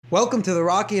Welcome to the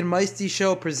Rocky and Meisty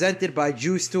Show presented by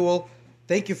Jew Stool.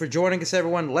 Thank you for joining us,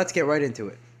 everyone. Let's get right into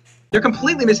it. You're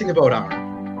completely missing the boat,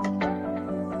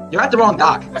 Amr. You're at the wrong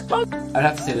dock. I'd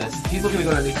have to say this. If he's looking to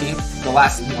go to a new team, the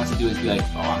last thing he wants to do is be like,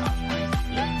 oh,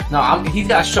 I'm not. No, he's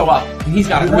got to show up. And he's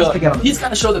got to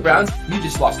show the Browns, you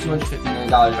just lost $250 million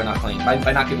by not playing,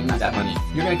 by not giving me that money.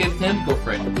 You're going to give it to him? Go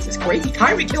for it. This is crazy.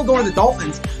 Tyreek Hill going to the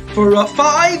Dolphins for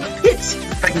 5 hits.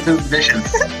 Second to position.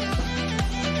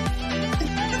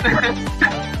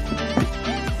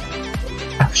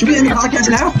 Should we end the podcast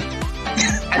now?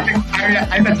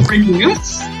 I bet breaking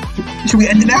news. Should we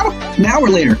end it now? Now or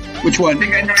later? Which one?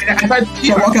 I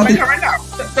walk out right now.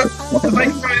 The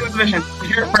Vikings going to the division.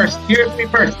 Here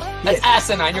first. That's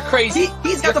asinine. You're crazy.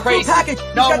 He's got the full package.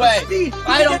 No way.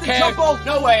 I don't care.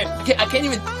 No way. I can't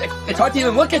even. It's hard to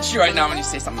even look at you right now when you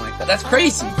say something like that. That's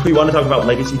crazy. We want to talk about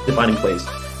legacy-defining plays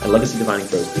and legacy-defining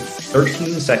throws.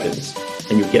 13 seconds,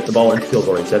 and you get the ball into field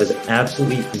goal range. That is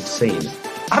absolutely insane.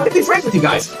 I'm going to be frank with you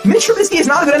guys. Mitch Trubisky is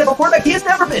not a good NFL quarterback. He has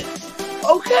never been.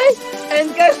 Okay,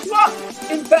 and guess what?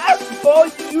 In basketball,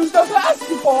 you use the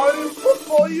basketball. In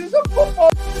football, you use the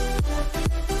football.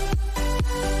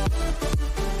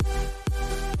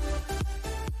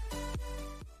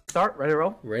 Start. Ready to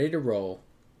roll? Ready to roll.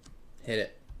 Hit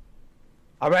it.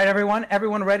 All right, everyone.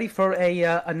 Everyone ready for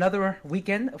another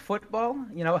weekend of football?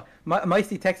 You know,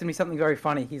 Meisty texted me something very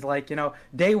funny. He's like,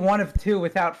 day 1 of 2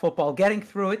 without football, getting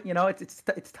through it.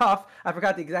 It's tough. I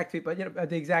forgot the exact tweet, but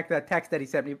the exact text that he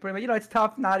sent me. But it's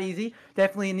tough, not easy.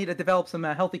 Definitely need to develop some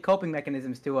healthy coping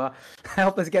mechanisms to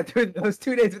help us get through those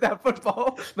 2 days without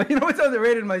football. But what's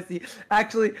underrated, Meisty?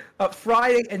 Actually,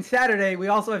 Friday and Saturday we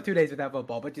also have 2 days without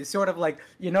football, but it's sort of like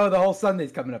the whole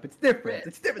Sunday's coming up. It's different.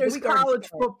 There's college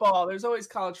football. There's always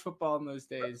college football in those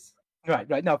days.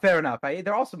 Right. No, fair enough.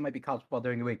 There also might be college football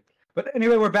during the week. But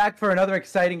anyway, we're back for another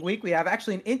exciting week. We have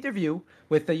actually an interview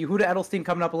with Yehuda Edelstein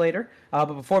coming up later. But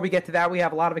before we get to that, we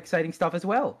have a lot of exciting stuff as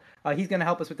well. He's going to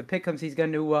help us with the pick'ems. He's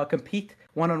going to compete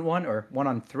 1-on-1 or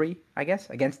 1-on-3, I guess,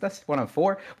 against us.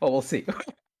 1-on-4. Well, we'll see.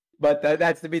 But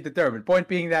that's to be determined. Point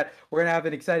being that we're going to have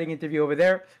an exciting interview over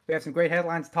there. We have some great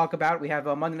headlines to talk about. We have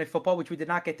Monday Night Football, which we did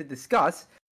not get to discuss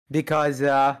because,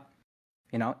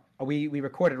 we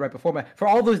recorded right before. But for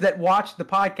all those that watched the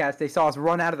podcast, they saw us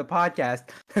run out of the podcast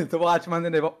to watch Monday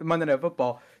Night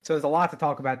Football. So there's a lot to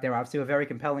talk about there. Obviously, a very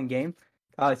compelling game.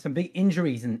 Some big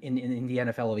injuries in the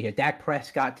NFL over here. Dak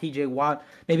Prescott, T.J. Watt,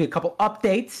 maybe a couple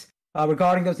updates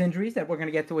regarding those injuries that we're going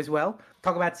to get to as well.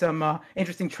 Talk about some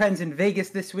interesting trends in Vegas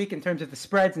this week in terms of the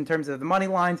spreads, in terms of the money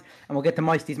lines. And we'll get to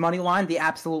Meisty's money line, the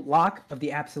absolute lock of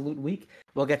the absolute week.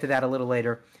 We'll get to that a little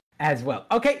later as well.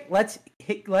 Okay, let's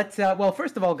well,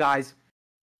 first of all, guys,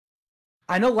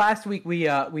 I know last week we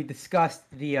discussed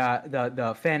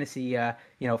the fantasy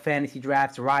fantasy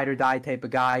drafts, ride or die type of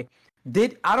guy.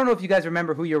 I don't know if you guys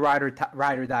remember who your ride or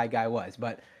die guy was,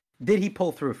 but did he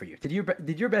pull through for you? Did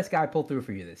your best guy pull through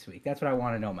for you this week? That's what I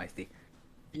want to know, Meisty.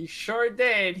 He sure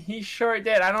did.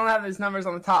 I don't have his numbers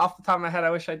off the top of my head.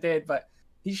 I wish I did, but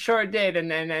he sure did.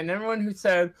 And everyone who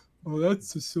said, "Oh,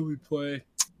 that's a silly play."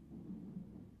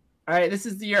 All right, this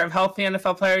is the year of healthy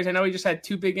NFL players. I know we just had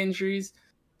 2 big injuries,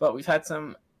 but we've had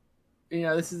some,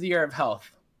 this is the year of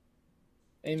health.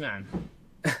 Amen.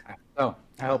 Oh,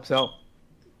 I hope so.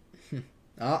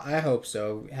 I hope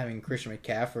so. Having Christian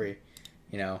McCaffrey,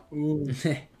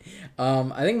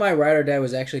 I think my ride or die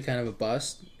was actually kind of a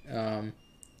bust. I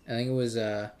think it was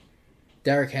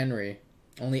Derrick Henry,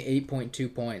 only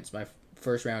 8.2 points, my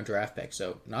first round draft pick,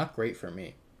 so not great for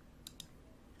me.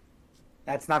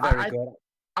 That's not very good.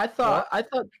 I thought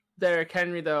Derrick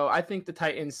Henry, though, I think the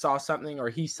Titans saw something, or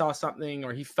he saw something,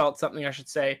 or he felt something, I should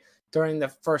say, during the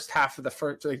first half of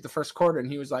the first quarter,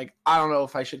 and he was like, I don't know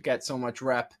if I should get so much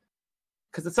rep.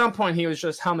 Because at some point he was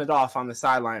just helmet off on the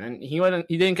sideline, and he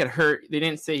didn't get hurt. They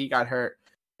didn't say he got hurt.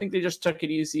 I think they just took it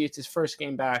easy. It's his first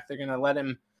game back. They're going to let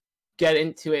him get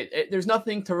into it. There's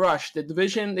nothing to rush. The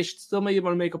division, they should still be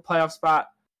able to make a playoff spot.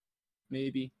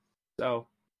 Maybe. So.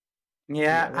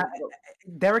 Yeah,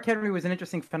 Derrick Henry was an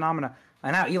interesting phenomenon.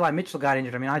 And now Eli Mitchell got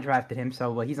injured. I mean, I drafted him,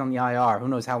 so he's on the IR. Who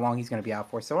knows how long he's going to be out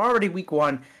for. So already week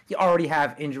 1, you already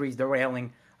have injuries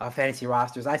derailing fantasy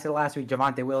rosters. I said last week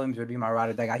Javonte Williams would be my ride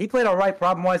or die guy. He played all right.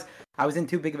 Problem was I was in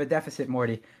too big of a deficit,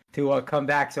 Morty, to come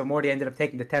back. So Morty ended up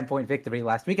taking the 10-point victory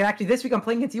last week. And actually this week I'm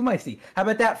playing against you, Meisty. How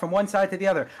about that? From one side to the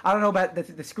other. I don't know about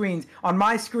the screens. On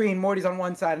my screen, Morty's on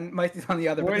one side and Meisty's on the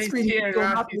other. Morty's but the screen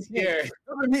here.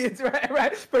 For me, it's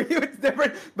right. For you, it's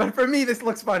different. But for me, this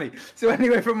looks funny. So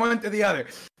anyway, from one to the other.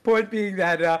 Point being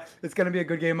that it's going to be a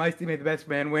good game. Meisty made the best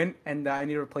man win, and I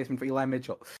need a replacement for Eli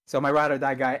Mitchell. So my ride or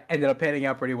die guy ended up panning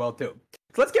out pretty well too.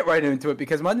 So let's get right into it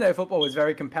because Monday Night Football was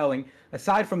very compelling.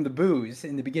 Aside from the boos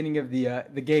in the beginning of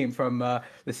the game from the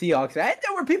Seahawks, and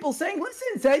there were people saying,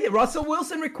 "Listen, say Russell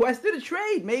Wilson requested a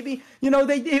trade. Maybe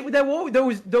they did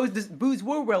that. Those boos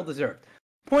were well deserved."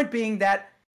 Point being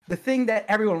that the thing that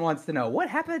everyone wants to know: what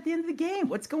happened at the end of the game?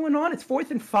 What's going on? It's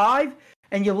 4th and 5,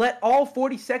 and you let all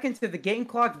 40 seconds of the game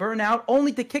clock burn out,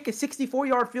 only to kick a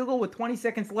 64-yard field goal with 20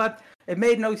 seconds left. It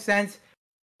made no sense.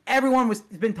 Everyone has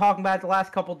been talking about it the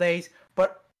last couple days,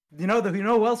 but you know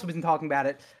who else has been talking about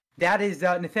it? That is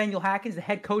Nathaniel Hackett, the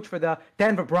head coach for the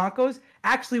Denver Broncos,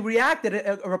 actually reacted.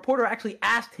 A reporter actually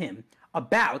asked him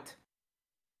about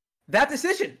that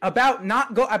decision, about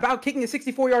kicking a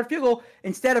 64-yard field goal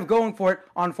instead of going for it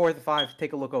on 4th and 5.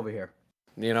 Take a look over here.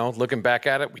 Looking back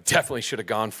at it, we definitely should have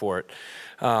gone for it.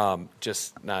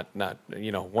 Just not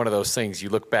one of those things. You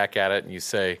look back at it and you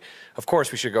say, of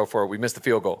course we should go for it. We missed the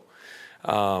field goal.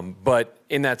 But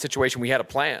in that situation, we had a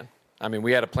plan.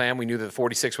 We had a plan. We knew that the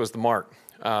 46 was the mark.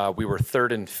 We were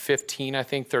 3rd and 15, I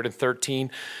think, 3rd and 13.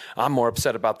 I'm more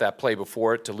upset about that play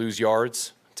before it, to lose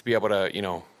yards, to be able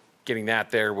to, getting that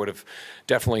there would have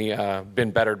definitely been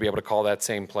better to be able to call that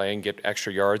same play and get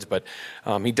extra yards. But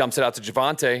he dumps it out to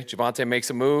Javonte. Javonte makes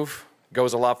a move,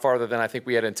 goes a lot farther than I think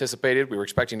we had anticipated. We were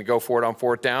expecting to go for it on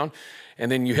 4th down,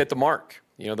 and then you hit the mark.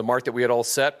 The mark that we had all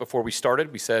set before we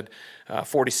started. We said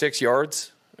 46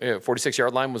 yards.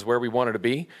 46-yard line was where we wanted to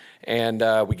be, and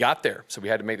we got there. So we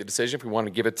had to make the decision if we wanted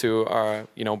to give it to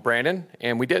Brandon,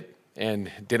 and we did. And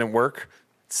it didn't work.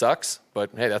 It sucks,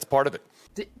 but hey, that's part of it.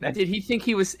 Did he think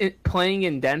he was playing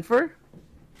in Denver?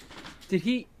 Did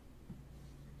he?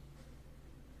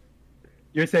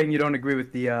 You're saying you don't agree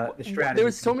with the strategy? There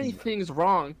was so many things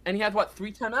wrong, and he had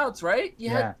 3 timeouts, right? He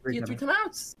had 3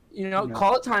 timeouts.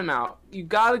 Call it timeout. You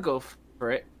gotta go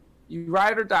for it. You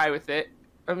ride or die with it.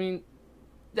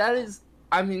 That is.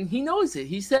 He knows it.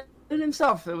 He said it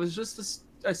himself. It was just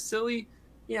a silly.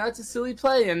 It's a silly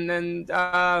play, and then.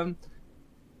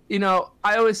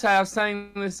 I always say, I was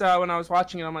saying this when I was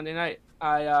watching it on Monday night.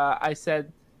 I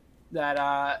said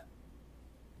that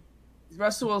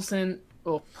Russell Wilson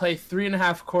will play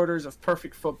 3.5 quarters of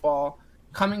perfect football,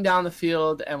 coming down the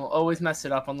field, and will always mess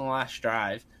it up on the last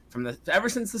drive. Ever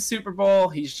since the Super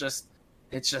Bowl, it's just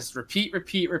repeat.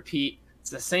 It's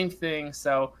the same thing.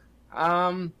 So,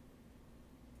 that's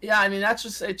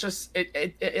just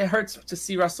it hurts to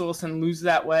see Russell Wilson lose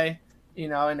that way.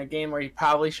 In a game where he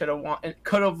probably should have won,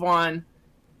 could have won.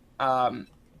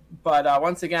 But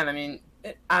once again,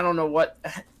 I don't know what.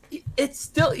 It's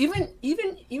still even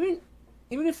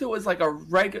if it was like a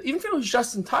regular, even if it was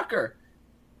Justin Tucker,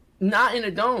 not in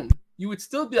a dome, you would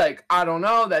still be like, I don't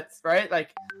know, that's right,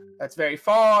 like that's very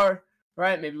far,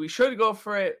 right? Maybe we should go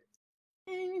for it.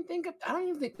 I don't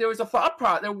even think there was a thought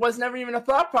process. There was never even a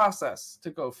thought process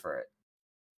to go for it.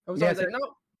 I was always like,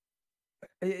 no.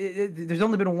 There's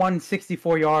only been one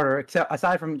 64-yarder, except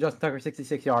aside from Justin Tucker's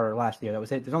 66-yarder last year that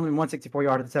was hit. There's only been one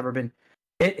 64-yarder that's ever been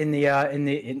hit in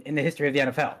the history of the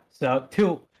NFL. So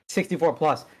 2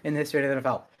 64+ in the history of the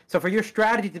NFL. So for your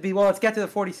strategy to be, let's get to the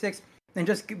 46 and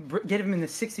just get him in the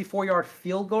 64-yard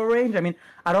field goal range.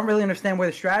 I don't really understand where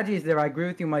the strategy is there. I agree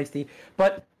with you, Meisty.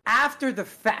 But after the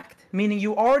fact, meaning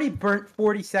you already burnt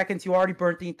 40 seconds, you already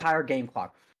burnt the entire game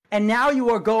clock, and now you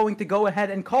are going to go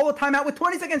ahead and call a timeout with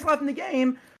 20 seconds left in the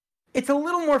game, it's a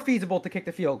little more feasible to kick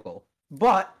the field goal.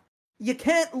 But you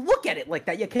can't look at it like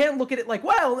that. You can't look at it like,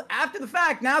 after the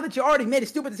fact, now that you already made a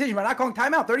stupid decision by not calling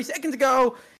timeout 30 seconds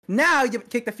ago, now you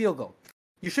kick the field goal.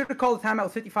 You should have called a timeout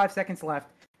with 55 seconds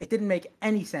left. It didn't make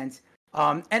any sense.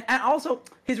 And also,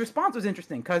 his response was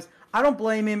interesting because I don't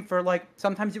blame him for,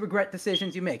 sometimes you regret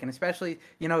decisions you make. And especially,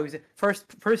 he was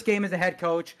first game as a head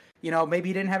coach. Maybe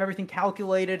he didn't have everything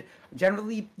calculated.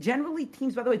 Generally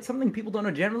teams, by the way, it's something people don't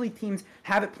know. Generally, teams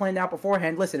have it planned out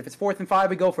beforehand. Listen, if it's 4th and 5,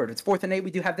 we go for it. If it's 4th and 8,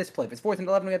 we do have this play. If it's 4th and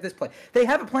 11, we have this play. They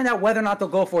have it planned out whether or not they'll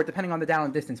go for it, depending on the down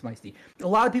and distance, Meisty. A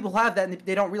lot of people have that, and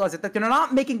they don't realize that they're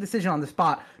not making a decision on the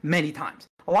spot many times.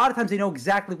 A lot of times, they know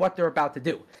exactly what they're about to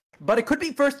do. But it could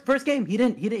be first game. He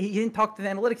didn't talk to the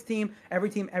analytics team.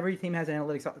 Every team has an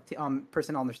analytics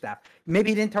person on their staff. Maybe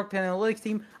he didn't talk to the analytics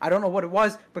team. I don't know what it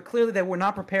was, but clearly they were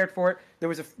not prepared for it.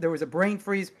 There was a brain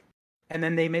freeze, and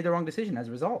then they made the wrong decision as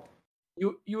a result.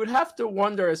 You would have to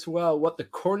wonder as well what the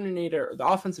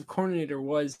offensive coordinator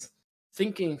was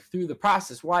thinking through the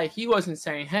process. Why he wasn't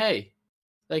saying, "Hey,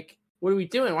 what are we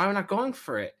doing? Why are we not going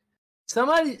for it?"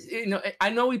 Somebody, I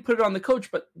know we put it on the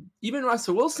coach, but even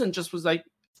Russell Wilson just was like,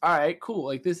 all right,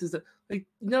 cool. This is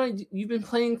you've been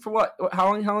playing for what? How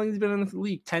long has he been in the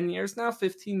league? 10 years now,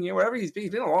 15 years, whatever he's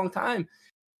been a long time.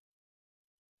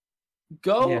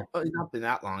 Not been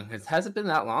that long. Has it been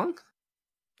that long?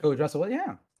 Oh, Russell,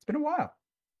 yeah, it's been a while.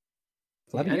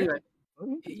 Anyway,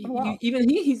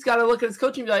 he's got to look at his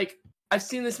coaching and be like, I've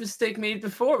seen this mistake made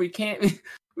before. We can't.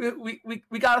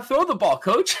 We got to throw the ball,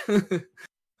 coach.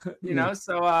 You know.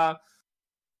 So,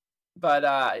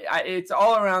 it's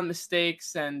all around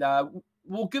mistakes, and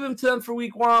we'll give them to them for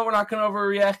week 1. We're not going to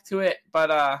overreact to it,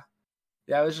 but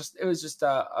it was just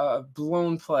a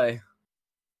blown play.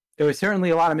 There was certainly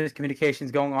a lot of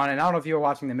miscommunications going on, and I don't know if you were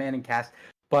watching the Manning cast,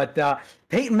 but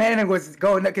Peyton Manning was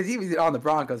going nuts because he was on the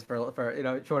Broncos for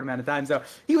a short amount of time, so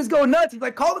he was going nuts. He's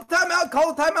like, call the timeout,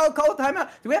 call the timeout, call the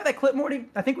timeout. Do we have that clip, Morty?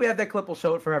 I think we have that clip. We'll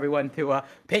show it for everyone to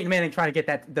Peyton Manning trying to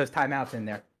get those timeouts in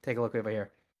there. Take a look over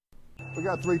here. We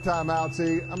got 3 timeouts,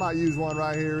 E. I might use one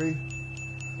right here, E.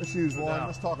 Let's use one.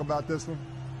 Let's talk about this one.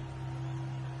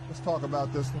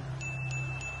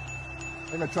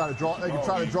 They're gonna try to draw. They can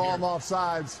try to draw them off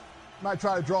sides. Might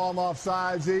try to draw them off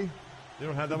sides, E. You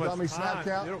don't have that much time. Snap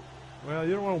count. You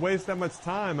don't want to waste that much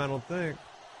time, I don't think.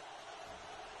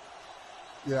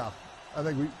 Yeah, I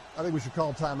think we should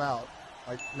call timeout,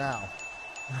 like now.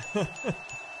 I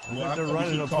think they're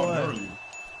running a play.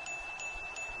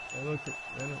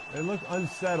 They look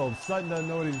unsettled. Sutton doesn't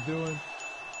know what he's doing.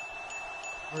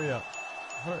 Hurry up.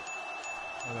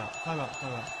 Timeout.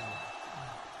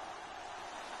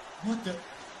 What the?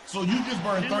 So you just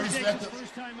burned 30 seconds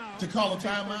to call a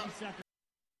timeout?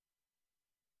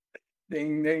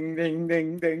 Ding, ding, ding,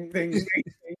 ding, ding, ding, ding,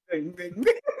 ding, ding,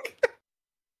 ding.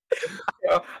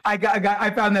 I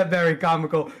found that very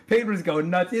comical. Peyton was going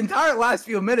nuts. The entire last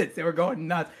few minutes, they were going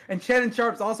nuts. And Shannon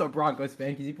Sharp's also a Broncos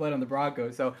fan because he played on the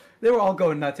Broncos. So they were all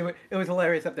going nuts. It was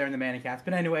hilarious up there in the Manning cast.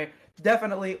 But anyway,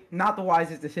 definitely not the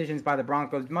wisest decisions by the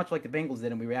Broncos, much like the Bengals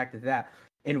did, and we reacted to that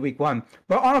in week 1.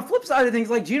 But on a flip side of things,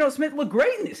 like Geno Smith looked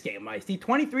great in this game, Mike.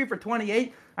 23 for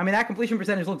 28. I mean, that completion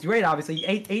percentage looks great, obviously.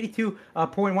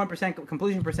 82.1%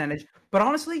 completion percentage. But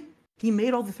honestly, he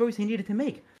made all the throws he needed to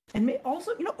make. And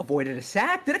also, avoided a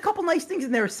sack. Did a couple nice things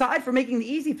in there aside from making the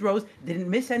easy throws. Didn't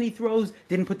miss any throws.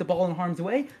 Didn't put the ball in harm's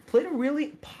way. Played a really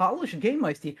polished game,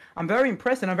 Meisty. I'm very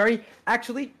impressed, and I'm a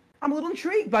little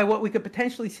intrigued by what we could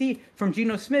potentially see from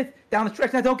Geno Smith down the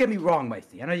stretch. Now, don't get me wrong,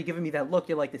 Meisty. I know you're giving me that look.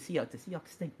 You're like, the Seahawks. The Seahawks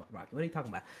stink, Rocky. What are you talking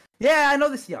about? Yeah, I know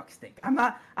the Seahawks stink. I'm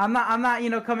not,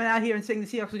 coming out here and saying the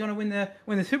Seahawks are going to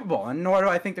win the Super Bowl, and nor do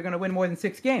I think they're going to win more than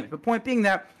 6 games. But point being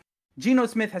that Geno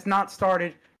Smith has not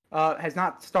started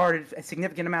a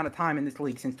significant amount of time in this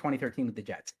league since 2013 with the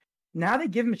Jets. Now they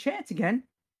give him a chance again.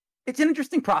 It's an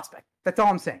interesting prospect. That's all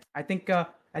I'm saying. I think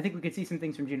we could see some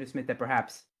things from Geno Smith that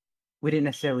perhaps we didn't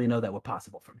necessarily know that were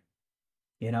possible from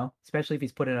him. Especially if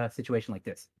he's put in a situation like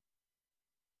this.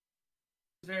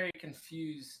 Very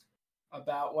confused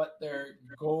about what their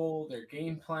goal, their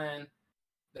game plan,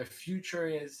 their future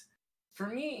is. For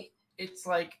me, it's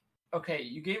like, okay,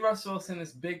 you gave Russell Wilson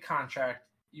this big contract.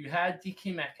 You had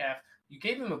DK Metcalf. You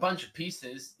gave him a bunch of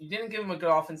pieces. You didn't give him a good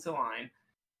offensive line.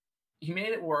 He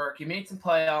made it work. He made some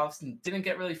playoffs and didn't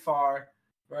get really far,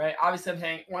 right?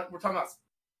 Obviously, we're talking about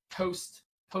post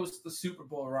the Super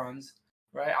Bowl runs,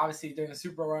 right? Obviously, during the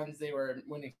Super Bowl runs, they were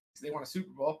winning. They won a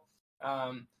Super Bowl.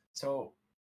 After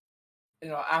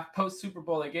post Super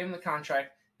Bowl, they gave him the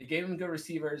contract. They gave him good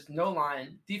receivers, no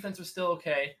line. Defense was still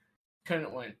okay.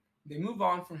 Couldn't win. They move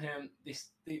on from him.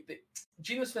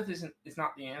 Geno Smith is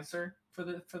not the answer for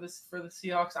the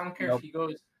Seahawks. I don't care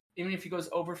if he goes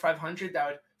over 500. That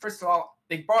would, first of all,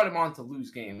 they brought him on to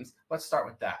lose games. Let's start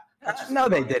with that. No,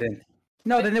 they didn't.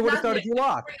 No, then they would have started Drew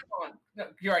Lock. No,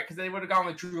 you're right, because they would have gone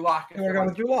with Drew Lock. They would have gone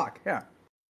with Drew Lock, yeah.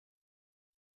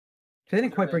 So they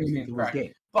didn't quite bring him in to lose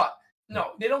games. But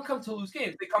no, they don't come to lose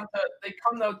games. They come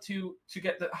though to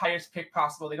get the highest pick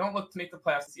possible. They don't look to make the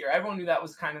playoffs this year. Everyone knew that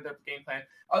was kind of their game plan.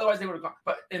 Otherwise, they would have gone.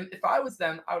 But if I was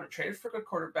them, I would have traded for a good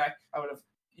quarterback. I would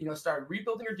have started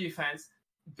rebuilding your defense,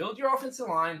 build your offensive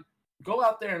line, go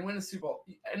out there and win a Super Bowl.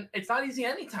 And it's not easy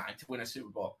anytime to win a Super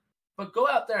Bowl, but go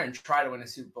out there and try to win a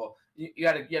Super Bowl. You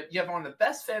have one of the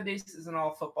best fan bases in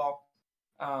all of football.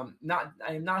 I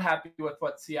am not happy with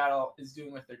what Seattle is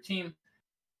doing with their team.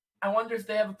 I wonder if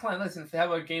they have a plan. Listen, if they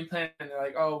have a game plan and they're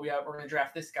like, oh, we're going to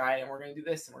draft this guy and we're going to do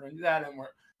this and we're going to do that and we're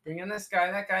bringing in this guy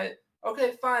and that guy.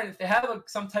 Okay, fine. If they have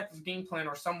some type of game plan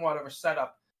or somewhat of a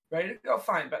setup, ready to go,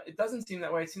 fine. But it doesn't seem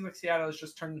that way. It seems like Seattle has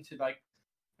just turned into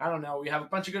I don't know. We have a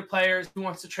bunch of good players. Who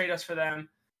wants to trade us for them?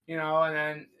 And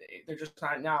then they're just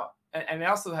not now. And they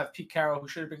also have Pete Carroll, who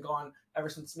should have been gone ever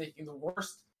since making the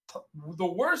worst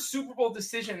Super Bowl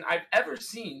decision I've ever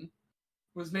seen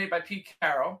was made by Pete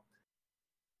Carroll.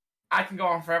 I can go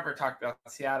on forever talking about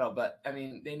Seattle, but I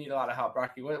mean, they need a lot of help.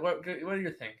 Rocky, what are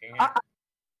you thinking?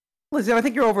 Listen, I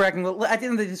think you're overacting. At the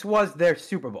end of the day, this was their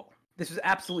Super Bowl. this was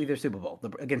absolutely their Super Bowl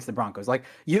against the Broncos. Like,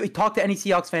 you talk to any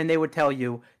Seahawks fan, they would tell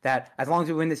you that as long as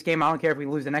we win this game, I don't care if we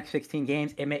lose the next 16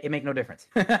 games, it make no difference.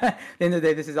 At the end of the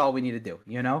day, this is all we need to do,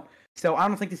 you know? So I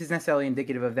don't think this is necessarily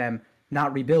indicative of them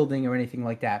not rebuilding or anything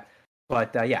like that.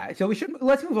 But yeah, so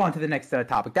let's move on to the next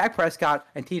topic. Dak Prescott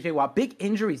and TJ Watt, big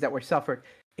injuries that were suffered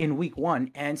in week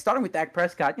 1. And starting with Dak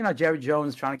Prescott, Jerry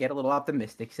Jones trying to get a little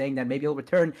optimistic, saying that maybe he'll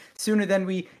return sooner than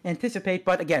we anticipate.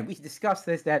 But again, we discussed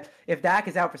this, that if Dak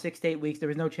is out for 6 to 8 weeks, there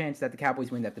is no chance that the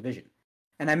Cowboys win that division.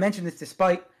 And I mentioned this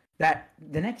despite that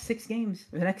the next 6 games,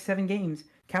 the next 7 games,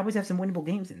 Cowboys have some winnable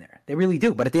games in there. They really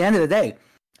do. But at the end of the day,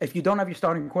 if you don't have your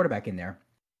starting quarterback in there,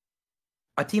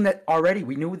 a team that already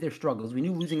we knew their struggles, we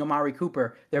knew losing Amari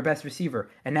Cooper, their best receiver,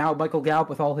 and now Michael Gallup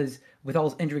with all his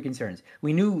injury concerns.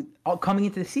 We knew coming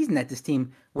into the season that this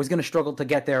team was going to struggle to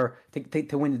get there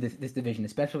to win this division,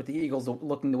 especially with the Eagles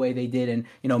looking the way they did and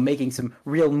making some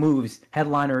real moves,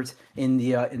 headliners in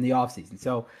the offseason.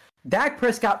 So Dak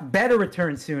Prescott better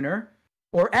return sooner,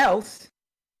 or else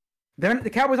the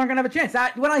Cowboys aren't going to have a chance.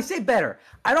 When I say better,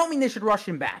 I don't mean they should rush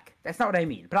him back. That's not what I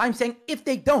mean. But I'm saying if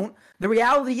they don't, the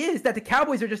reality is that the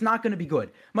Cowboys are just not going to be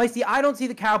good. Micey, I don't see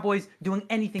the Cowboys doing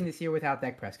anything this year without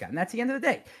Dak Prescott. And that's the end of the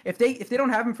day. If they don't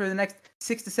have him for the next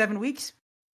 6 to 7 weeks,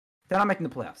 they're not making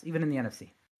the playoffs, even in the NFC.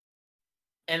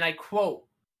 And I quote,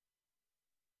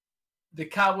 the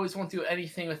Cowboys won't do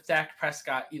anything with Dak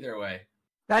Prescott either way.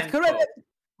 That's correct.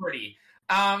 Pretty.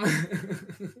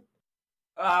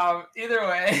 Either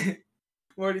way,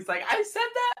 Morty's like, I said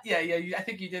that? Yeah, I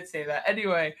think you did say that.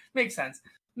 Anyway, makes sense.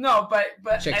 No, but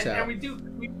and we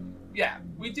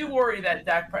do worry that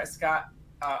Dak Prescott,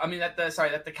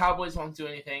 that the Cowboys won't do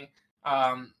anything.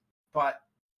 But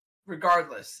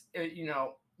regardless,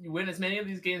 you win as many of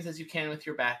these games as you can with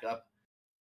your backup.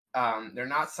 They're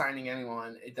not signing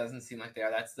anyone. It doesn't seem like they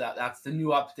are. That's the new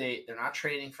update. They're not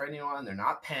trading for anyone. They're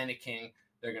not panicking.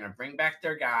 They're gonna bring back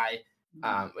their guy.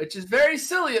 Which is very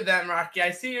silly of them, Rocky.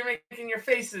 I see you're making your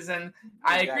faces, and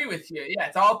I agree with you. Yeah,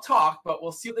 it's all talk, but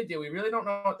we'll see what they do. We really don't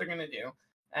know what they're going to do.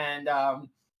 And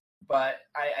but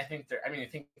I think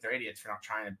they're idiots for not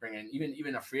trying to bring in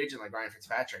even a free agent like Ryan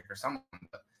Fitzpatrick or someone.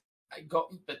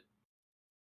 But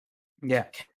yeah,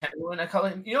 you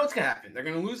know what's going to happen? They're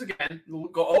going to lose again,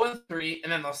 go 0-3,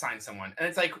 and then they'll sign someone. And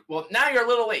it's like, well, now you're a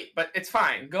little late, but it's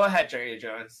fine. Go ahead, Jerry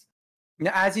Jones.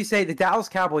 Now, as you say, the Dallas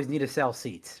Cowboys need to sell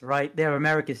seats, right? They're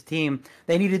America's team.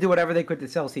 They need to do whatever they could to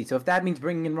sell seats. So if that means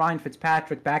bringing in Ryan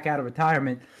Fitzpatrick back out of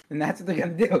retirement, then that's what they're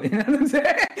going to do. You know what I'm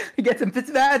saying? Get some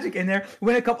Fitzmagic in there,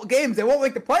 win a couple games. They won't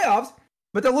make the playoffs,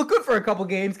 but they'll look good for a couple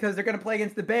games because they're going to play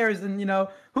against the Bears and,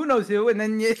 who knows who. And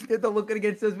then they'll look good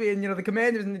against those, the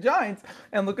Commanders and the Giants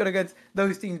and look good against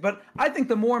those teams. But I think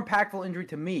the more impactful injury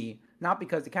to me, not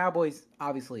because the Cowboys,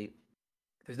 obviously,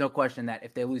 there's no question that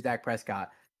if they lose Dak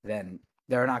Prescott, then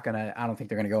they're not going to, I don't think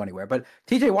they're going to go anywhere. But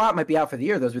TJ Watt might be out for the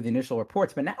year. Those were the initial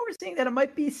reports. But now we're seeing that it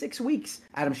might be 6 weeks.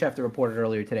 Adam Schefter reported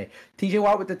earlier today. TJ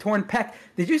Watt with the torn pec.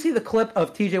 Did you see the clip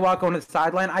of TJ Watt going to the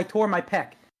sideline? I tore my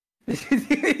pec.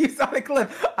 You saw the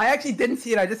clip. I actually didn't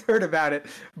see it. I just heard about it.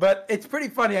 But it's pretty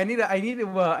funny. I need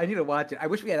to watch it. I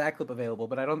wish we had that clip available,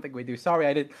 but I don't think we do. Sorry,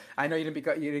 I know you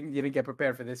didn't get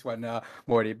prepared for this one,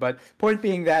 Morty. But point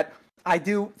being that I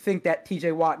do think that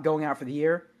TJ Watt going out for the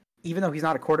year, even though he's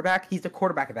not a quarterback, he's the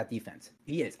quarterback of that defense.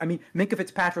 He is. I mean, Minkah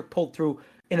Fitzpatrick pulled through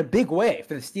in a big way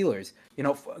for the Steelers,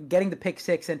 getting the pick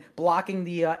 6 and blocking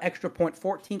the extra point,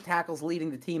 14 tackles leading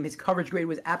the team. His coverage grade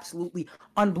was absolutely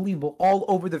unbelievable all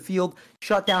over the field,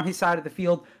 shut down his side of the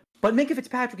field. But Minkah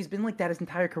Fitzpatrick has been like that his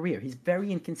entire career. He's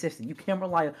very inconsistent. You can't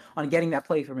rely on getting that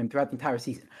play from him throughout the entire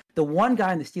season. The one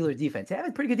guy in the Steelers defense, they have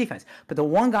a pretty good defense, but the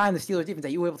one guy in the Steelers defense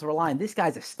that you were able to rely on, this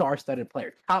guy's a star-studded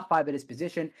player, top 5 at his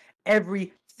position,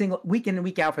 every single week in and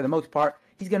week out for the most part.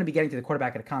 He's going to be getting to the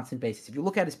quarterback at a constant basis. If you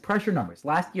look at his pressure numbers,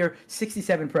 last year,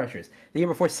 67 pressures. The year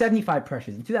before, 75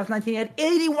 pressures. In 2019, he had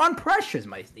 81 pressures,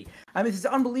 Meisty. I mean, this is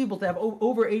unbelievable to have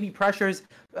over 80 pressures,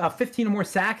 15 or more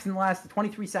sacks in the last,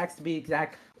 23 sacks to be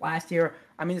exact, last year.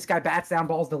 I mean, this guy bats down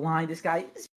balls to the line. This guy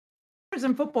is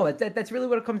in football. That's really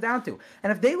what it comes down to.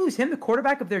 And if they lose him, the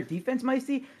quarterback of their defense,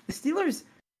 Meisty, the Steelers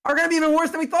are going to be even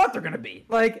worse than we thought they're going to be.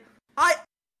 Like,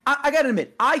 I got to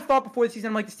admit, I thought before the season,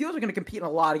 I'm like, the Steelers are going to compete in a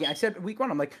lot of games. I said week 1,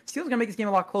 I'm like, Steelers are going to make this game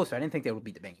a lot closer. I didn't think they would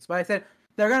beat the Bengals. But I said,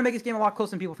 they're going to make this game a lot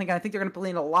closer than people think. And I think they're going to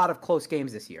play in a lot of close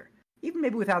games this year. Even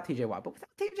maybe without TJ Watt. But without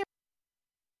TJ Watt,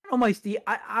 I don't know, Meisty,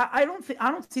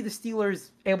 I don't see the Steelers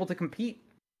able to compete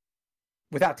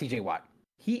without TJ Watt.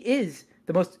 He is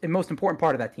the most important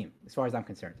part of that team, as far as I'm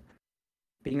concerned.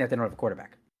 Being that they don't have a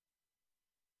quarterback.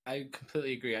 I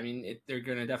completely agree. I mean, they're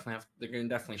going to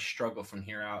definitely struggle from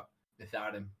here out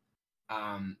without him.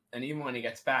 And even when he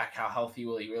gets back, how healthy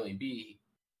will he really be?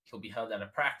 He'll be held out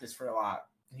of practice for a lot.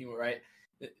 Right?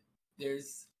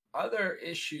 There's other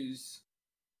issues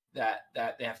that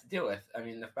they have to deal with. I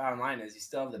mean, the bottom line is you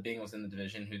still have the Bengals in the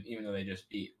division, who even though they just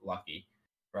beat Lucky,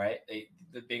 right?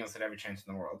 The Bengals had every chance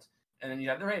in the world. And then you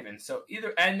have the Ravens. So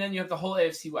and then you have the whole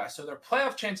AFC West. So their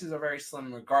playoff chances are very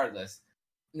slim regardless.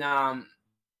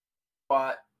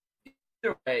 But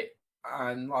either way,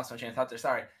 I lost my train of thought there.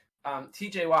 Sorry.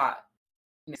 TJ Watt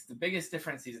makes the biggest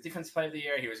difference. He's a defensive player of the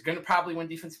year. He was going to probably win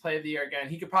defensive player of the year again.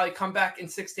 He could probably come back in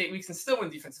 6 to 8 weeks and still win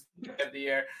defensive player of the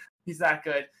year. He's that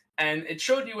good. And it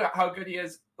showed you how good he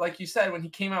is, like you said, when he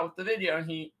came out with the video.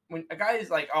 And when a guy is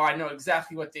like, oh, I know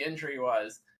exactly what the injury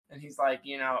was. And he's like,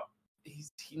 he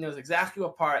knows exactly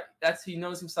what part. He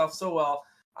knows himself so well.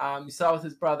 You saw with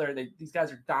his brother, these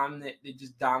guys are dominant. They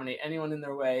just dominate anyone in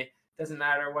their way. Doesn't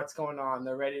matter what's going on.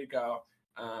 They're ready to go.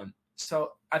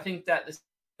 So I think that the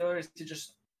Steelers to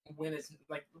just win is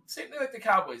like same thing like the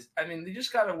Cowboys. I mean, they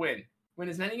just got to win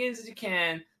as many games as you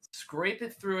can. Scrape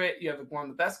it through it. You have one of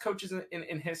the best coaches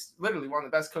in history, literally one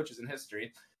of the best coaches in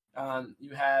history.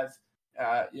 You have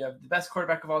the best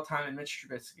quarterback of all time in Mitch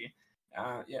Trubisky.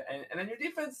 And then your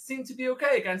defense seemed to be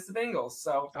okay against the Bengals.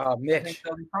 So Mitch. I think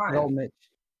they'll be fine.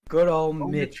 Good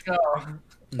old Mitch.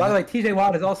 By the way, TJ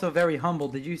Watt is also very humble.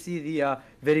 Did you see the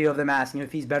video of them asking him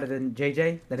if he's better than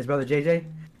JJ, than his brother JJ?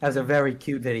 That was a very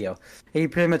cute video. He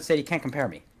pretty much said, you can't compare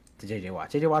me to JJ Watt.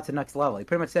 JJ Watt's the next level. He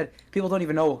pretty much said people don't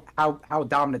even know how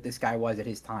dominant this guy was at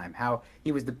his time, how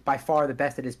he was by far the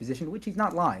best at his position, which he's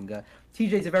not lying.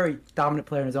 TJ's a very dominant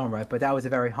player in his own right, but that was a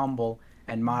very humble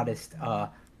and modest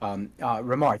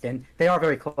remark. And they are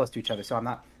very close to each other, so I'm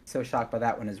not so shocked by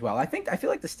that one as well. I feel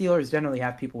like the Steelers generally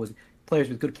have players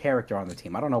with good character on the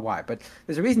team. I don't know why, but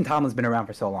there's a reason Tomlin's been around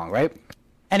for so long, right?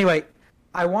 Anyway,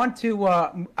 I want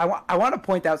to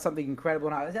point out something incredible.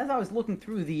 Now, as I was looking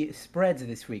through the spreads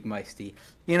this week, Meisty,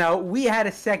 we had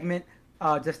a segment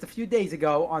just a few days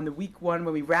ago on the week one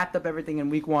when we wrapped up everything in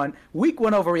week one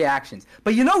overreactions.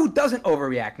 But you know who doesn't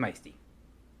overreact, Meisty?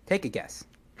 Take a guess.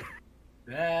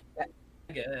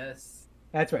 Vegas.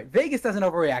 That's right. Vegas doesn't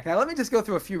overreact. Now, let me just go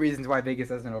through a few reasons why Vegas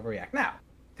doesn't overreact. Now,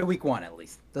 to week one at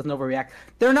least, doesn't overreact.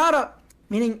 They're not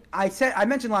meaning I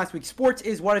mentioned last week, sports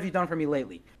is what have you done for me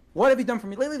lately? What have you done for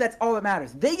me lately? That's all that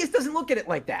matters. Vegas doesn't look at it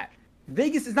like that.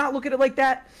 Vegas does not look at it like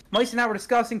that. Meister and I were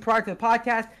discussing prior to the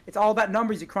podcast. It's all about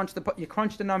numbers. You crunch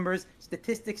the numbers,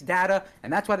 statistics, data,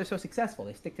 and that's why they're so successful.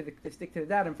 They stick to the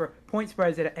data, and for point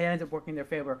spreads, it ends up working in their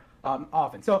favor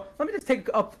often. So let me just take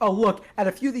a look at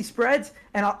a few of these spreads,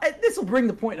 and this will bring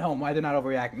the point home why they're not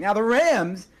overreacting. Now the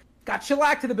Rams got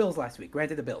shellacked to the Bills last week.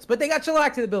 Granted, the Bills, but they got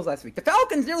shellacked to the Bills last week. The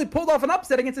Falcons nearly pulled off an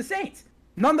upset against the Saints.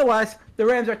 Nonetheless, the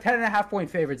Rams are 10.5-point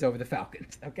favorites over the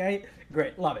Falcons. Okay?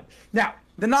 Great. Love it. Now,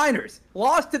 the Niners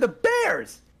lost to the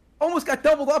Bears. Almost got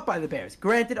doubled up by the Bears.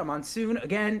 Granted, a monsoon,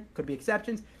 again, could be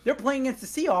exceptions. They're playing against the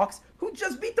Seahawks, who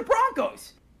just beat the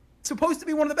Broncos. Supposed to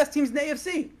be one of the best teams in the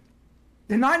AFC.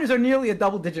 The Niners are nearly a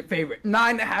double-digit favorite.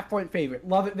 9.5-point favorite.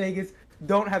 Love it, Vegas.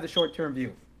 Don't have the short-term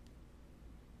view.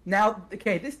 Now,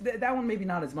 okay, that one maybe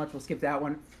not as much. We'll skip that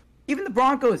one. Even the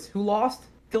Broncos, who lost,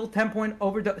 still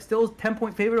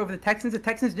 10-point favorite over the Texans. The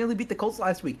Texans nearly beat the Colts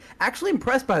last week. Actually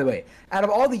impressed, by the way. Out of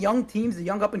all the young teams, the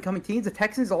young up-and-coming teams, the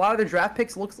Texans, a lot of their draft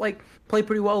picks looks like play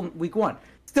pretty well in week one.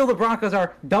 Still, the Broncos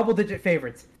are double-digit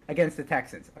favorites against the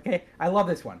Texans. Okay? I love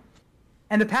this one.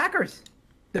 And the Packers.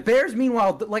 The Bears,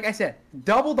 meanwhile, like I said,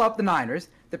 doubled up the Niners.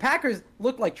 The Packers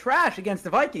look like trash against the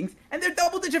Vikings, and they're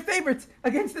double-digit favorites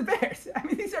against the Bears. I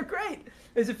mean, these are great.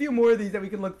 There's a few more of these that we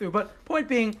can look through. But point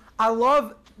being, I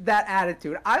love that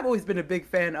attitude. I've always been a big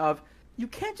fan of, you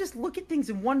can't just look at things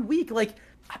in 1 week. Like,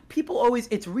 people always,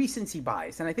 it's recency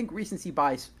bias. And I think recency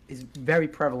bias is very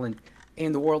prevalent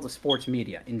in the world of sports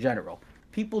media in general.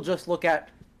 People just look at,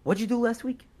 what'd you do last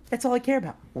week? That's all I care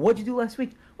about. What'd you do last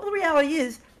week? Well, the reality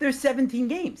is there's 17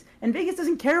 games, and Vegas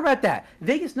doesn't care about that.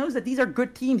 Vegas knows that these are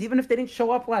good teams, even if they didn't show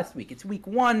up last week. It's week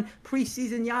one,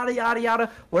 preseason, yada, yada,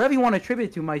 yada. Whatever you want to attribute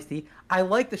it to, Meisty, I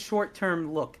like the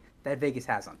short-term look that Vegas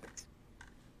has on things.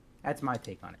 That's my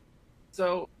take on it.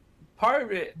 So part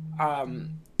of it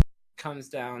comes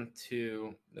down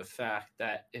to the fact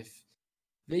that if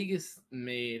Vegas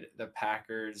made the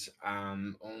Packers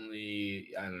only,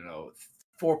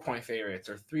 4-point favorites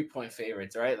or 3-point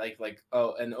favorites, right?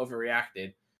 And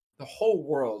overreacted, the whole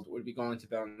world would be going to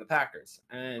bet on the Packers,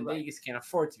 and right. Vegas can't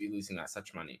afford to be losing that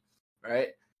such money, right?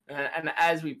 And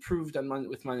as we proved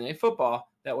with Monday Night Football,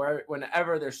 that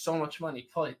whenever there's so much money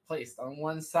placed on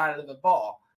one side of the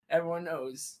ball, everyone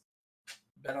knows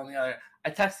bet on the other.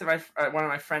 I texted one of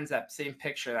my friends that same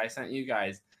picture that I sent you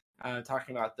guys,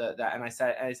 talking about that, and I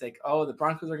said, "Oh, the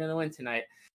Broncos are going to win tonight."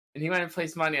 And he went and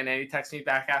placed money on it. He texted me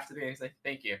back after the game. He's like,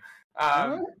 "Thank you."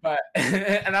 But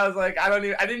and I was like, I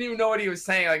didn't even know what he was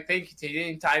saying. Like, "Thank you," he didn't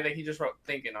even type. Like, he just wrote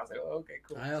 "thank you." And I was like, oh, "Okay,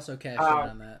 cool." I also cashed in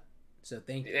on that. So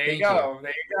thank you. There you go.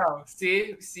 There you go.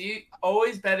 See,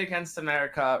 always bet against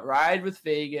America. Ride with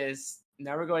Vegas.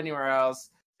 Never go anywhere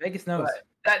else. Vegas knows.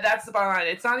 But that's the bottom line.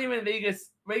 It's not even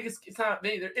Vegas. It's not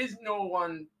Vegas. There is no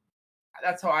one.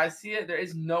 That's how I see it. There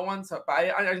is no one. So, but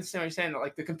I understand what you're saying.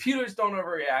 Like, the computers don't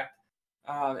overreact.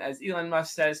 As Elon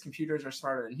Musk says, computers are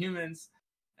smarter than humans.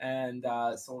 And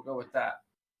so we'll go with that.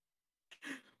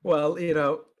 Well,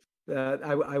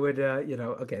 I would,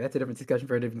 okay, that's a different discussion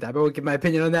for a different time. I won't give my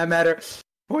opinion on that matter.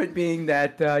 Point being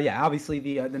that, obviously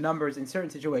the numbers in certain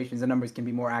situations, the numbers can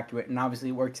be more accurate, and obviously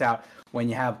it works out when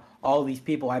you have all these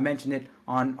people. I mentioned it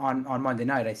on Monday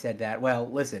night. I said that, well,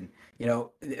 listen,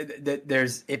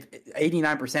 there's if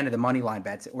 89% of the money line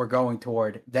bets were going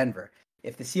toward Denver.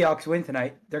 If the Seahawks win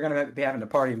tonight, they're going to be having a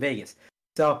party in Vegas.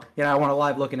 So, I want to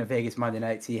live look into Vegas Monday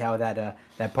night, see how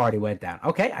that party went down.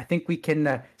 Okay, I think we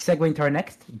can segue into our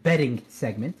next betting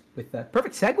segment with a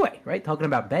perfect segue, right? Talking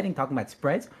about betting, talking about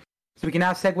spreads. So we can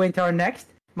now segue into our next,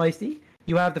 Meisty.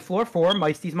 You have the floor for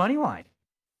Meisty's money line.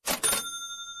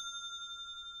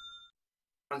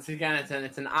 Once again,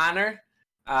 it's an honor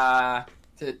to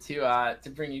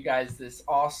bring you guys this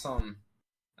awesome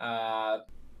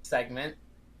segment.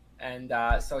 And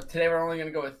so today we're only going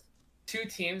to go with 2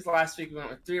 teams. Last week we went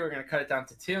with 3. We're going to cut it down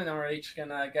to 2, and then we're each going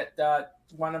to get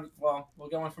we'll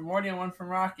get one from Morty and one from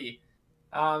Rocky.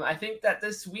 I think that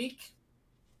this week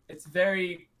it's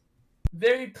very,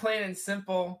 very plain and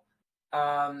simple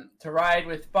to ride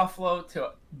with Buffalo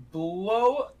to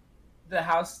blow the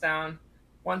house down.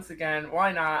 Once again,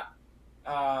 why not?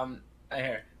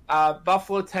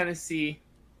 Buffalo, Tennessee,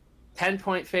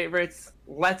 10-point favorites.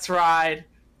 Let's ride.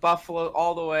 Buffalo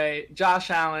all the way. Josh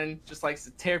Allen just likes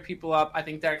to tear people up. I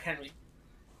think Derrick Henry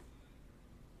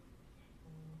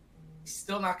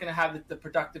still not going to have the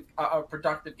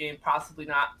productive game, possibly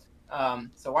not.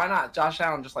 So why not? Josh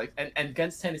Allen just and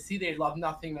against Tennessee, they love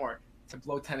nothing more to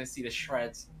blow Tennessee to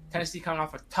shreds. Tennessee coming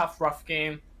off a tough, rough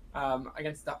game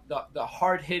against the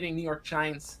hard-hitting New York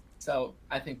Giants. So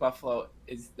I think Buffalo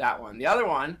is that one. The other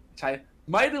one, which I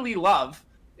mightily love,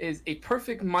 is a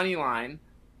perfect money line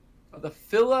of the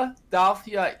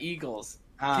Philadelphia Eagles.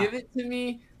 Give it to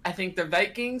me. I think the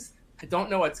Vikings, I don't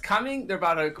know what's coming. They're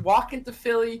about to walk into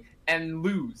Philly and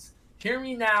lose. Hear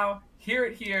me now. Hear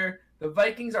it here. The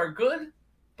Vikings are good,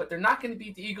 but they're not going to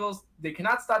beat the Eagles. They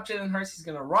cannot stop Jalen Hurts. He's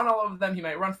going to run all over them. He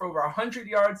might run for over 100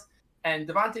 yards. And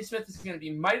Devontae Smith is going to be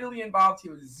mightily involved. He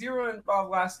was 0 involved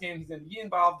last game. He's going to be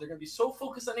involved. They're going to be so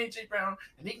focused on A.J. Brown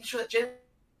and making sure that Jalen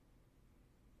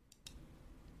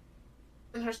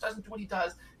Hurts doesn't do what he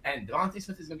does. And Devontae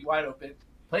Smith is going to be wide open.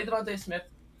 Play Devontae Smith.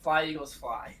 Fly, Eagles,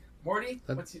 fly. Morty,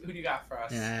 who do you got for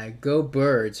us? Go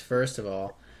Birds, first of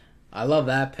all. I love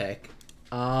that pick.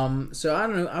 So I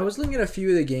don't know. I was looking at a few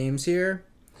of the games here.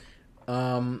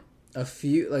 A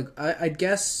few, I'd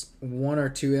guess 1 or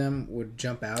 2 of them would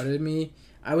jump out at me.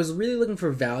 I was really looking for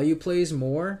value plays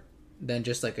more than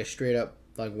just a straight up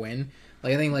win.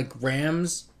 I think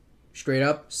Rams, straight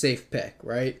up safe pick,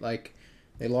 right?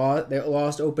 They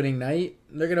lost opening night.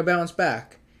 They're gonna bounce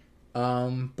back.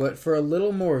 But for a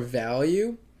little more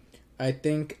value, I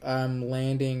think I'm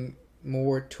landing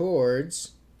more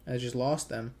towards. I just lost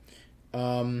them.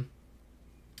 I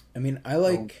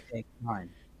like. Don't take mine.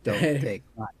 Don't take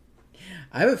mine.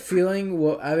 I have a feeling.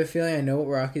 I know what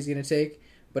Rocky's gonna take,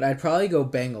 but I'd probably go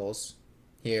Bengals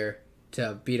here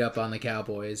to beat up on the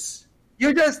Cowboys.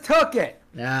 You just took it.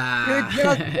 You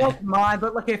just Ah. took mine.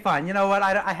 But okay, fine. You know what?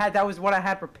 That was what I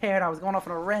had prepared. I was going off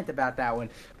on a rant about that one.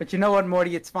 But you know what,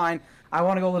 Morty? It's fine. I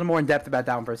want to go a little more in depth about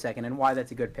that one for a second and why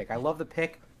that's a good pick. I love the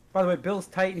pick. By the way, Bills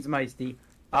Titans, Meisty.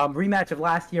 Rematch of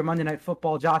last year, Monday Night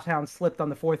Football. Josh Allen slipped on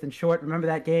the 4th and short. Remember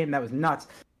that game? That was nuts.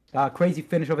 Crazy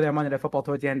finish over there on Monday Night Football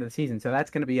towards the end of the season. So that's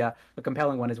going to be a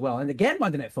compelling one as well. And again,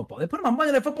 Monday Night Football. They put him on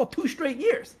Monday Night Football 2 straight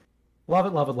years. Love it,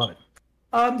 love it, love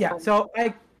it. So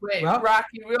Wait,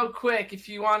 Rocky, real quick, if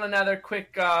you want another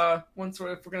quick, if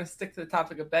we're going to stick to the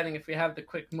topic of betting, if we have the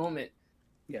quick moment,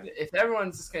 if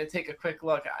everyone's just going to take a quick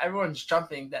look, everyone's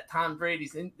jumping that Tom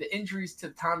Brady's, the injuries to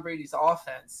Tom Brady's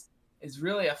offense is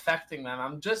really affecting them.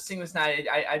 I'm just seeing this now.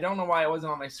 I don't know why it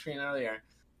wasn't on my screen earlier,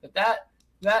 but that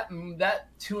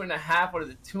 2.5, what is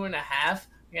it, 2.5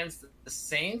 against the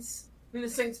Saints? The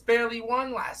Saints barely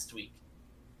won last week.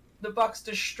 The Bucs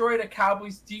destroyed a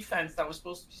Cowboys defense that was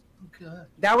supposed to be so good.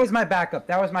 That was my backup.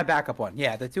 That was my backup one.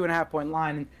 Yeah, the 2.5 point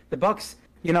line. And the Bucs,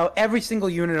 Every single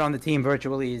unit on the team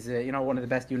virtually is, one of the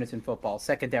best units in football.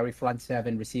 Secondary, front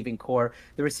seven, receiving core.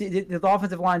 The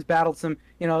offensive line's battled some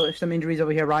injuries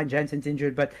over here. Ryan Jensen's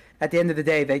injured, but at the end of the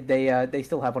day, they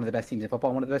still have one of the best teams in football,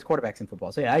 and one of the best quarterbacks in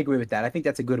football. So yeah, I agree with that. I think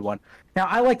that's a good one. Now,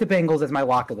 I like the Bengals as my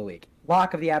lock of the week.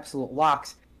 Lock of the absolute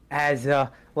locks as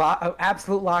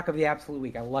absolute lock of the absolute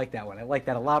week. I like that one. I like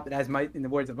that a lot. But in the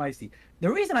words of Meisty,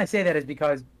 the reason I say that is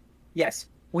because, yes,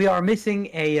 we are missing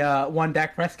a one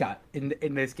Dak Prescott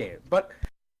in this game. But,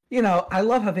 I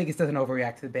love how Vegas doesn't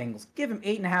overreact to the Bengals. Give them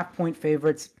 8.5-point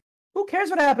favorites. Who cares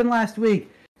what happened last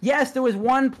week? Yes, there was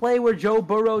one play where Joe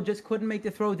Burrow just couldn't make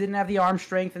the throw, didn't have the arm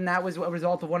strength, and that was a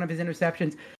result of one of his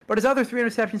interceptions. But his other 3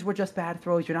 interceptions were just bad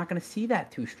throws. You're not going to see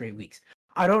that 2 straight weeks.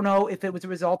 I don't know if it was a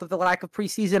result of the lack of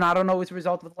preseason. I don't know if it was a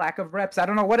result of the lack of reps. I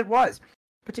don't know what it was.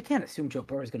 But you can't assume Joe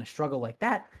Burrow is going to struggle like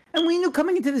that. And we knew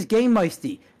coming into this game,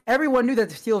 Meisty, everyone knew that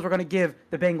the Steelers were going to give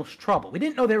the Bengals trouble. We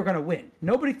didn't know they were going to win.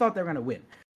 Nobody thought they were going to win.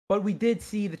 But we did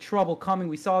see the trouble coming.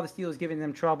 We saw the Steelers giving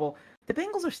them trouble. The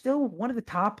Bengals are still one of the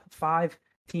top 5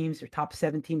 teams or top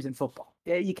 7 teams in football.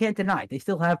 You can't deny it. They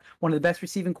still have one of the best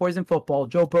receiving cores in football.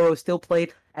 Joe Burrow still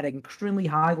played at an extremely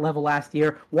high level last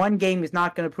year. One game is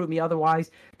not going to prove me otherwise.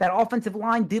 That offensive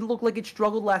line did look like it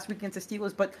struggled last week against the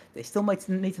Steelers, but they still made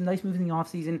some nice moves in the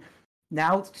offseason.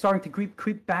 Now it's starting to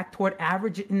creep back toward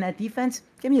average in that defense.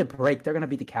 Give me a break. They're going to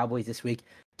beat the Cowboys this week.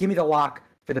 Give me the lock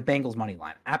for the Bengals money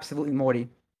line. Absolutely, Morty.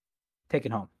 Take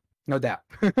it home. No doubt.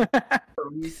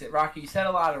 Rocky, you said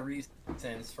a lot of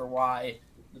reasons for why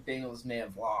the Bengals may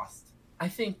have lost. I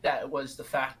think that was the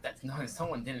fact that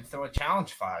someone didn't throw a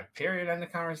challenge flag. Period. End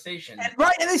of conversation.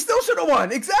 And they still should have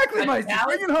won. Exactly, Mike.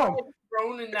 Bring it home.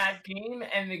 Thrown in that game,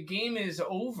 and the game is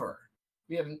over.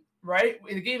 The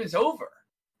game is over.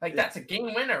 That's a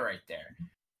game winner right there.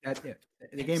 That's it.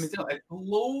 The game is still, it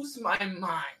blows my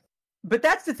mind. But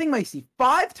that's the thing, Micey.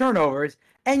 5 turnovers,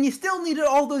 and you still needed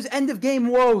all those end-of-game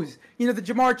woes. The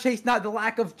Jamar Chase, not the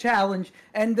lack of challenge,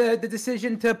 and the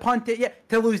decision to punt it,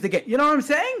 to lose the game. You know what I'm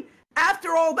saying?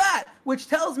 After all that, which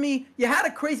tells me you had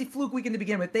a crazy fluke weekend to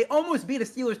begin with. They almost beat a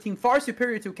Steelers team far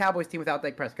superior to a Cowboys team without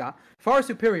Dak Prescott. Far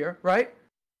superior, right?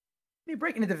 You're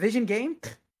breaking a division game?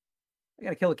 I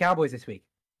got to kill the Cowboys this week.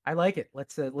 I like it.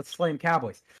 Let's slay them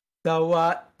Cowboys.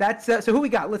 So that's so who we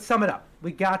got? Let's sum it up.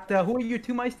 We got who are your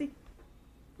 2, Meisty?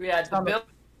 We had the Bills.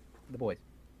 The boys.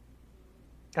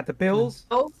 Got the Bills.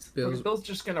 The Bills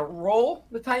just gonna roll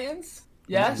the Titans.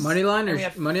 Yes. Money line or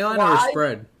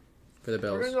spread for the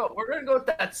Bills. We're gonna go with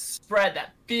that spread,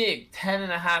 that big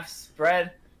 10.5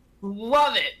 spread.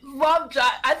 Love it.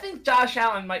 I think Josh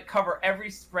Allen might cover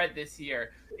every spread this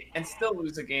year and still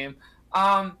lose a game.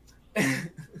 There's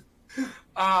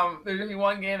gonna be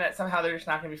one game that somehow they're just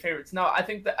not gonna be favorites. No, I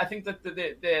think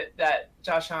that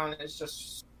Josh Allen is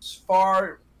just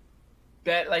far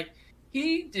better.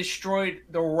 He destroyed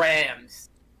the Rams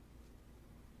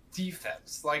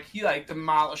defense. He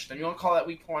demolished them. You want to call that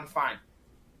week 1? Fine.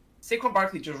 Saquon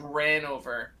Barkley just ran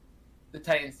over the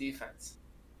Titans defense.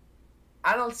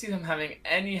 I don't see them having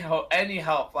any help.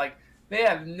 They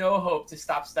have no hope to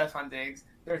stop Stephon Diggs.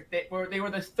 They were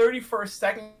the 31st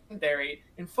secondary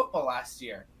in football last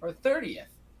year, or 30th,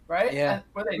 right? Yeah. And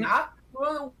were they not? One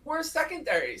of the worst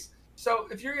secondaries. So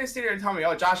if you're going to sit here and tell me,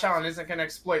 Josh Allen isn't going to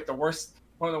exploit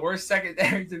one of the worst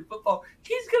secondaries in football,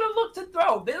 he's going to look to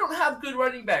throw. They don't have good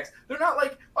running backs. They're not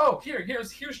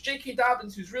here's J.K.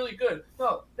 Dobbins, who's really good.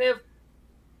 No, they have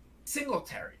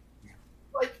Singletary.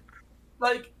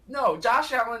 No,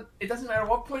 Josh Allen, it doesn't matter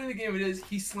what point of the game it is,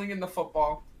 he's slinging the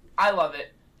football. I love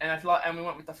it. And we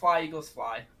went with the fly, Eagles,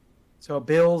 fly. So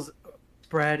Bills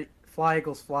spread, fly,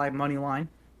 Eagles, fly, money line.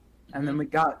 And then we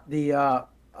got the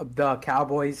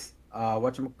Cowboys,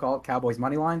 Cowboys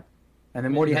money line. And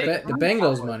then Morty had the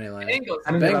Bengals money line. The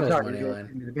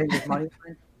Bengals money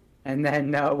line. And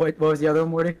then what was the other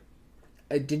one, Morty?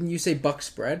 Didn't you say Buck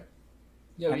spread?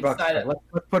 Yeah, we decided.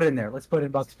 Let's put it in there. Let's put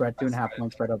in Buck spread, 2.5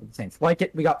 point spread over the Saints. Like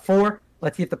it. We got 4.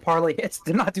 Let's see if the parlay hits.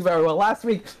 Did not do very well last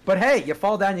week, but hey, you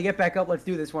fall down, you get back up. Let's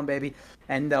do this one, baby,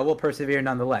 and we'll persevere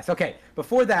nonetheless. Okay.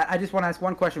 Before that, I just want to ask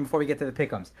one question before we get to the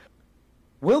pick'ems.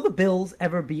 Will the Bills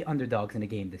ever be underdogs in a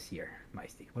game this year,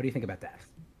 Meisty? What do you think about that?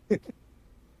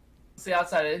 See,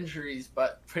 outside of injuries,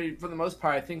 but for the most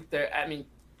part, I think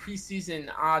preseason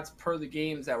odds per the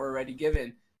games that were already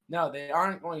given. No, they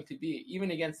aren't going to be. Even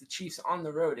against the Chiefs on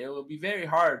the road, it will be very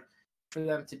hard for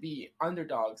them to be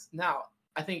underdogs. Now,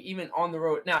 I think even on the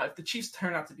road, if the Chiefs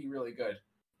turn out to be really good,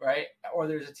 right, or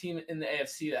there's a team in the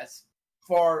AFC that's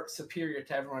far superior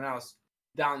to everyone else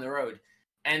down the road,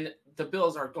 and the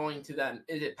Bills are going to them,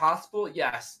 is it possible?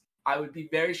 Yes. I would be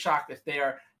very shocked if they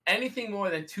are anything more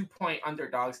than 2-point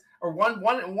underdogs or one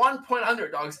point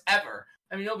underdogs ever.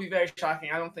 I mean, it'll be very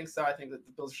shocking. I don't think so. I think that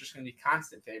the Bills are just going to be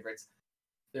constant favorites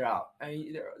throughout. I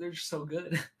mean, they're just so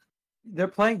good. They are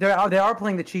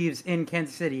playing the Chiefs in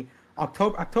Kansas City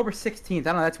October 16th. I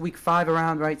don't know. That's week 5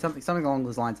 around, right? Something along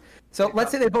those lines. So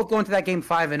let's say they both go into that game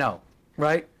 5-0,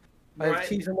 right? The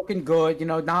Chiefs are looking good,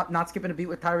 not skipping a beat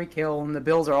with Tyreek Hill, and the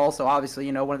Bills are also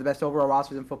obviously, one of the best overall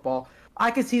rosters in football.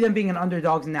 I could see them being an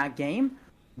underdogs in that game,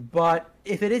 but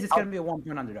if it is, it's going to be a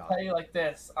 1-point underdog. I'll tell you like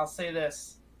this. I'll say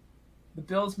this. The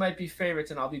Bills might be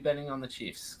favorites, and I'll be betting on the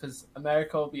Chiefs because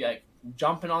America will be like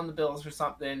jumping on the Bills or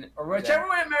something. Or whichever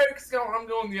way America's going, I'm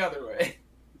going the other way.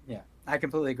 Yeah, I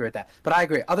completely agree with that. But I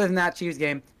agree. Other than that Chiefs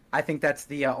game, I think that's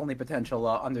the only potential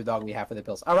underdog we have for the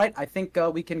Bills. All right, I think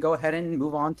we can go ahead and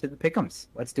move on to the pick'ems.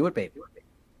 Let's do it, baby.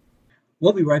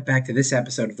 We'll be right back to this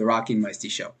episode of the Rocky and Meisty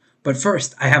Show. But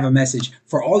first, I have a message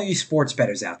for all you sports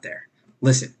bettors out there.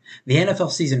 Listen, the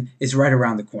NFL season is right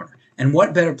around the corner, and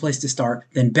what better place to start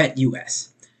than BetUS?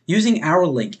 Using our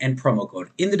link and promo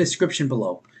code in the description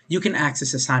below, you can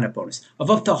access a sign-up bonus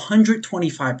of up to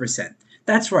 125%.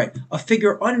 That's right, a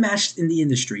figure unmatched in the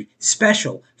industry,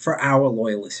 special for our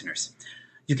loyal listeners.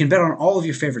 You can bet on all of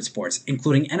your favorite sports,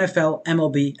 including NFL,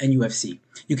 MLB, and UFC.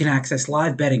 You can access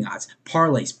live betting odds,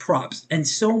 parlays, props, and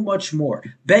so much more.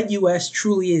 BetUS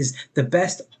truly is the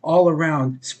best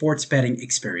all-around sports betting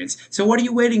experience. So what are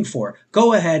you waiting for?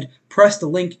 Go ahead, press the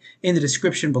link in the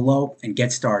description below, and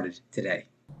get started today.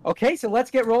 Okay, so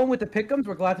let's get rolling with the pick'ems.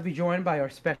 We're glad to be joined by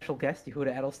our special guest,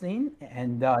 Yehuda Edelstein.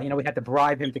 And, we had to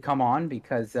bribe him to come on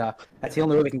because that's the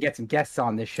only way we can get some guests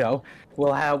on this show.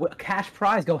 We'll have a cash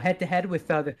prize, go head-to-head with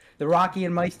the Rocky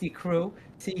and Meisty crew,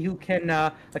 see who can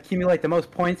accumulate the most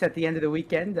points at the end of the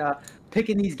weekend.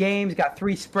 Picking these games, got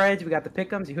 3 spreads. We got the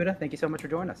pick'ems. Yehuda, thank you so much for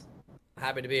joining us.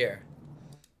 Happy to be here.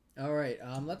 All right,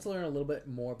 let's learn a little bit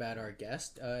more about our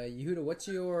guest. Yehuda, what's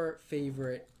your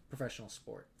favorite professional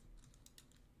sport?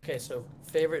 Okay, so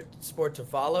favorite sport to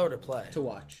follow or to play? To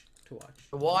watch. To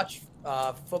watch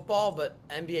football, but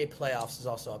NBA playoffs is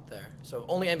also up there. So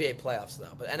only NBA playoffs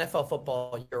though, but NFL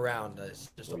football year round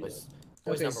is just always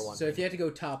number one. So if you had to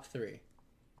go top three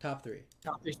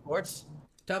sports.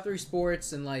 Top 3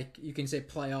 sports, and you can say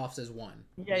playoffs as one.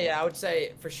 Yeah, I would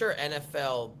say for sure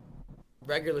NFL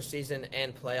regular season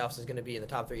and playoffs is going to be in the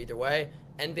top 3 either way.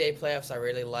 NBA playoffs I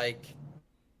really like.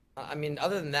 I mean,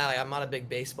 other than that, I'm not a big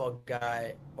baseball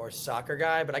guy or soccer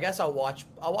guy, but I guess I'll watch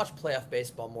playoff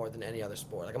baseball more than any other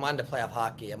sport. I'm on into playoff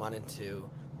hockey. I'm not into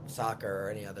soccer or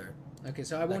any other. Okay,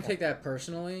 so I won't take that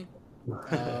personally.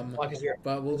 But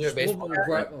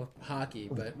we'll hockey,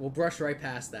 but we'll brush right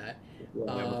past that.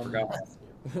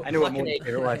 I knew what movie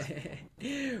it was.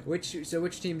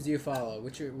 Which teams do you follow?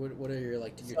 What are your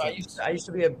teams? I used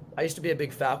to be a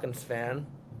big Falcons fan,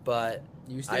 but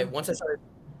once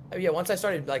I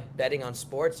started betting on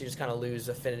sports, you just kind of lose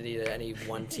affinity to any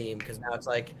one team because now it's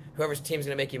whoever's team's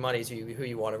gonna make you money is who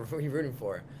you want to who you're rooting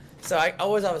for. So I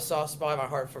always have a soft spot in my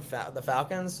heart for the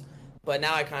Falcons, but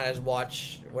now I kind of just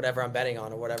watch whatever I'm betting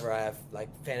on or whatever I have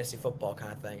fantasy football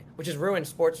kind of thing, which has ruined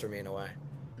sports for me in a way.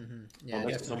 Mm-hmm. Yeah,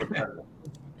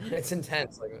 it's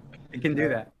intense. You can do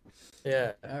that.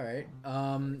 Yeah. All right.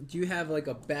 Do you have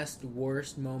a best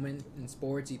worst moment in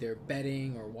sports, either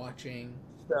betting or watching?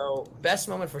 So, best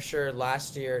moment for sure,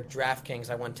 last year, DraftKings,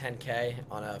 I won $10K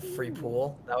on a free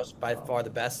pool. That was by far the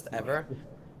best ever.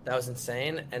 That was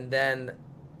insane. And then,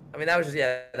 that was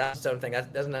that's its own thing.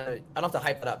 That doesn't, I don't have to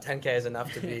hype it up. 10K is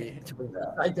enough to be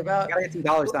hyped about. Gotta get some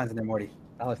dollar signs in there, Morty.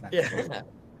 Dollar signs. Yeah.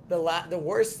 The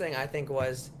worst thing, I think,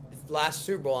 was last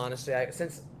Super Bowl, honestly.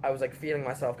 Since I was, feeling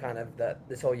myself kind of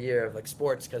this whole year of,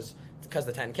 sports because of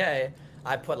the 10K,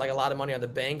 I put a lot of money on the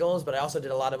Bengals, but I also did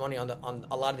a lot of money on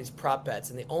a lot of these prop bets.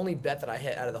 And the only bet that I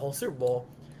hit out of the whole Super Bowl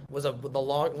was the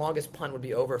longest punt would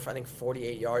be over for I think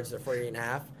 48 yards or 48 and a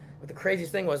half. But the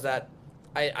craziest thing was that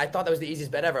I thought that was the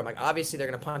easiest bet ever. I'm obviously they're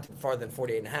gonna punt farther than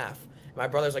 48 and a half. My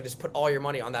brother's just put all your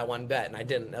money on that one bet, and I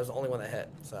didn't. That was the only one that hit.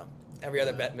 So every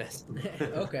other bet missed.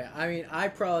 Okay, I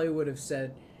probably would have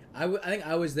said I think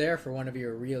I was there for one of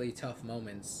your really tough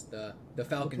moments, the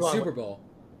Falcons Super Bowl.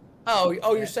 Oh,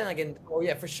 you're saying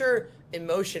for sure,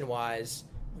 emotion-wise,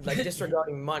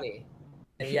 disregarding money.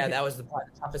 And that was the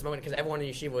toughest moment because everyone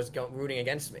in Yeshiva was rooting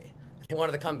against me. They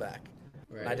wanted the comeback.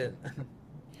 Right. I didn't.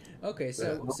 Okay,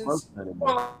 so since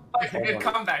a good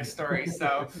comeback story,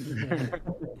 so.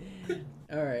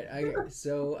 All right,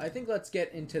 I think let's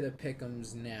get into the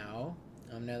pick'ems now.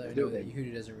 Now that we know that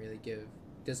Yehuda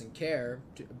doesn't care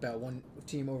about one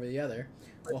team over the other.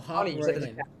 We'll hop right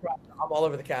in. I'm all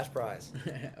over the cash prize.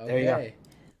 Okay,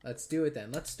 let's do it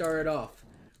then. Let's start it off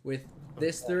with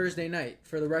this Thursday night.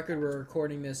 For the record, we're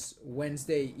recording this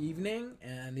Wednesday evening,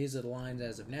 and these are the lines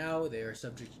as of now. They are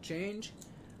subject to change.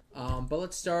 But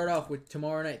let's start off with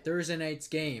tomorrow night, Thursday night's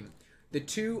game. The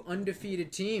two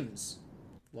undefeated teams,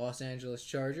 Los Angeles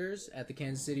Chargers at the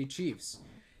Kansas City Chiefs.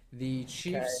 The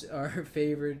Chiefs are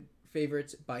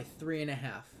favorites by 3.5.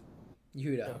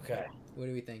 Yehuda. Okay. What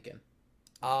are we thinking?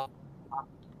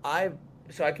 I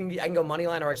can go money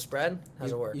line or spread.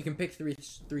 How's it work? You can pick three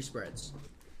spreads.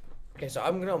 Okay, so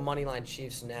I'm gonna go money line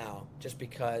Chiefs now, just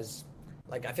because,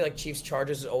 like, I feel like Chiefs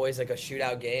Chargers is always like a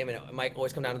shootout game, and it might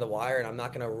always come down to the wire, and I'm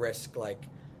not gonna risk like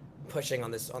pushing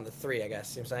on the 3. I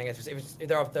guess you know what I'm saying if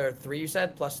they're up there 3, you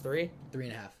said plus 3.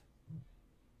 3.5.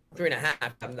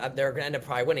 3.5. They're gonna end up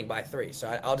probably winning by 3, so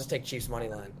I'll just take Chiefs money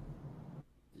line.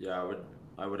 Yeah,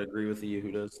 I would agree with the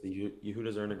Yehudas. The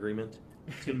Yehudas are in agreement.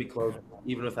 It's going to be close,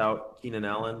 even without Keenan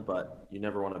Allen, but you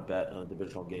never want to bet on a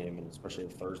divisional game, and especially a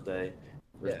Thursday.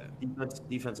 Yeah.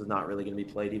 Defense is not really going to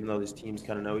be played, even though these teams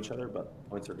kind of know each other, but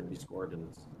points are going to be scored, and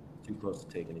it's too close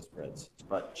to take any spreads.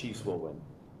 But Chiefs will win.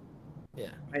 Yeah.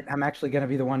 I'm actually going to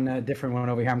be the different one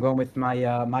over here. I'm going with my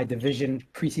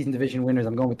preseason division winners.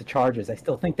 I'm going with the Chargers. I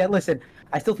still think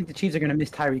the Chiefs are going to miss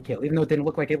Tyreek Hill, even though it didn't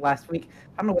look like it last week.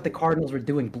 I don't know what the Cardinals were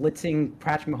doing, blitzing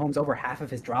Patrick Mahomes over half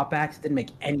of his dropbacks. It didn't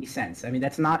make any sense. I mean,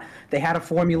 they had a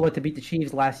formula to beat the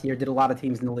Chiefs last year, did a lot of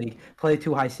teams in the league, played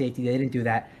too high safety. They didn't do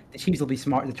that. The Chiefs will be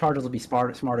smart. The Chargers will be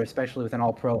smarter, especially with an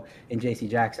all-pro in J.C.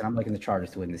 Jackson. I'm liking the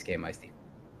Chargers to win this game, Ice-T.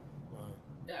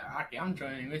 Yeah, Rocky, I'm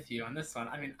joining with you on this one.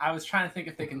 I mean, I was trying to think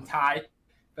if they can tie,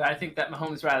 but I think that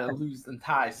Mahomes rather lose than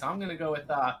tie. So I'm going to go with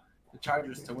the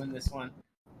Chargers to win this one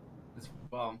as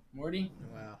well. Morty?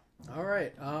 Wow. All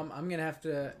right. I'm going to have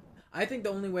to – I think the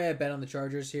only way I bet on the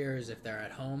Chargers here is if they're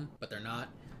at home, but they're not.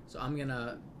 So I'm going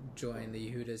to join the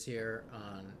Yehudas here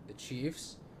on the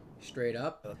Chiefs straight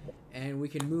up. And we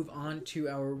can move on to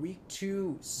our Week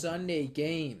 2 Sunday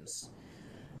games.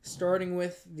 Starting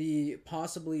with the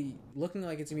possibly looking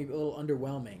like it's going to be a little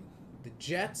underwhelming. The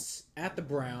Jets at the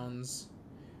Browns.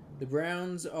 The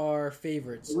Browns are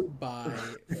favorites by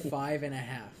 5.5.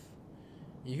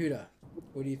 Yehuda,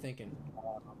 what are you thinking?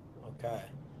 Okay.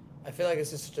 I feel like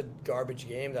this is such a garbage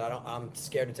game that I'm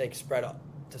scared to take spread up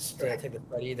to take the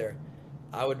spread either.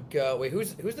 I would go. Wait,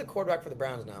 who's the quarterback for the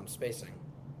Browns now? I'm spacing.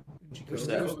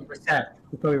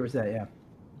 Brissett, yeah.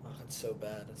 Oh, that's so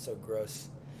bad. That's so gross.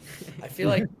 I feel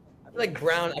like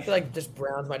Browns might just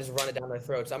run it down their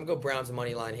throats. I'm gonna go Browns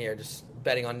money line here, just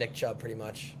betting on Nick Chubb pretty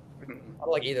much. I don't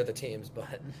like either of the teams,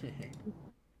 but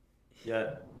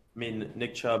Yeah, I mean,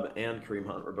 Nick Chubb and Kareem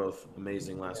Hunt were both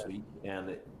amazing last week, and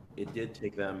it did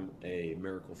take them a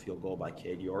miracle field goal by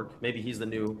Cade York. Maybe he's the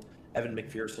new Evan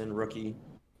McPherson,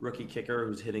 rookie kicker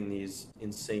who's hitting these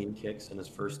insane kicks in his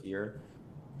first year.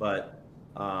 But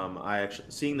I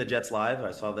actually seeing the Jets live,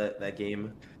 I saw that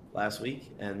game last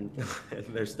week, and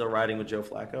they're still riding with Joe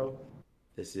Flacco.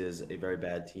 This is a very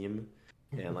bad team,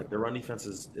 and like their run defense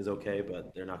is okay,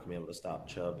 but they're not gonna be able to stop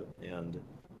Chubb and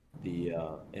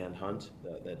and Hunt,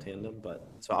 that tandem. But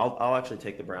so I'll actually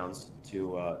take the Browns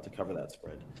to cover that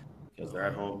spread because they're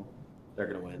at home, they're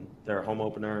gonna win. Their home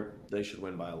opener, they should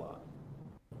win by a lot.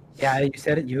 Yeah, you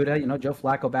said it, Yehuda. Joe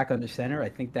Flacco back under center. I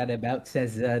think that about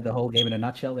says the whole game in a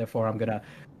nutshell. Therefore, I'm gonna.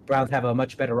 Browns have a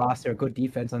much better roster, good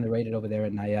defense, underrated over there,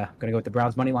 and I'm gonna go with the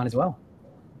Browns money line as well.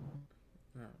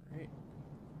 All right.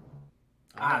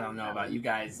 I don't know about you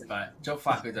guys, but Joe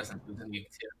Flacco doesn't lose in week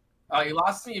 2. Oh, you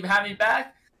lost me? You have me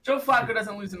back? Joe Flacco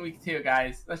doesn't lose in week 2,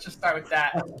 guys. Let's just start with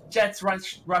that. Jets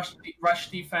rush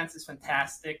defense is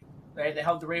fantastic. Right? They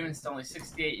held the Ravens to only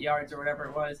 68 yards or whatever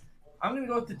it was. I'm going to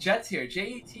go with the Jets here.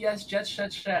 Jets,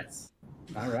 Jets.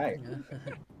 All right.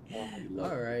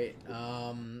 All right.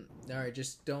 All right,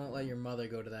 just don't let your mother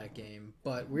go to that game.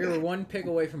 But we were one pick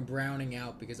away from browning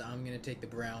out because I'm going to take the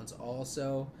Browns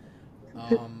also.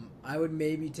 I would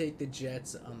maybe take the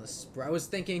Jets on the spread. I was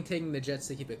thinking taking the Jets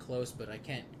to keep it close, but I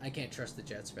can't trust the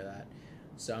Jets for that.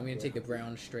 So I'm going to take the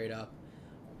Browns straight up.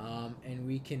 And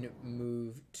we can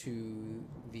move to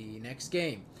the next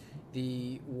game.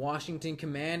 The Washington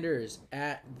Commanders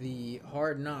at the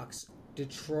Hard Knocks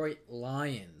Detroit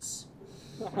Lions.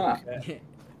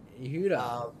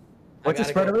 Yehuda. What's the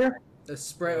spread over here? The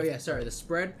spread. Oh yeah, sorry. The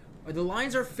spread. The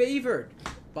Lions are favored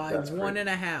by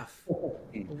 1.5.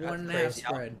 1.5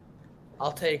 spread.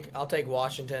 I'll take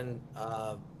Washington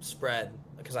spread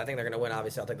because I think they're gonna win.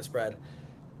 Obviously, I'll take the spread.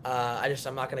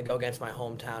 I'm not gonna go against my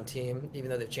hometown team, even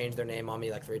though they've changed their name on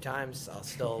me like 3 times. I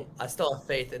still have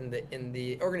faith in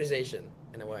the organization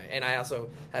in a way, and I also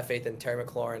have faith in Terry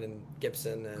McLaurin and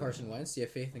Gibson and Carson Wentz. Do you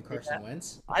have faith in Carson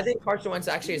Wentz? I think Carson Wentz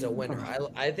actually is a winner.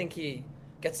 I think he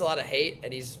gets a lot of hate,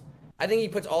 and I think he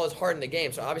puts all his heart in the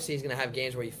game. So obviously he's gonna have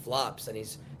games where he flops and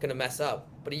he's gonna mess up.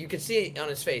 But you can see on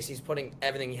his face, he's putting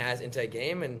everything he has into a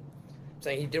game. And I'm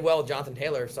saying he did well with Jonathan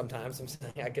Taylor sometimes. I'm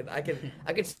saying I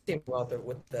could see him well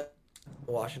with the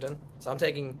Washington. So I'm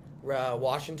taking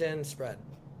Washington spread.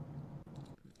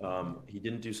 He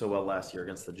didn't do so well last year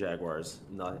against the Jaguars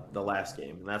in the last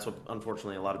game. And that's what,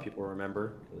 unfortunately, a lot of people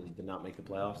remember. He did not make the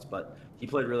playoffs. But he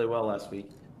played really well last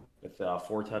week with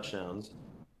 4 touchdowns.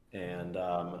 And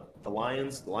the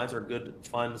Lions are a good,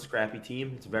 fun, scrappy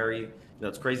team. It's very,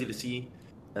 it's crazy to see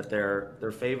that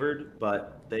they're favored,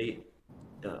 but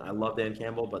I love Dan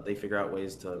Campbell, but they figure out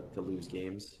ways to lose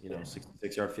games.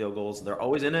 66-yard field goals. They're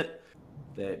always in it,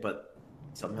 but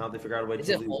somehow they figure out a way to lose.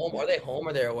 Is it home? Are they home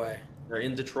or they're away? They're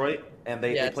in Detroit, and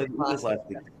they played the Eagles last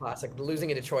week. Classic. Losing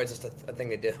in Detroit is just a thing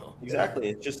they do. Exactly.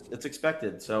 It's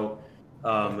expected. So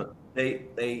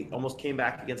they almost came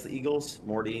back against the Eagles.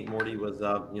 Morty was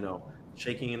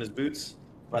shaking in his boots,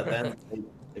 but then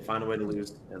they find a way to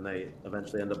lose, and they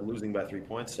eventually end up losing by 3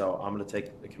 points. So I'm going to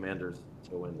take the Commanders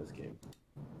to win this game.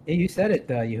 Yeah, you said it,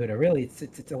 Yehuda. Really,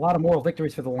 it's a lot of moral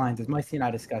victories for the Lions, as Micey and I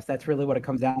discussed. That's really what it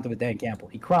comes down to with Dan Campbell.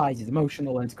 He cries, he's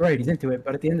emotional, and it's great. He's into it.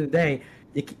 But at the end of the day,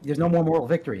 there's no more moral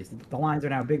victories. The Lions are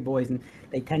now big boys, and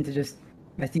they tend to just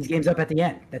mess these games up at the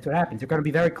end. That's what happens. They're going to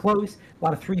be very close, a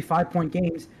lot of 3-5 point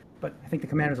games, but I think the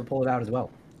Commanders will pull it out as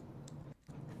well.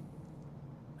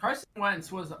 Carson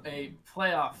Wentz was a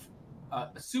playoff, a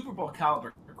Super Bowl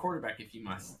caliber quarterback, if you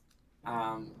must.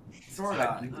 Sort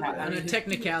of. On a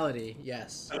technicality,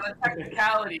 yes. On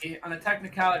a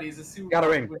technicality, he's a Super Got a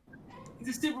Bowl. ring.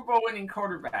 He's a Super Bowl winning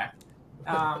quarterback.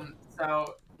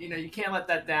 So you can't let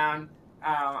that down.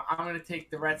 I'm going to take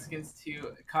the Redskins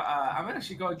to. I'm going to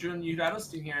actually go Jordan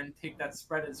Edelstein here and take that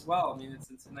spread as well. I mean,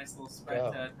 it's a nice little spread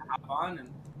to hop on, and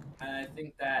I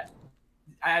think that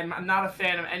I'm not a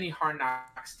fan of any Hard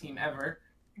Knocks team ever.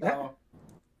 So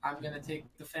I'm going to take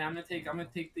I'm going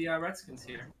to take the Redskins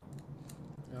here.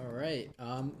 All right.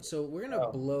 So we're gonna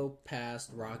blow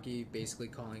past Rocky, basically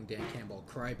calling Dan Campbell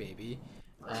crybaby.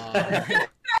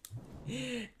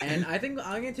 And I think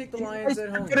I'm gonna take the Lions at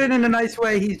home. Put it in a nice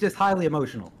way. He's just highly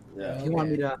emotional. Yeah. If you want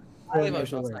me to Highly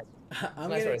emotional. I'm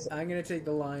gonna take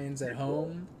the Lions at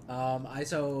home. I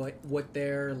saw what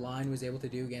their line was able to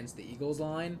do against the Eagles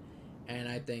line, and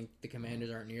I think the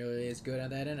Commanders aren't nearly as good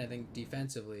at that end. I think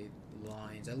defensively, the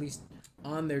Lions, at least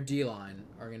on their D-line,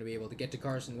 are going to be able to get to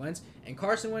Carson Wentz. And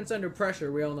Carson Wentz under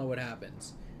pressure, we all know what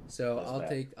happens. So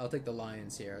I'll take the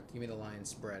Lions here. Give me the Lions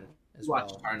spread as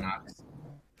well. Hard Knocks.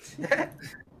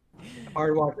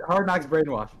 Hard Knocks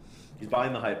brainwash. He's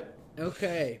buying the hype.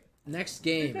 Okay, next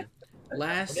game.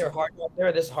 Last.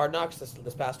 This Hard Knocks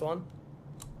this past one.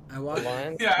 I watched.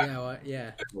 Lions.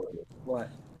 Yeah.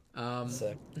 What?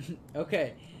 Sick.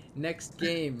 Okay. Next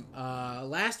game.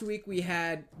 Last week we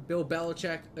had Bill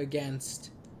Belichick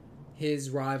against his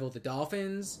rival, the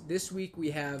Dolphins. This week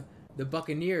we have the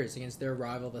Buccaneers against their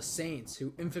rival, the Saints,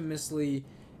 who infamously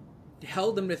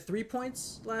held them to 3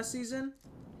 points last season.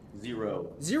 0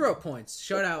 points.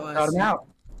 Shutout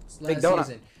last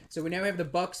season. So we now have the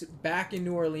Bucs back in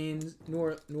New Orleans.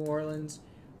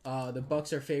 The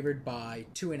Bucs are favored by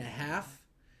 2.5.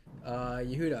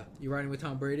 Yehuda, you riding with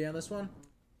Tom Brady on this one?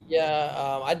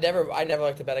 Yeah, I never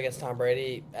like to bet against Tom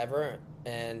Brady ever,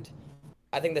 and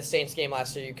I think the Saints game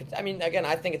last year, again,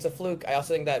 I think it's a fluke. I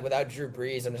also think that without Drew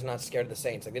Brees, I'm just not scared of the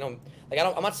Saints. I'm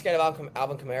not scared of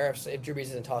Alvin Kamara if Drew Brees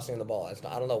isn't tossing him the ball.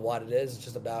 I don't know what it is. It's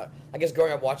just about, I guess,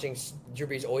 growing up watching Drew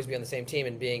Brees always be on the same team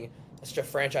and being such a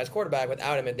franchise quarterback.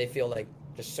 Without him, they feel like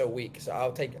just so weak. So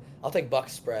I'll take Bucs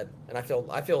spread, and I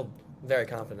feel very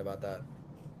confident about that.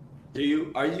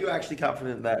 Are you actually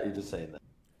confident in that? Or are you just saying that?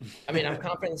 I'm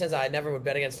confident since I never would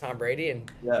bet against Tom Brady,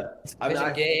 and it's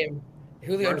a game.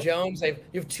 Julio Jones. You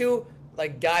have two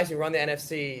guys who run the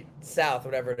NFC South,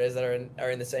 whatever it is, that are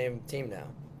in the same team now.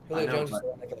 Julio Jones is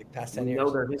like past 10 years. We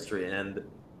know their history, and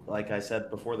like I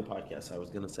said before the podcast, I was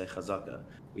going to say Chazaka.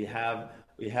 We have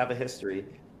a history.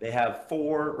 They have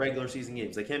 4 regular season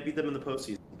games. They can't beat them in the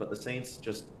postseason, but the Saints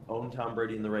just own Tom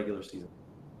Brady in the regular season,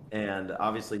 and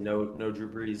obviously no Drew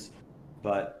Brees.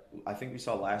 But I think we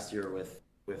saw last year with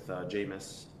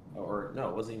Jameis, or no,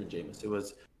 it wasn't even Jameis. It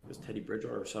was Teddy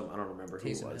Bridgewater or something. I don't remember who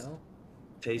it was.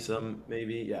 Taysom,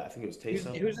 maybe. Yeah, I think it was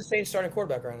Taysom. Who's the Saints starting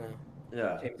quarterback right now?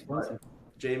 Yeah,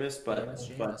 Jameis, but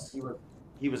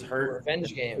he was hurt.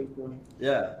 Revenge game.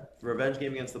 Yeah, revenge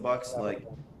game against the Bucs.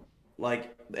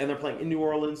 And they're playing in New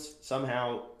Orleans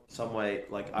somehow, some way.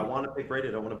 I want to pick Brady.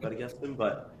 I don't want to bet against him,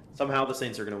 but somehow the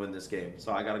Saints are going to win this game.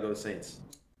 So I got to go Saints.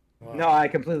 Wow. No, I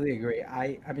completely agree.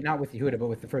 I mean, not with Yehuda, but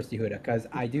with the first Yehuda, because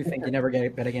I do think you never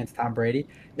get bet against Tom Brady.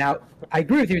 Now, I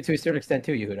agree with you to a certain extent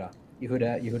too, Yehuda.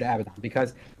 Yehuda Abaddon,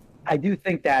 because I do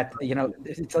think that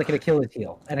it's like an Achilles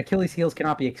heel, and Achilles heels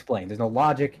cannot be explained. There's no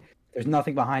logic. There's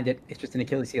nothing behind it. It's just an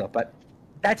Achilles heel. But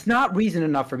that's not reason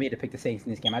enough for me to pick the Saints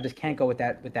in this game. I just can't go with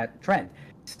that trend.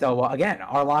 So again,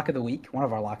 our lock of the week, one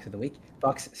of our locks of the week,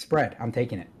 Bucks spread. I'm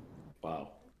taking it. Wow.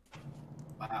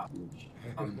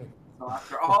 So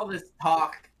after all this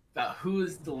talk about who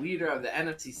is the leader of the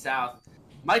NFC South,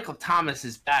 Michael Thomas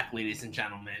is back, ladies and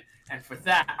gentlemen, and for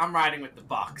that, I'm riding with the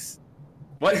Bucks.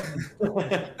 What?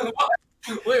 What?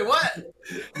 Wait, what?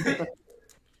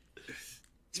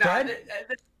 Spread?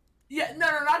 No,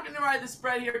 not going to ride the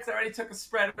spread here because I already took a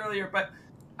spread earlier. But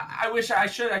I wish I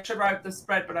should ride with the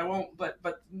spread, but I won't. But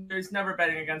there's never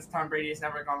betting against Tom Brady. It's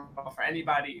never gone well for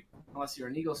anybody unless you're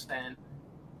an Eagles fan.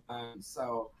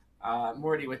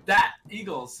 Morty, with that,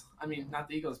 Eagles. I mean, not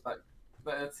the Eagles, but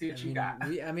let's see what you got.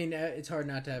 It's hard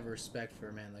not to have respect for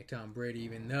a man like Tom Brady,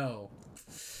 even though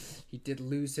he did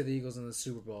lose to the Eagles in the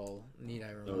Super Bowl. Need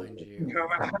I remind you?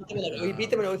 He beat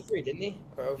them in 03, didn't he?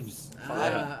 Or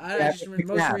 05?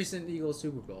 Most recent Eagles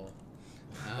Super Bowl.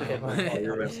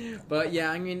 But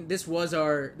yeah, I mean, this was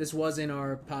in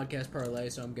our podcast parlay,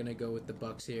 so I'm gonna go with the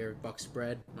Bucks here. Bucks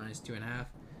spread -2.5.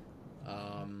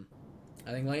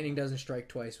 I think lightning doesn't strike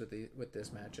twice with this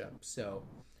matchup, so.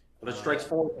 But it strikes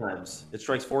 4 times. It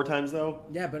strikes 4 times though.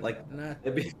 Yeah, but not.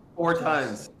 It'd be 4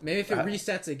 times. Maybe if it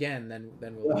resets again,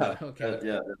 then we'll. Okay.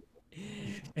 Yeah.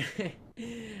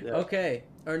 Okay,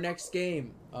 our next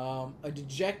game. A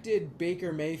dejected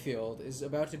Baker Mayfield is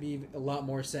about to be a lot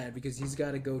more sad because he's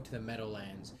got to go to the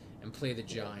Meadowlands and play the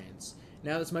Giants.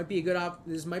 Now this might be a good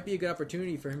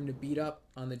opportunity for him to beat up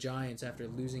on the Giants after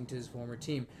losing to his former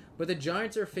team. But the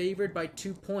Giants are favored by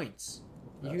 2 points.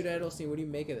 Yehuda Edelstein, what do you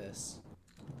make of this?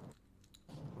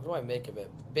 What do I make of it?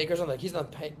 Baker's he's on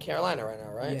Carolina right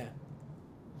now, right? Yeah.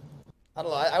 I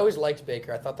don't know. I always liked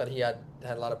Baker. I thought that he had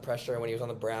a lot of pressure when he was on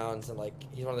the Browns, and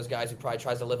he's one of those guys who probably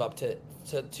tries to live up to it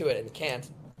and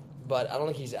can't. But I don't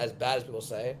think he's as bad as people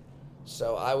say.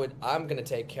 So I'm gonna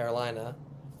take Carolina.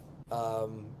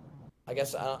 I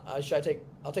guess I'll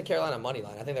take Carolina money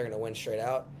line. I think they're gonna win straight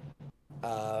out.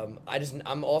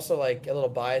 I'm also a little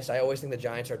biased. I always think the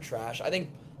Giants are trash. I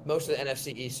think most of the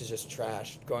NFC East is just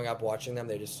trash. Growing up watching them,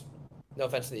 no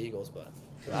offense to the Eagles, but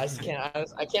I just can't.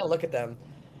 I can't look at them.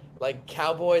 Like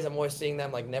Cowboys, I'm always seeing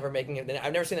them never making it.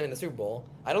 I've never seen them in the Super Bowl.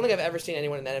 I don't think I've ever seen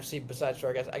anyone in the NFC besides.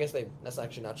 I guess that's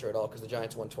actually not true at all because the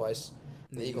Giants won twice.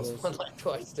 The Eagles won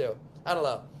twice too. I don't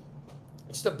know.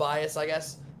 It's just a bias, I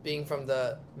guess, being from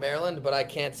the Maryland, but I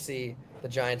can't see the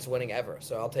Giants winning ever.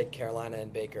 So I'll take Carolina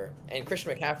and Baker and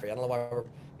Christian McCaffrey. I don't know why we're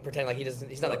pretending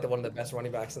he's not one of the best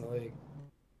running backs in the league.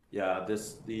 Yeah,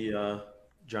 the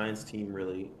Giants team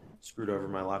really screwed over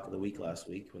my lock of the week last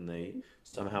week when they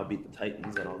somehow beat the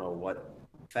Titans. I don't know what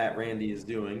Fat Randy is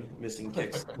doing, missing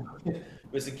kicks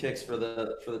for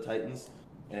the Titans.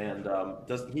 And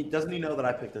doesn't he know that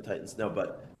I picked the Titans? No,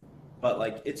 but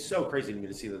it's so crazy to me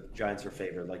to see that the Giants are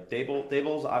favored. Like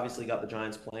Daboll's obviously got the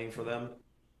Giants playing for them.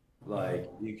 Like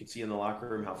you could see in the locker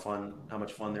room how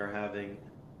much fun they're having,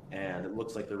 and it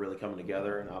looks like they're really coming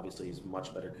together. And obviously he's a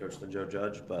much better coach than Joe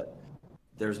Judge, but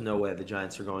there's no way the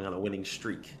Giants are going on a winning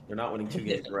streak. They're not winning 2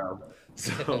 games in a row.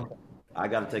 So I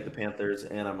got to take the Panthers,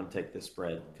 and I'm going to take this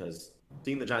spread because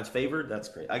seeing the Giants favored, that's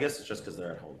great. I guess it's just because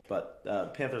they're at home. But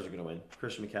Panthers are going to win.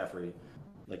 Christian McCaffrey,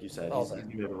 like you said, he's going to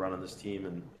be able to run on this team,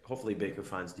 and hopefully Baker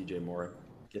finds DJ Moore,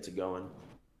 gets it going,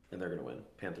 and they're going to win.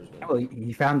 Panthers win. Well,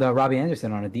 he found Robbie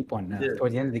Anderson on a deep one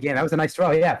towards the end of the game. That was a nice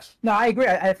throw, yeah. No, I agree.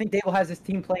 I think Dable has his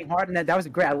team playing hard, and that was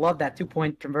great. I love that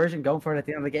 2-point conversion, going for it at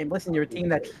the end of the game. Listen, you're a team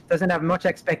that doesn't have much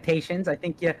expectations. I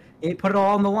think you put it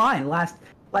all on the line.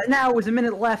 Now it was a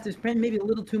minute left. There's been maybe a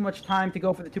little too much time to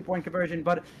go for the 2-point conversion,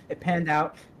 but it panned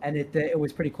out, and it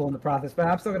was pretty cool in the process. But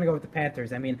I'm still going to go with the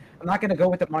Panthers. I mean, I'm not going to go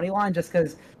with the money line just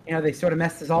because they sort of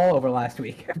messed us all over last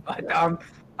week. But so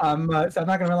I'm not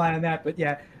going to rely on that. But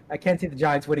yeah, I can't see the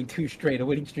Giants winning 2 straight. A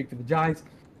winning streak for the Giants.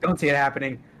 Don't see it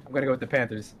happening. I'm going to go with the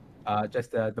Panthers.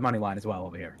 Just the money line as well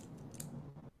over here.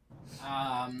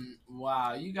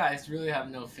 Wow, you guys really have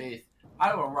no faith.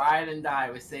 I will ride and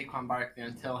die with Saquon Barkley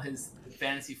until his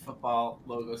fantasy football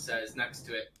logo says next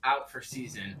to it, out for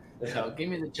season. So give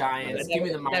me the Giants. Give me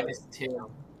the -2.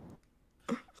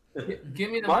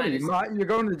 Give me the -2. You're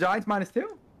going to the Giants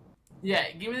 -2?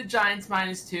 Yeah, give me the Giants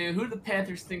 -2. Who do the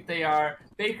Panthers think they are?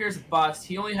 Baker's a bust.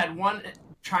 He only had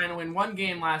trying to win 1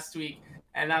 game last week,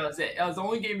 and that was it. That was the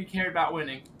only game he cared about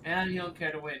winning, and he don't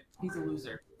care to win. He's a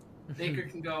loser. Baker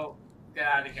can go. Get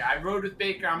out of here. I rode with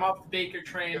Baker. I'm off the Baker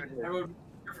train. I rode with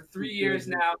Baker for 3 years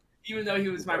now. Even though he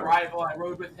was my rival, I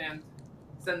rode with him.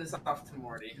 Send this off to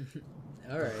Morty.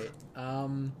 All right.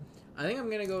 I think I'm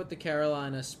gonna go with the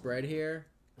Carolina spread here.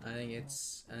 I think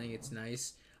it's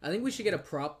nice. I think we should get a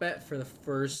prop bet for the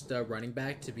first running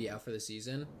back to be out for the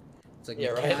season. It's like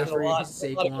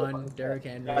McCaffrey, Saquon, Derrick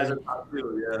Henry,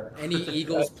 any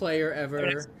Eagles player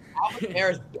ever. Alvin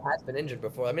Kamara has been injured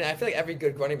before. I mean, I feel like every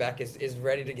good running back is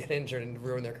ready to get injured and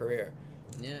ruin their career.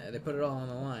 Yeah, they put it all on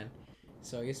the line.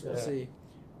 So I guess we'll see.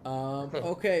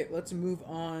 Okay, let's move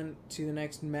on to the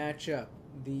next matchup.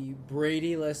 The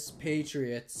Brady-less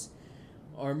Patriots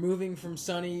are moving from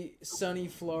sunny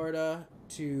Florida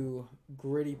to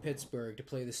gritty Pittsburgh to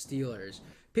play the Steelers.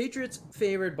 Patriots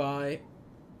favored by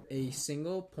a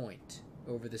single point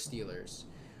over the Steelers.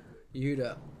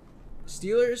 Yehuda,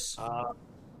 Steelers.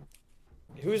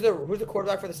 Who's the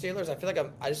quarterback for the Steelers? I feel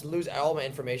like I just lose all my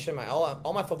information.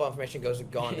 All my football information goes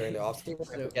gone during the offseason.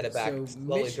 So, get it back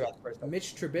slowly throughout the first.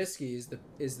 Mitch Trubisky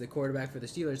is the quarterback for the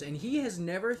Steelers, and he has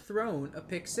never thrown a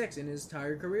pick six in his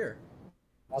entire career.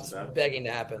 That's begging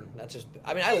to happen. That's just.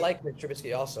 I mean, I like Mitch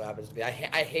Trubisky. Also happens to be. I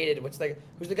hated who's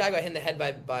the guy who got hit in the head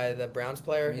by the Browns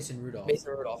player? Mason Rudolph.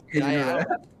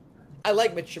 I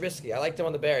like Mitch Trubisky. I liked him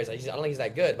on the Bears. I don't think he's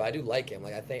that good, but I do like him.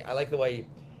 Like I like the way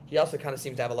he also kind of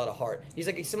seems to have a lot of heart. He's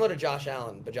similar to Josh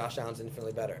Allen, but Josh Allen's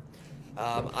infinitely better.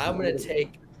 I'm gonna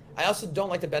take. I also don't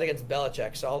like to bet against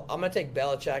Belichick, so I'm gonna take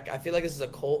Belichick. I feel like this is a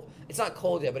cold. It's not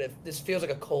cold yet, but this feels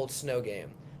like a cold snow game,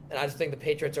 and I just think the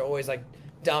Patriots are always like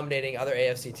dominating other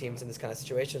AFC teams in this kind of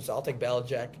situation. So I'll take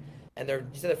Belichick, and you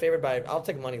said they're favored by. I'll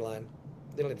take money line.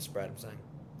 They don't get the spread. I'm saying.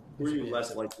 Who are you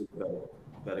less likely to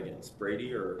bet against,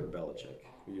 Brady or Belichick?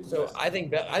 So I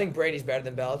think Brady's better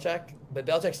than Belichick, but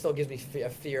Belichick still gives me a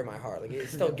fear in my heart. Like it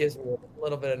still gives me a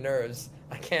little bit of nerves.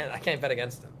 I can't bet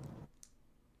against him.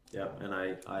 Yeah, and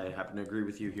I happen to agree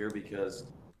with you here because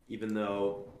even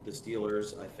though the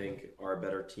Steelers, I think, are a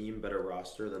better team, better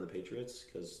roster than the Patriots,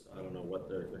 because I don't know what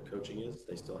their coaching is,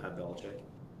 they still have Belichick.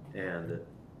 And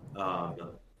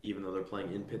even though they're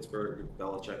playing in Pittsburgh,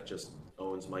 Belichick just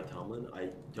owns Mike Tomlin. I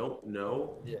don't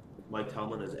know if Mike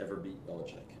Tomlin has ever beat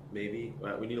Belichick. Maybe.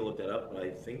 We need to look that up, but I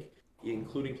think,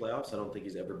 including playoffs, I don't think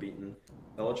he's ever beaten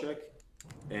Belichick.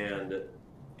 And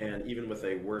even with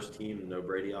a worse team, no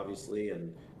Brady, obviously,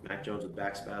 and Mac Jones with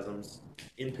back spasms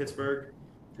in Pittsburgh,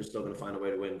 you're still going to find a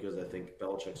way to win because I think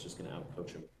Belichick's just going to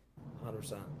outcoach him.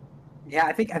 100%. Yeah,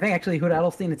 I think actually Yehuda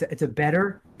Edelstein, it's a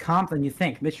better comp than you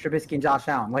think. Mitch Trubisky and Josh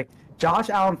Allen. Like Josh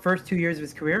Allen, first 2 years of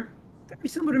his career, very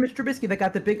similar to Mitch Trubisky. That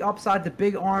got the big upside, the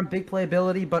big arm, big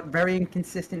playability, but very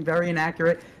inconsistent, very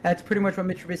inaccurate. That's pretty much what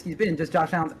Mitch Trubisky's been. Just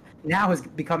Josh Allen now has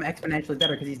become exponentially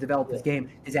better because he's developed his game,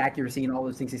 his accuracy, and all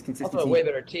those things. His consistency. Also a way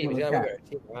better team. He's got a way better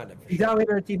team around him. He's got a way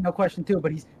better team, no question too.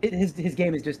 But his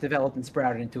game is just developed and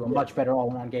sprouted into a much better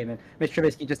all-around game. And Mitch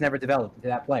Trubisky just never developed into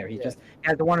that player. He just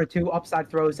has the one or two upside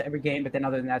throws every game, but then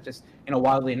other than that, just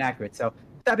wildly inaccurate. So.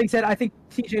 That being said, I think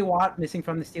T.J. Watt missing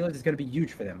from the Steelers is going to be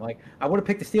huge for them. Like, I would have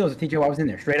picked the Steelers if T.J. Watt was in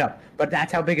there, straight up. But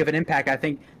that's how big of an impact I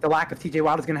think the lack of T.J.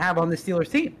 Watt is going to have on the Steelers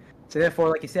team. So therefore,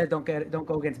 like you said, don't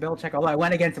go against Belichick. Although I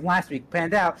went against him last week,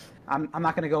 panned out. I'm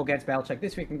not going to go against Belichick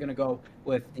this week. I'm going to go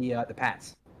with the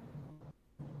Pats.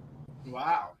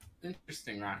 Wow,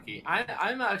 interesting, Rocky.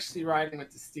 I'm actually riding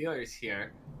with the Steelers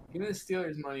here. Give me the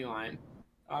Steelers money line.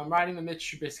 I'm riding the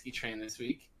Mitch Trubisky train this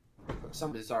week. For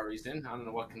some bizarre reason, I don't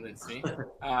know what convinced me.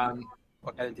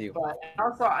 What can I do? But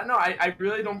also, I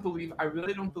really don't believe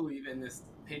in this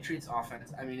Patriots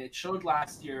offense. I mean, it showed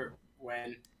last year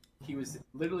when he was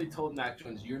literally told Mac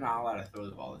Jones, "You're not allowed to throw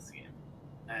the ball this game,"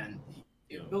 and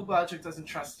if Bill Belichick doesn't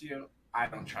trust you, I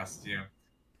don't trust you.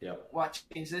 Yep. What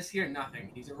changed this year? Nothing.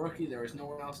 He's a rookie. There was no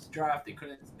one else to draft. They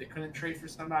couldn't trade for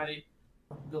somebody.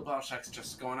 Bill Belichick's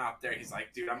just going out there. He's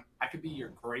like, dude, I could be your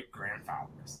great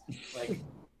grandfathers. Like.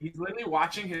 He's literally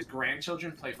watching his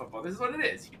grandchildren play football. This is what it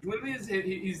is.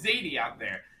 He's Zadie out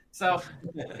there. So,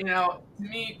 to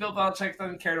me, Bill Belichick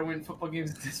doesn't care to win football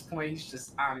games at this point. He's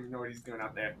just, I don't even know what he's doing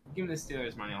out there. Give me the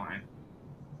Steelers money line.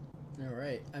 All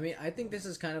right. I mean, I think this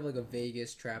is kind of like a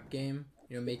Vegas trap game.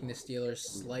 Making the Steelers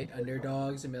slight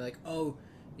underdogs and be like, oh,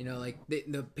 like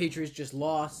the Patriots just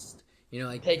lost.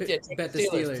 Bet the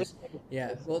Steelers.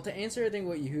 Yeah. Well, to answer, I think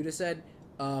what Yehuda said,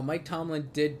 Mike Tomlin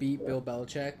did beat Bill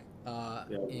Belichick.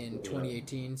 In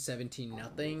 2018,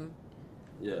 17-0.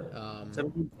 Yeah.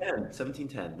 17-10.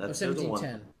 17-10. That's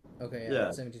 17-10. Okay, yeah.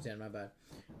 17-10. My bad.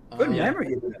 Good memory. Never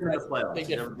beat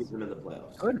them in the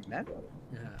playoffs. Good memory.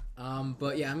 Yeah.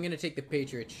 But yeah, I'm gonna take the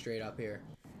Patriots straight up here.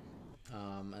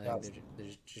 I think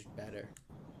they're just better.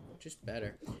 Just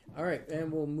better. All right,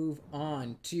 and we'll move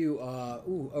on to a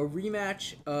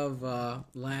rematch of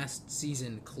last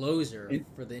season closer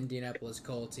for the Indianapolis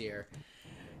Colts here.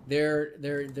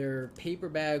 Their paper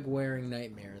bag wearing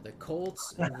nightmare. The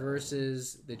Colts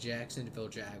versus the Jacksonville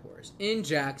Jaguars. In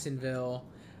Jacksonville,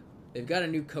 they've got a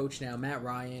new coach now, Matt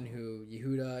Ryan, who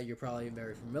Yehuda, you're probably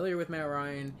very familiar with Matt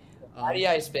Ryan. Matty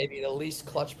Ice, baby, the least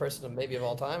clutch person maybe of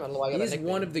all time. I don't know why I got that He's nickname.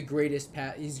 one of the greatest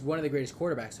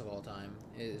quarterbacks of all time.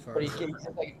 As far But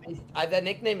as that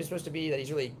nickname is supposed to be that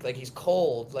he's really he's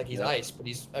cold, like he's ice, but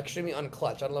he's extremely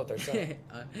unclutch. I don't know what they're saying.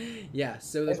 yeah.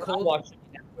 So the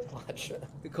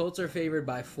Colts are favored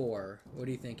by 4. What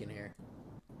are you thinking here?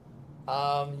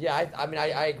 Yeah,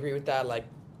 I agree with that. Like,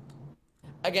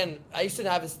 again, I used to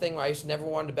have this thing where I used to never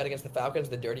want to bet against the Falcons,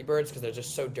 the Dirty Birds, because they're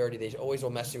just so dirty. They always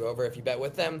will mess you over. If you bet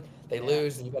with them, they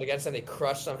lose, and you bet against them, they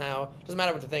crush somehow. Doesn't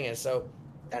matter what the thing is. So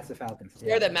that's the Falcons. It's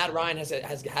fair that Matt Ryan has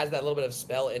that little bit of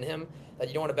spell in him that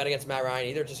you don't want to bet against Matt Ryan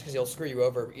either, just because he'll screw you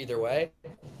over either way.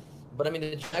 But I mean,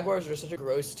 the Jaguars are such a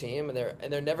gross team, and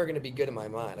they're never going to be good in my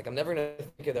mind. Like, I'm never going to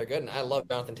think they're good, and I love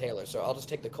Jonathan Taylor, so I'll just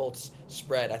take the Colts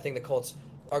spread. I think the Colts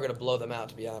are going to blow them out,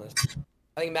 to be honest.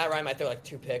 I think Matt Ryan might throw like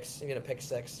 2 picks, even a pick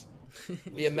 6.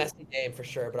 Be a messy game for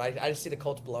sure, but I just see the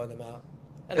Colts blowing them out.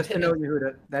 And Just to know,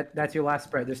 Yehuda, that's your last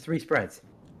spread. There's 3 spreads.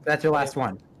 That's your last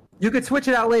one. You could switch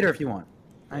it out later if you want.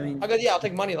 I mean, I'll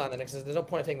take money line then, because there's no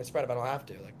point in taking the spread if I don't have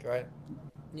to. Like, right?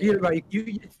 Yeah. Right.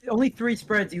 You only 3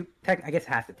 spreads. I guess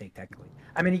have to take technically.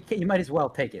 I mean, you might as well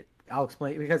take it. I'll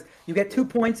explain because you get 2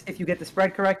 points if you get the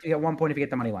spread correct. You get 1 point if you get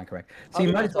the money line correct. So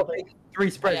you might as well take 3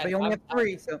 spreads, but you only have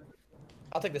 3. So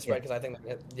I'll take the spread because I think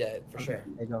for sure.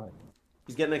 There you go.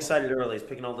 He's getting excited early. He's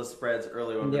picking all the spreads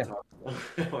early when we're talking.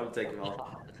 When I'm taking them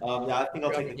all. I think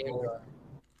I'll take the Colts.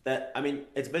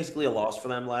 It's basically a loss for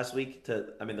them last week. They're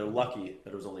lucky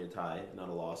that it was only a tie, not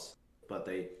a loss. But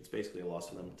it's basically a loss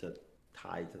for them to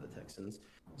tie to the Texans.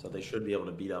 So they should be able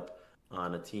to beat up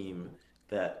on a team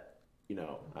that,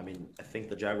 I think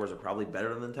the Jaguars are probably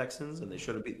better than the Texans, and they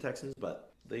should have beat the Texans,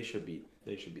 but they should beat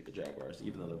the Jaguars,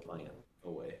 even though they're playing it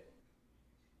away.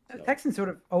 The Texans sort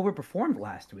of overperformed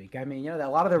last week. I mean, a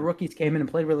lot of their rookies came in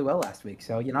and played really well last week.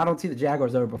 So, I don't see the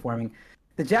Jaguars overperforming.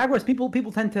 The Jaguars, people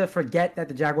tend to forget that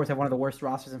the Jaguars have one of the worst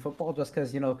rosters in football just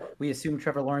because, we assume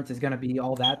Trevor Lawrence is going to be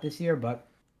all that this year, but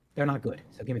they're not good.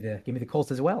 So give me the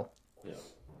Colts as well. Yeah.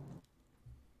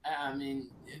 I mean,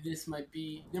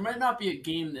 there might not be a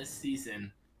game this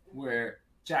season where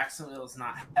Jacksonville's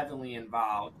not heavily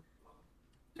involved.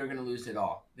 They're going to lose it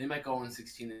all. They might go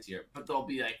 1-16 this year, but they'll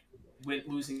be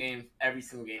losing games every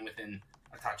single game within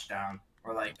a touchdown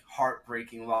or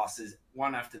heartbreaking losses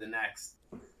one after the next.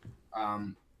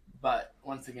 But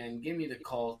once again, give me the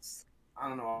Colts. I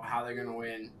don't know how they're going to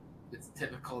win. It's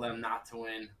typical of them not to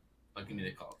win, but give me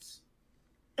the Colts.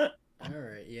 All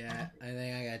right, yeah. I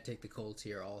think I got to take the Colts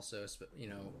here also,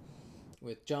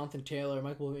 with Jonathan Taylor,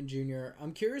 Michael Pittman Jr.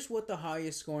 I'm curious what the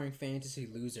highest scoring fantasy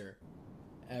loser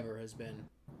ever has been.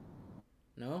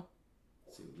 No?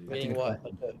 Meaning what?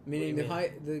 Meaning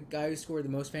the guy who scored the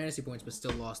most fantasy points but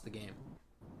still lost the game.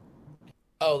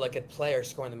 Oh, like a player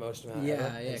scoring the most amount.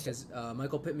 Yeah, because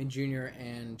Michael Pittman Jr.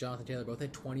 and Jonathan Taylor both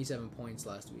had 27 points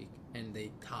last week, and they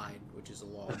tied, which is a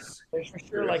loss. There's for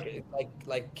sure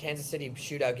like Kansas City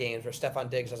shootout games where Stephon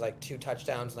Diggs has 2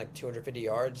 touchdowns and 250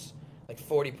 yards,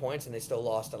 40 points, and they still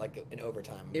lost at in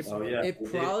overtime. It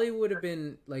probably would have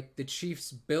been the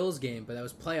Chiefs-Bills game, but that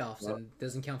was playoffs and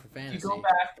doesn't count for fantasy.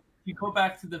 You go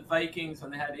back to the Vikings when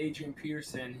they had Adrian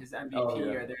Peterson, his MVP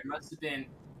year. There must have been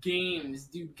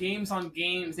games on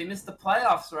games. They missed the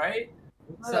playoffs, right?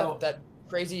 So that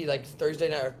crazy Thursday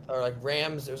night or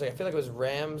Rams. It was I feel like it was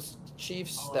Rams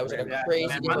Chiefs. That was a crazy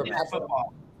game.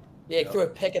 Yeah, he threw a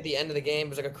pick at the end of the game. It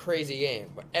was a crazy game.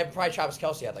 Probably Travis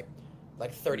Kelce had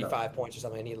 35 points or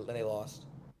something, and they lost.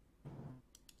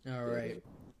 All right.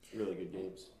 Really good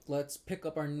games. Let's pick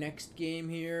up our next game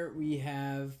here. We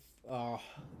have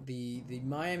the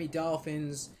Miami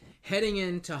Dolphins heading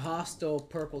into hostile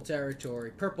purple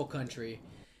country,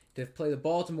 to play the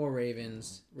Baltimore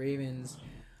Ravens. Ravens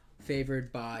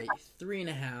favored by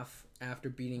 3.5 after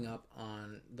beating up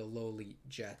on the lowly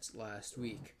Jets last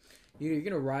week. You're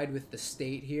gonna ride with the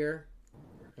state here,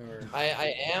 or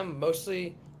I am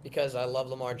mostly because I love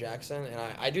Lamar Jackson, and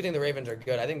I do think the Ravens are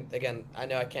good. I think, again, I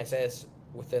know I can't say this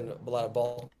within a lot of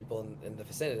Baltimore people in the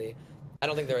vicinity. I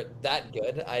don't think they're that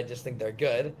good. I just think they're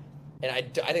good. And I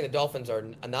think the Dolphins are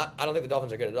not. I don't think the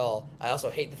Dolphins are good at all. I also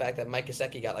hate the fact that Mike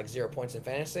Gesicki got 0 points in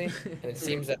fantasy, and it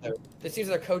seems that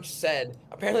their coach said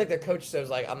apparently their coach says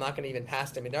I'm not going to even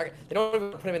pass him. They don't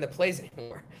even put him in the plays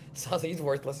anymore. So I was he's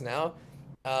worthless now.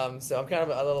 So I'm kind of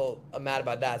a little mad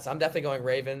about that. So I'm definitely going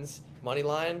Ravens money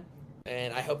line,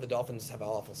 and I hope the Dolphins have an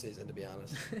awful season, to be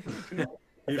honest.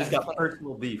 You just got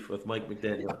personal beef with Mike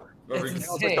McDaniel. It's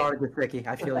Also insane. started with Ricky.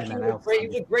 I feel you, He man.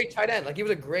 was a great tight end. Like he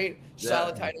was a great,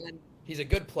 solid Yeah. tight end. He's a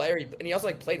good player, and he also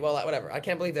like played well at whatever. I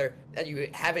can't believe that you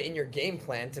have it in your game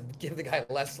plan to give the guy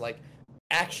less like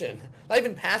action, not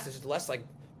even passes, just less like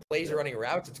plays or running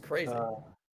routes. It's crazy.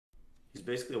 He's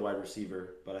basically a wide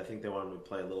receiver, but I think they want him to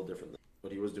play a little different than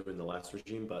what he was doing in the last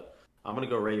regime. But I'm gonna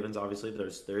go Ravens. Obviously,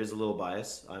 there is a little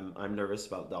bias. I'm nervous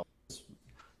about Dolphins.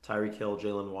 Tyreek Hill,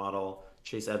 Jalen Waddle,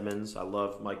 Chase Edmonds. I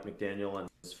love Mike McDaniel and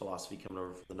his philosophy coming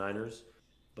over from the Niners.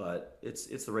 But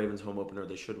it's the Ravens' home opener.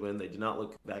 They should win. They did not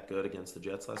look that good against the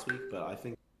Jets last week, but I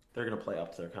think they're going to play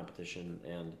up to their competition.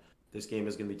 And this game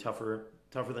is going to be tougher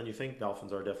than you think.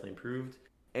 Dolphins are definitely improved,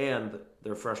 and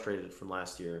they're frustrated from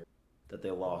last year that they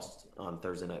lost on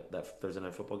that Thursday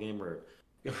night football game where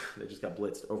they just got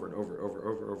blitzed over and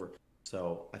over.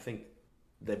 So I think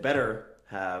they better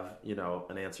have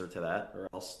an answer to that, or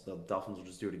else the Dolphins will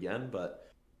just do it again.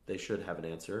 But they should have an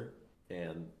answer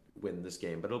and win this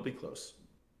game, but it'll be close.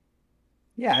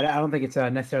 Yeah, I don't think it's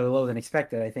necessarily lower than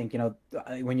expected. I think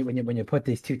when you put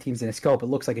these two teams in a scope, it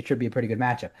looks like it should be a pretty good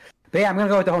matchup. But yeah, I'm going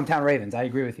to go with the hometown Ravens. I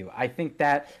agree with you. I think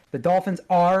that the Dolphins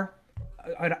are.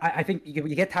 I think you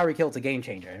get Tyreek Hill, it's a game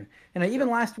changer. And even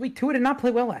last week, Tua did not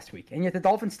play well last week, and yet the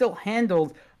Dolphins still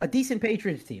handled a decent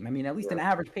Patriots team. I mean, at least an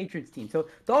average Patriots team. So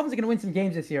the Dolphins are going to win some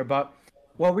games this year. But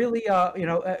really,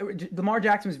 Lamar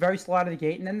Jackson was very slow out of the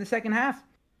gate, and then in the second half.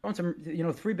 Throwing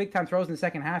some, 3 big time throws in the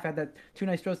second half. Had that 2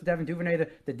 nice throws to Devin Duvernay,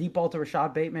 the deep ball to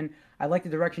Rashad Bateman. I like the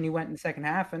direction he went in the second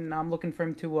half, and I'm looking for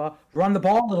him to run the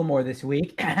ball a little more this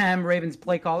week. Ravens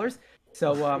play callers,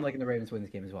 so I'm liking the Ravens win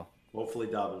this game as well. Hopefully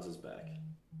Dobbins is back.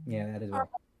 Yeah, that is well.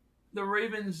 The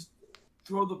Ravens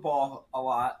throw the ball a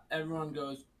lot. Everyone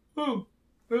goes, "Oh,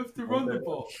 we have to run the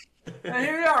ball." And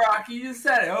here you are, Rocky. You just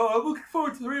said it. Oh, I'm looking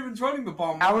forward to the Ravens running the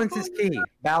ball more. Balance is key.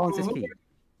 Balance is key.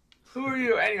 Who are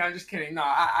you? Anyway, I'm just kidding. No,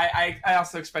 I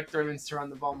also expect the Ravens to run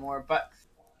the ball more. But,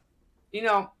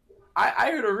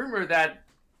 I heard a rumor that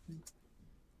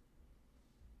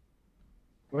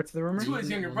What's the rumor? Tua's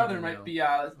younger brother might be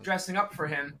dressing up for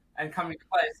him and coming to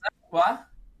play. What?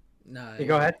 No.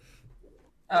 Go ahead.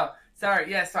 Oh,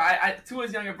 sorry. Yeah, so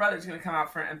Tua's younger brother is going to come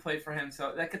out and play for him.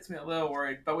 So that gets me a little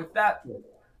worried. But with that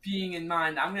being in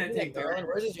mind, I'm going to take Maryland.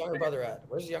 Where's his younger brother at?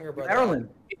 Maryland.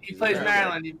 He plays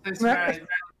Maryland. He plays Maryland.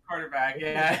 Quarterback,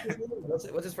 yeah.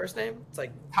 What's his first name? It's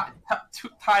like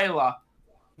Tyler.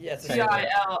 Yeah, it's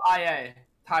T-I-L-I-A.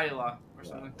 Tyler or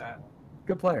something like that.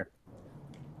 Good player.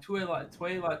 Tuila.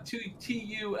 Tulia.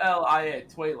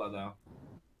 Tuila though.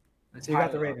 So you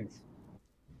got the Ravens.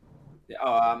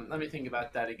 Let me think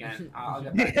about that again. I'll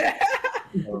get back.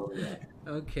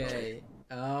 Okay.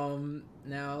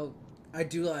 Now I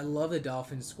love the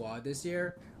Dolphins squad this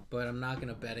year, but I'm not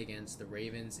gonna bet against the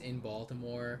Ravens in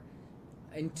Baltimore.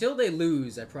 Until they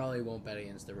lose, I probably won't bet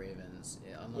against the Ravens.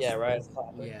 Right.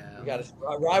 Yeah. You gotta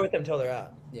ride with them till they're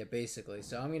out. Yeah, basically.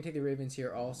 So I'm gonna take the Ravens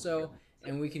here also,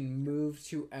 and we can move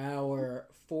to our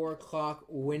 4:00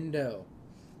 window.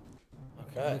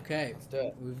 Okay. Let's do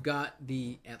it. We've got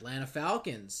the Atlanta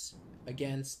Falcons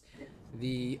against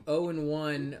the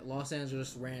 0-1 Los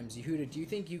Angeles Rams. Yehuda, do you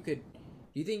think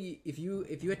if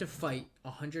you had to fight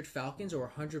 100 Falcons or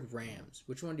 100 Rams,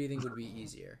 which one do you think would be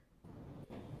easier?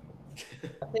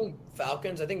 I think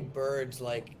Falcons. I think birds.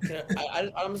 I'm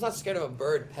just not scared of a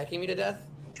bird pecking me to death.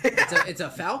 It's a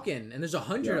falcon, and there's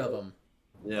 100 of them.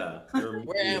 Yeah.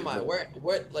 Where am I? What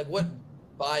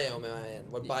biome am I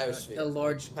in? What biosphere? A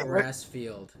large grass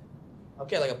field.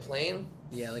 Okay, like a plane.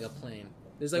 Yeah, like a plane.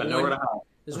 There's like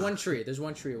There's one tree.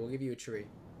 We'll give you a tree.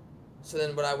 So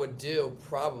then, what I would do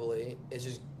probably is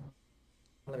just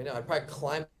let me know. I'd probably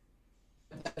climb.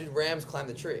 Rams climb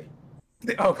the tree.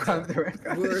 Oh, climb the Rams.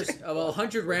 Well,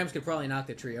 100 Rams could probably knock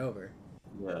the tree over.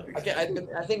 Yeah. Okay,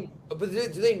 I think. But do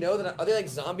they know that? Are they like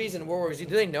zombies in World War Z?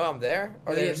 Do they know I'm there?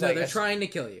 Or they're trying to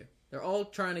kill you. They're all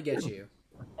trying to get you.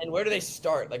 And where do they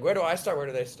start? Like, where do I start? Where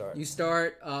do they start? You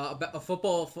start a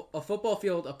football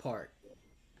field apart.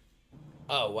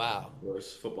 Oh wow.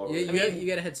 You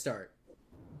get a head start.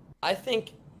 I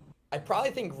probably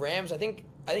think Rams. I think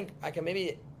I can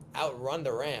maybe outrun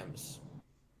the Rams.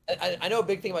 I know a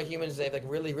big thing about humans is they have like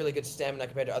really, really good stamina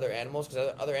compared to other animals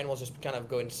because other animals just kind of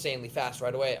go insanely fast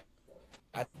right away.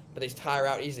 But they tire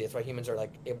out easily. That's why humans are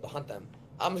like able to hunt them.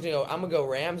 I'm gonna go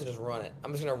Rams and just run it.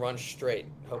 I'm just gonna run straight.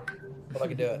 Hope I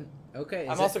can do it. Okay.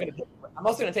 I'm also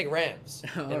gonna take Rams.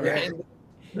 All right.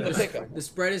 The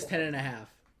spread is 10.5.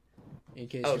 In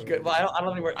case. Oh, good. Well, I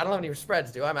don't have any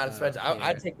spreads, do I? I'm out of spreads.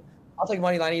 I'll take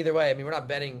money line either way. I mean, we're not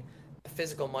betting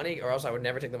physical money, or else I would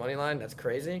never take the money line. That's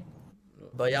crazy.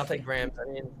 But yeah, I'll take Rams. I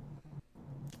mean,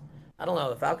 I don't know.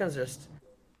 The Falcons just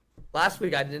last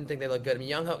week I didn't think they looked good. I mean,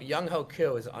 Young Ho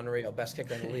Koo is unreal, best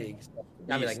kicker in the league. So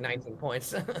got me like 19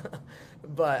 points.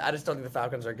 But I just don't think the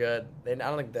Falcons are good. I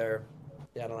don't think they're.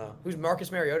 Yeah, I don't know. Who's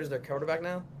Marcus Mariota? Is their quarterback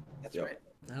now? That's right.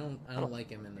 I don't like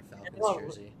him in the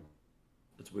Falcons jersey.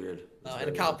 It's weird.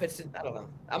 And Kyle Pitts, I don't know.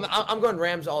 I'm going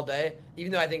Rams all day,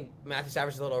 even though I think Matthew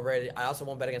Stafford's a little overrated. I also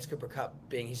won't bet against Cooper Kupp,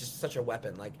 he's just such a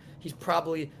weapon. Like, he's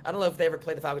probably, I don't know if they ever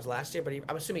played the Falcons last year, but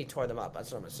I'm assuming he tore them up.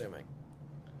 That's what I'm assuming.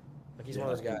 Like, he's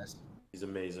one of those guys. He's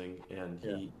amazing, and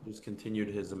he just continued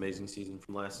his amazing season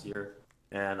from last year.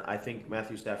 And I think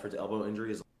Matthew Stafford's elbow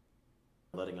injury is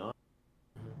letting on.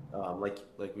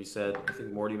 Like we said, I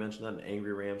think Morty mentioned that, an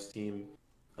angry Rams team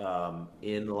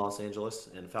in Los Angeles,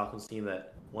 and Falcons team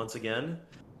that once again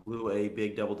blew a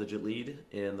big double-digit lead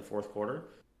in the fourth quarter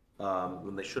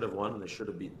when they should have won and they should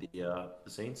have beat the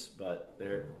Saints. But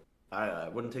I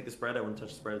wouldn't take the spread. I wouldn't touch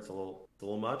the spread. It's a little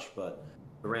much, but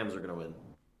the Rams are going to win.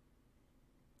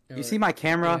 You see my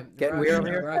camera getting weird over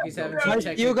here? Rocky's having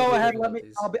You go ahead.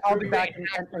 I'll be back in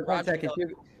 1 second.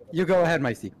 You go ahead,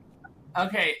 Micey.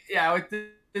 Okay, yeah. With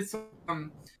this,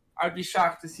 I'd be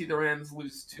shocked to see the Rams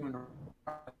lose 2 in a row.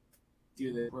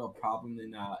 Due to the real problem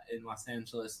in Los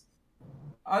Angeles.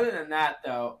 Other than that,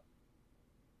 though,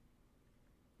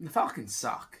 the Falcons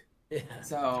suck. Yeah.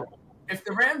 So if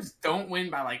the Rams don't win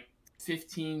by like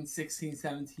 15, 16,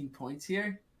 17 points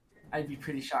here, I'd be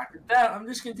pretty shocked at that. I'm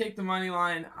just going to take the money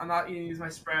line. I'm not going to use my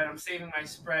spread. I'm saving my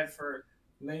spread for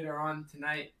later on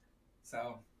tonight.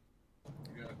 So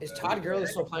Is Todd Gurley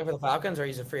still playing for the Falcons, or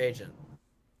he's a free agent?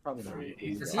 Probably not.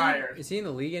 he's retired. Is he in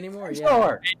the league anymore? Yeah.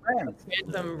 Sure.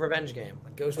 Phantom revenge game.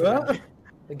 Like Ghost Well, revenge.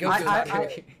 The Ghost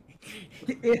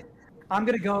I'm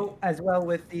gonna go as well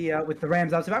with the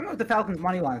Rams. Obviously, I'm going with the Falcons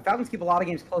money line. The Falcons keep a lot of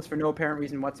games close for no apparent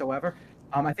reason whatsoever.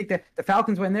 I think that the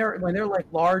Falcons, when they're like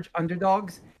large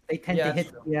underdogs, they tend to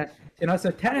hit. So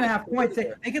 10.5 points.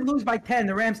 They could lose by 10.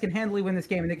 The Rams can handily win this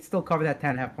game, and they can still cover that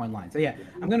 10.5 point line. So yeah,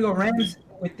 I'm gonna go Rams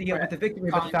with the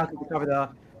victory, but the Falcons will cover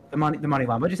the money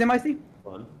line. What'd you say, Micey?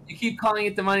 You keep calling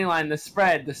it the money line, the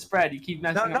spread. You keep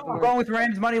messing up. No, I'm going with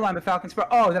Rams money line, but Falcons spread.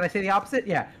 Oh, did I say the opposite?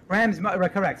 Yeah, Rams.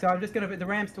 Correct. So I'm just gonna the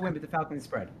Rams to win, but the Falcons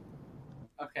spread.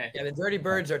 Okay. Yeah, the Dirty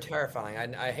Birds are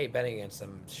terrifying. I hate betting against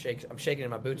them. I'm shaking in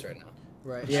my boots right now.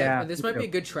 Right. Yeah. This might be a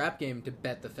good trap game to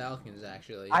bet the Falcons,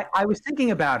 actually. I was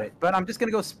thinking about it, but I'm just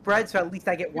gonna go spread, so at least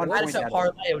I get 1 point. That's a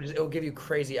parlay. It will give you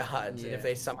crazy odds, Yeah. and if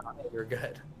they somehow think you're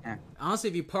good. Yeah. Honestly,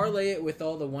 if you parlay it with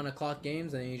all the 1 o'clock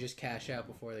games, then you just cash out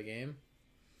before the game.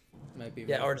 Might be.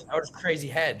 Yeah, or just crazy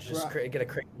hedge. Just get a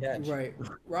crazy hedge. Right.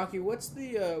 Rocky, what's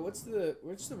the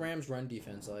Rams run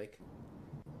defense like?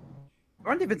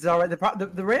 Run defense is all right.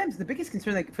 The Rams, the biggest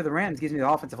concern for the Rams gives me the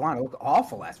offensive line. It looked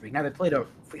awful last week. Now they played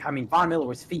Von Miller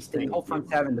was feasting. The whole front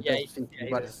seven. Okay,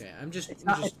 I'm just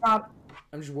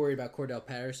worried about Cordell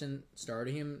Patterson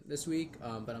starting him this week.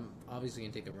 But I'm obviously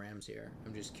gonna take the Rams here.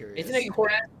 I'm just curious. Isn't it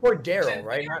Cordero,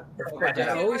 right? I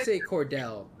always say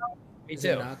Cordell. Me Is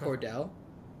too. it not Cordell?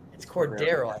 It's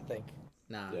Cordero, I think.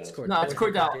 Nah, it's Cordell. No, it's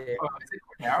Cordell. Oh, is it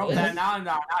Cordero? Now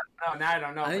I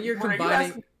don't know. I think you're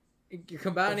combining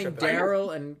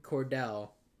Daryl and Cordell.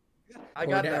 I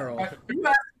got that. You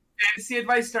asked fantasy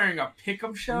advice during a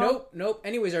pick'em show? Nope.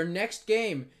 Anyways, our next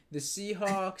game, the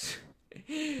Seahawks.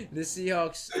 The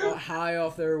Seahawks, high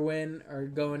off their win, are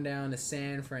going down to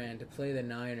San Fran to play the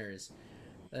Niners.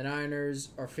 The Niners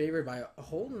are favored by a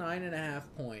whole 9.5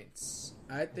 points.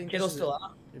 I think Kittle's still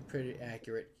out. Pretty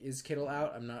accurate. Is Kittle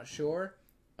out? I'm not sure.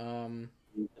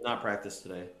 Not practice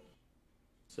today,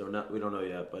 so we don't know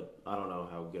yet. But I don't know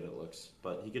how good it looks.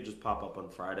 But he could just pop up on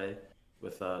Friday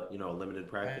with a limited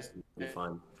practice and be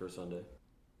fine for Sunday.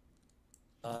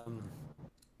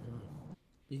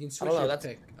 You can switch your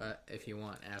pick if you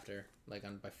want after,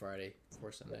 by Friday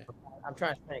or Sunday. I'm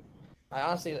trying to think.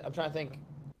 I'm trying to think.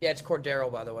 Yeah, it's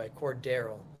Cordero, by the way.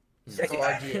 Cordero. Just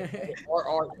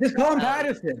call him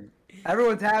Patterson.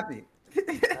 Everyone's happy.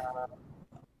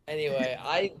 Anyway,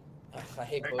 I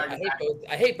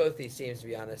hate both these teams, to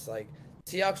be honest. Like,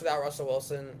 Seahawks without Russell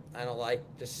Wilson, I don't like.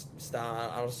 I just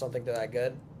don't think they're that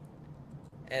good.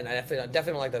 And I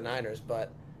definitely don't like the Niners,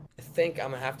 but I think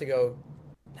I'm gonna have to go.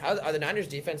 How are the Niners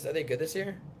defense? Are they good this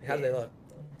year? How do they look?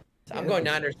 So I'm going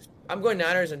Niners. I'm going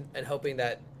Niners and hoping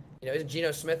that isn't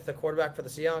Geno Smith the quarterback for the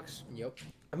Seahawks? Yep.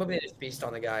 I'm hoping they just beast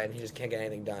on the guy and he just can't get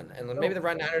anything done. And maybe the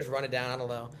Niners run it down. I don't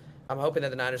know. I'm hoping that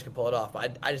the Niners can pull it off,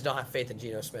 but I just don't have faith in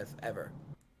Geno Smith ever.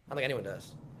 I don't think anyone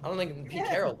does. I don't think Pete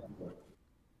Carroll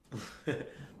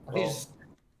does.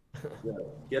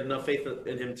 He had enough faith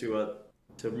in him to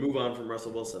move on from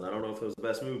Russell Wilson. I don't know if it was the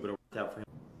best move, but it worked out for him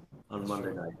on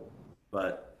Monday night.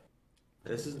 But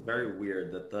This is very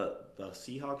weird that the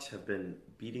Seahawks have been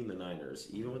beating the Niners,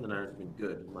 even when the Niners have been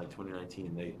good in like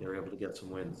 2019. They were able to get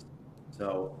some wins.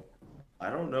 So I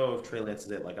don't know if Trey Lance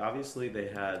is it. Like obviously they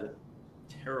had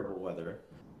terrible weather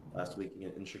last week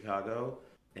in Chicago,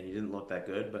 and he didn't look that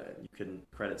good. But you can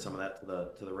credit some of that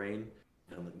to the rain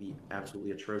and the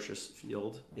absolutely atrocious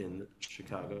field in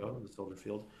Chicago, the Soldier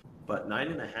Field. But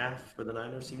 9.5 for the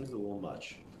Niners seems a little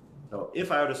much. So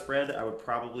if I were to spread, I would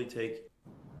probably take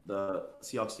the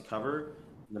Seahawks to cover,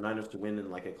 and the Niners to win in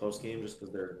like a close game, just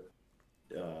because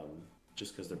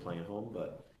they're playing at home.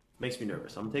 But it makes me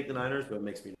nervous. I'm gonna take the Niners, but it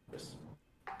makes me nervous.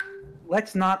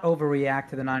 Let's not overreact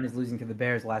to the Niners losing to the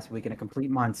Bears last week in a complete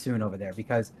monsoon over there,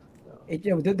 because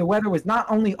the weather was not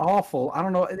only awful. I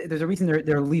don't know. There's a reason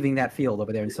they're leaving that field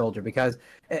over there in Soldier, because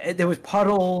there was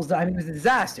puddles. I mean, it was a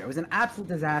disaster. It was an absolute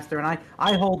disaster. And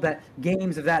I hold that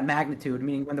games of that magnitude,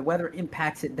 meaning when the weather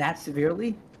impacts it that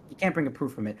severely, you can't bring a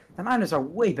proof from it. The Niners are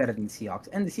way better than the Seahawks,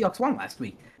 and the Seahawks won last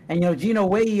week. And Geno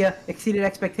way exceeded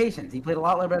expectations. He played a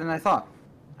lot better than I thought.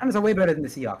 Niners are way better than the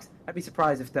Seahawks. I'd be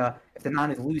surprised if the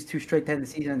Niners lose 2 straight to end the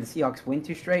season and the Seahawks win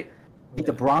 2 straight. Beat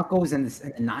the Broncos and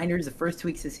the Niners the first 2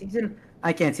 weeks of the season.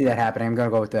 I can't see that happening. I'm going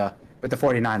to go with the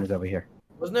 49ers over here.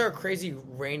 Wasn't there a crazy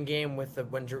rain game with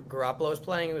when Garoppolo was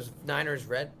playing? It was Niners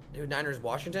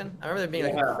Washington. I remember there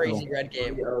being like a crazy red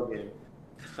game.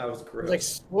 That was gross. Like,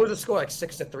 what was the score? Like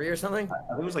 6-3 or something? I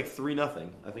think it was like 3-0.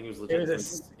 I think it was legit. It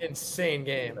was an insane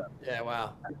game. Yeah,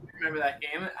 wow. I remember that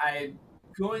game. I'm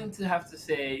going to have to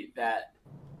say that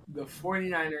the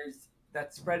 49ers,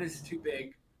 that spread is too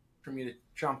big for me to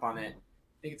jump on it.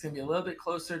 I think it's going to be a little bit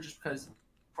closer just because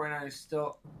 49ers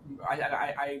still.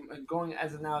 I'm going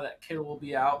as of now that Kittle will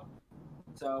be out.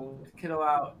 So with Kittle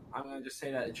out, I'm going to just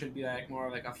say that it should be like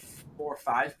more like a 4 or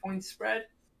 5 point spread.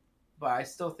 But I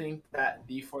still think that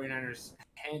the 49ers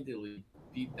handily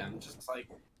beat them. Just like,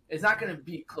 it's not going to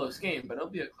be a close game, but it'll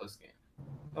be a close game.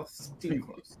 It'll seem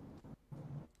close.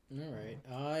 All right.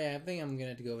 Yeah, I think I'm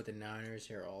going to go with the Niners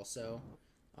here also.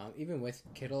 Even with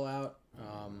Kittle out,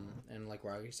 and like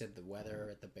Rocky said, the weather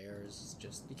at the Bears,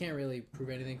 just you can't really prove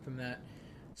anything from that.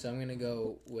 So I'm going to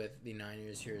go with the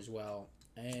Niners here as well.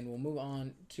 And we'll move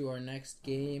on to our next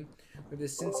game with the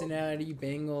Cincinnati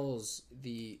Bengals,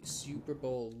 the Super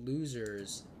Bowl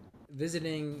losers,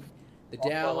 visiting the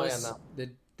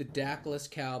the Dakless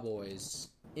Cowboys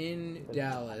in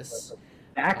Dallas.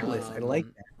 Dakless, I like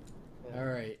that. All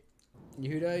right,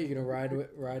 Yehuda, you gonna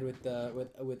ride with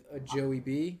Joey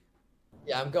B?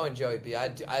 Yeah, I'm going Joey B. I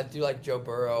do like Joe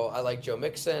Burrow. I like Joe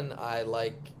Mixon. I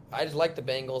just like the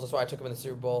Bengals. That's why I took them in the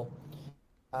Super Bowl.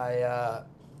 I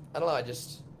don't know.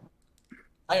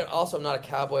 I also am not a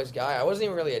Cowboys guy. I wasn't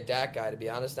even really a Dak guy, to be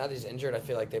honest. Now that he's injured, I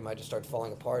feel like they might just start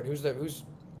falling apart. Who's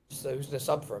the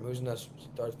sub for him? Who's gonna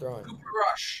start throwing?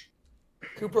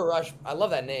 Cooper Rush. I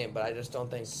love that name, but I just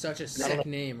don't think such a sick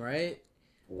name, right?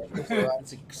 Cooper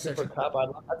Cup. I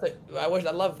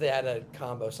love if they had a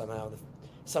combo somehow,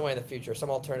 somewhere in the future, some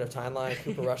alternative timeline.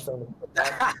 Cooper Rush throwing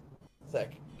the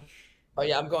sick. Oh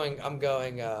yeah, I'm going.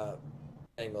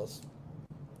 Bengals.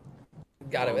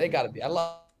 They gotta be. I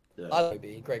love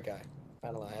B. Great guy.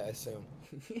 I don't know. I assume.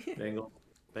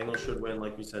 Bengals should win,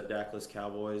 like you said. Dakless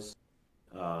Cowboys.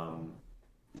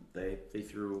 They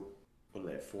threw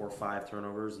 4 or 5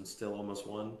 turnovers and still almost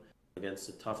won against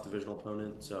a tough divisional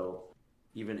opponent. So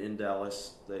even in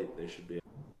Dallas, they should be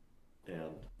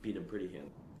and beat them pretty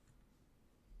handily.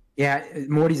 Yeah,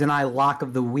 Morty's and I lock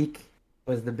of the week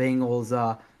was the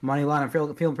Bengals money line. I'm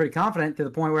feeling pretty confident to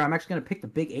the point where I'm actually going to pick the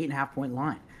big 8.5 point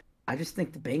line. I just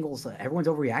think the Bengals, everyone's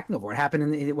overreacting over what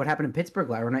happened in Pittsburgh,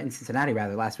 or not in Cincinnati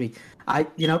rather, last week.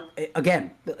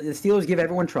 Again, the Steelers give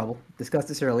everyone trouble. Discussed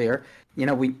this earlier. We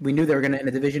knew they were going to, in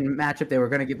a division matchup, they were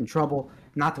going to give them trouble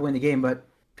not to win the game, but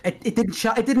it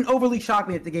didn't overly shock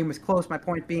me that the game was close. My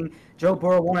point being, Joe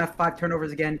Burrow won't have 5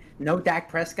 turnovers again. No Dak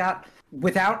Prescott.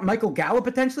 Without Michael Gallup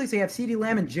potentially, so you have CeeDee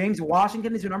Lamb and James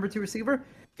Washington as your number 2 receiver.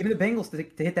 Give me the Bengals to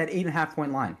hit that 8.5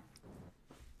 point line.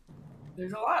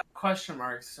 There's a lot of question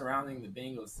marks surrounding the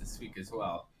Bengals this week as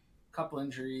well. A couple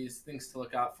injuries, things to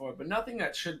look out for, but nothing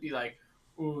that should be like,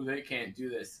 ooh, they can't do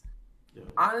this. Yeah.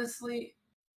 Honestly,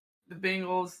 the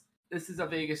Bengals, this is a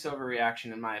Vegas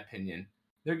overreaction in my opinion.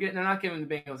 They're not giving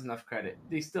the Bengals enough credit.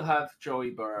 They still have Joey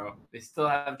Burrow. They still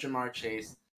have Jamar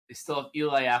Chase. They still have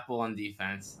Eli Apple on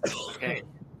defense. Okay.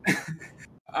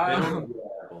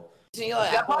 Eli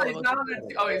Apple. He's not on their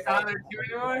team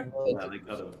anymore? Yeah, they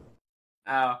cut him.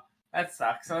 Oh. That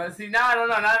sucks. So see, now I don't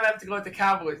know. Now I have to go with the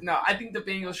Cowboys. No, I think the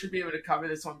Bengals should be able to cover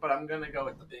this one, but I'm gonna go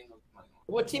with the Bengals.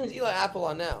 What team is Eli Apple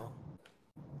on now?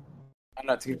 I'm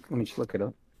not. Let me just look it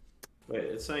up. Wait,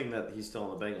 it's saying that he's still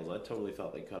on the Bengals. I totally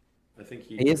thought they cut him. I think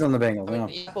He is on the Bengals. I mean,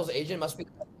 Yeah. Apple's agent must be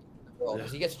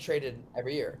because he gets traded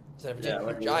every year. So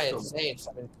if Giants, Saints.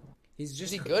 I mean, He's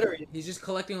just is he good or he's just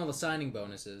collecting all the signing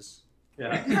bonuses.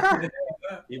 Yeah.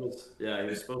 he was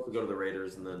supposed to go to the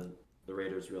Raiders, and then the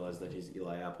Raiders realized that he's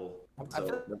Eli Apple. I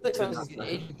feel like sometimes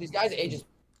these guys' ages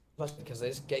because they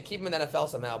just keep him in the NFL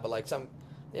somehow. But like you know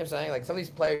what I'm saying? Like some of these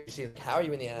players, you see, like, how are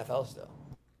you in the NFL still?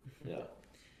 Yeah.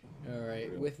 All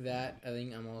right. With that, I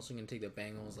think I'm also gonna take the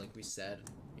Bengals, like we said.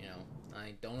 You know,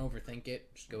 I don't overthink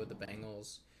it. Just go with the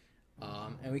Bengals.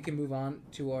 And we can move on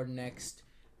to our next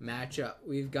matchup.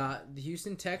 We've got the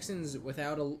Houston Texans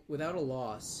without a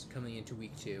loss coming into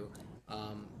week 2.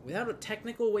 Without a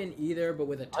technical win either, but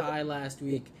with a tie last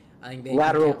week, I think they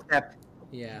lateral step.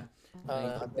 Yeah.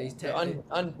 They're actually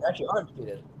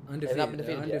undefeated.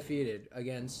 They're undefeated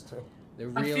against the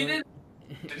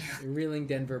reeling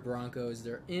Denver Broncos.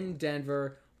 They're in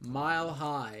Denver, Mile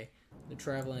High. They're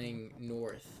traveling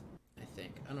north, I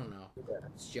think. I don't know.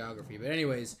 It's geography. But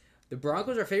anyways, the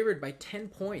Broncos are favored by 10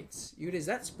 points. Is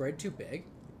that spread too big?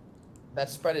 That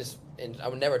spread is, I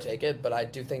would never take it, but I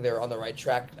do think they're on the right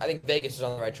track. I think Vegas is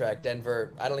on the right track.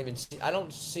 Denver, I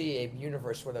don't see a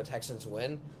universe where the Texans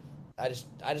win. I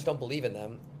just don't believe in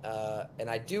them. And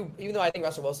I do, even though I think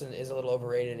Russell Wilson is a little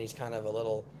overrated and he's a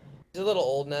little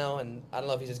old now, and I don't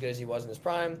know if he's as good as he was in his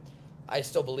prime. I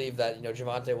still believe that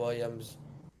Javonte Williams,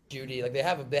 Judy, like they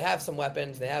have some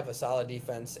weapons, they have a solid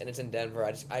defense, and it's in Denver.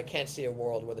 I can't see a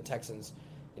world where the Texans,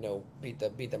 beat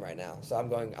them right now. So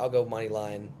I'll go money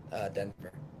line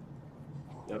Denver.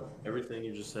 Yep, everything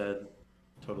you just said,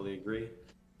 totally agree.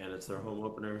 And it's their home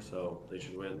opener, so they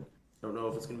should win. Don't know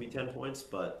if it's going to be 10 points,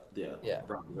 but yeah.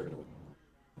 Broncos are going to win.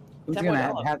 Who's going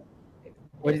to have?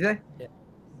 What did you say? Yeah.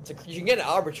 You can get an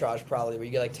arbitrage probably where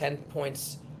you get like 10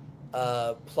 points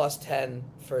plus 10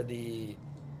 for the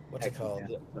what's it called?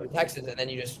 The Texans, and then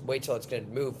you just wait till it's going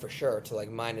to move for sure to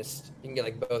like minus. You can get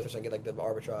like both or something, get like the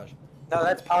arbitrage. No,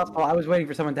 that's possible. I was waiting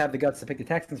for someone to have the guts to pick the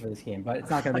Texans for this game, but it's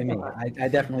not going to be me. I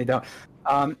definitely don't.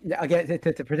 Again,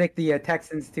 to predict the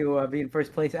Texans to be in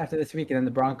first place after this week and then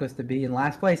the Broncos to be in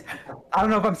last place, I don't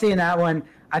know if I'm seeing that one.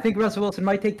 I think Russell Wilson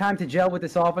might take time to gel with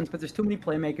this offense, but there's too many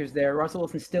playmakers there. Russell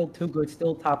Wilson's still too good,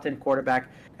 still top 10 quarterback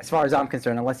as far as I'm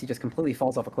concerned, unless he just completely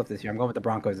falls off a cliff this year. I'm going with the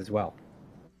Broncos as well.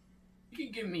 You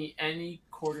can give me any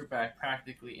quarterback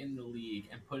practically in the league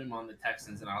and put him on the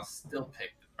Texans, and I'll still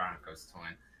pick the Broncos to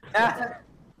win.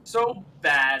 So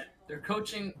bad. Their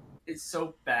coaching is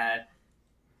so bad.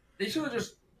 They should have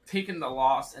just taken the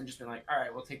loss and just been like, all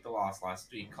right, we'll take the loss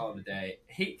last week, call it a day.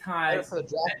 Hate ties. For the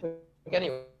draft pick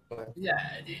anyway. Yeah,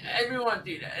 anyone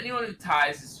who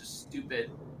ties is just stupid.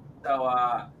 So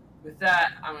with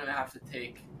that, I'm gonna have to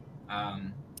take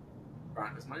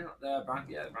Broncos money. The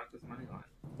Broncos money line.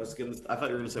 I thought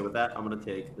you were gonna say with that, I'm gonna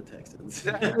take the Texans.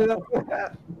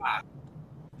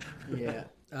 Yeah.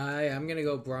 I'm gonna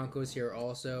go Broncos here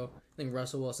also. I think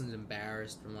Russell Wilson's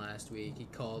embarrassed from last week. He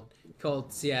called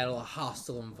Seattle a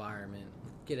hostile environment.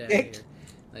 Get out of here.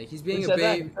 Like he's being a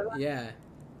babe. Yeah.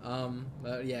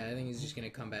 But yeah, I think he's just gonna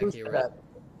come back here. Right?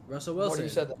 Russell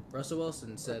Wilson. Russell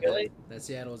Wilson said that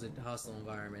Seattle is a hostile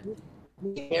environment.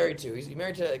 He's married to. He's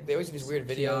married to. Like, they always do these weird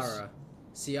videos.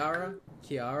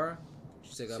 Kiara.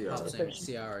 She's like a pop singer.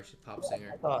 Ciara. She's a pop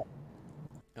singer.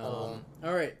 All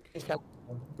right.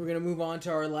 We're going to move on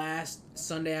to our last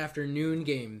Sunday afternoon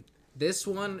game. This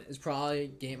one is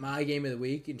probably my game of the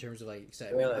week in terms of like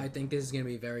excitement. Really? I think this is going to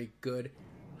be very good,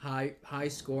 high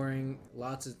scoring,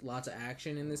 lots of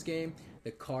action in this game.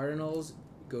 The Cardinals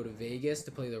go to Vegas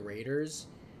to play the Raiders.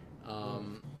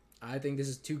 I think this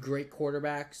is two great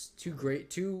quarterbacks,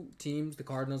 two teams. The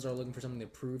Cardinals are looking for something to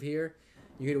prove here.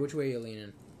 Which way are you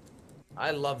leaning?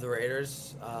 I love the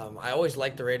Raiders. I always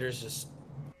liked the Raiders just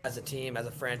as a team, as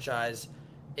a franchise.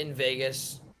 In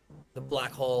Vegas, the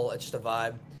black hole, it's just a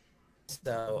vibe.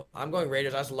 So I'm going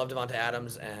Raiders. I also love Devontae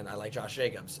Adams, and I like Josh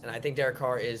Jacobs. And I think Derek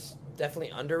Carr is definitely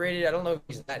underrated. I don't know if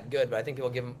he's that good, but I think people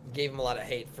gave him a lot of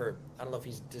hate for. I don't know if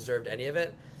he's deserved any of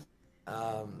it.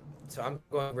 So I'm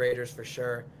going Raiders for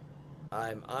sure.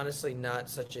 I'm honestly not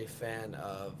such a fan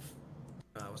of.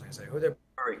 What was I gonna say? Who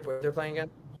they're playing again?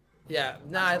 Yeah,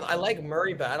 I like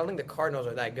Murray, but I don't think the Cardinals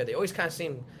are that good. They always kind of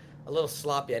seem a little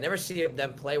sloppy. I never see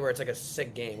them play where it's like a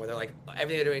sick game where they're like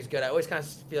everything they're doing is good. I always kind of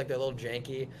feel like they're a little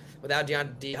janky. Without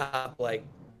D-Hop, like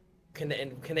can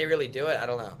they really do it? I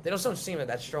don't know. They don't seem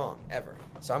that strong ever.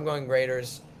 So I'm going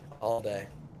Raiders all day.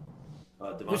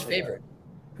 Who's favorite?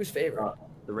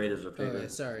 The Raiders are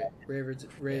favorite. Sorry, Raiders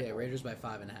by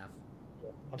 5.5.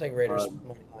 I'll take Raiders.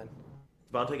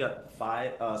 Devontae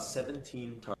got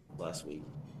 17 targets last week,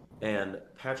 and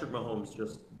Patrick Mahomes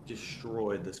just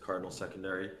destroyed this Cardinals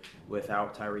secondary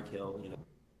without Tyreek Hill.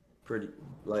 pretty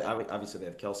like obviously they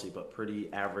have Kelsey, but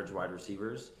pretty average wide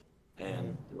receivers,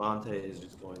 and Devontae is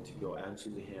just going to go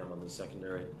absolutely ham on the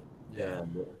secondary,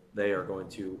 and they are going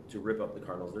to rip up the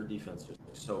Cardinals. Their defense is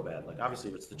so bad. Like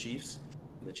obviously it's the Chiefs,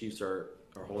 and the Chiefs are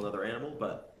a whole other animal,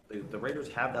 but the Raiders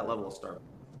have that level of star.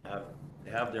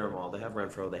 They have Darren Waller, they have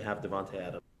Renfro, they have Devontae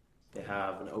Adams, they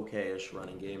have an okay-ish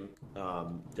running game.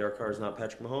 Derek Carr is not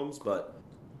Patrick Mahomes, but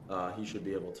he should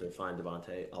be able to find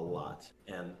Devontae a lot.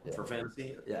 And for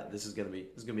fantasy, this is gonna be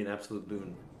an absolute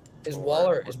boon. Is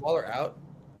Waller out?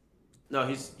 No,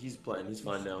 he's playing. He's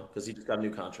fine now because he just got a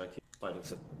new contract. He's fighting.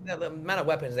 The amount of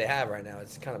weapons they have right now,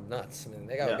 it's kind of nuts. I mean,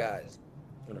 they got guys.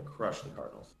 Gonna crush the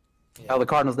Cardinals. Well, the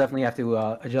Cardinals definitely have to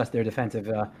adjust their defensive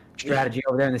strategy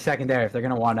over there in the secondary if they're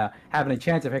going to want to have any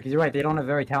chance of it. Because you're right, they don't have a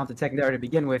very talented secondary to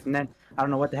begin with. And then I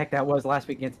don't know what the heck that was last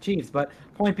week against the Chiefs. But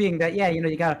point being that,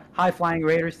 you got a high-flying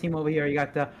Raiders team over here. You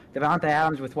got Devontae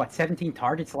Adams with, 17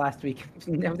 targets last week.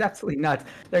 It was absolutely nuts.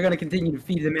 They're going to continue to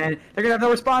feed the man. They're going to have no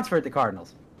response for it, the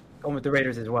Cardinals. Going with the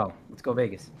Raiders as well. Let's go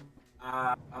Vegas.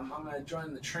 I'm going to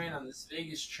join the train on this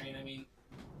Vegas train. I mean,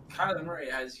 Kyler Murray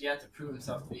has yet to prove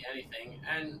himself to be anything,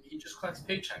 and he just collects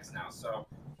paychecks now, so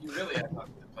he really has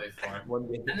nothing to play for.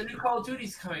 And the new Call of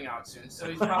Duty's coming out soon, so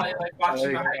he's probably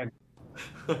watching the hype.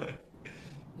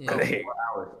 4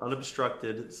 hours,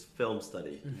 unobstructed film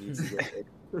study.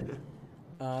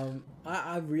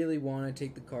 I really want to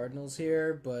take the Cardinals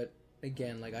here, but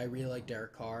again, I really like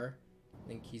Derek Carr. I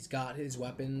think he's got his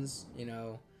weapons.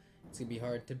 It's gonna be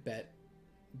hard to bet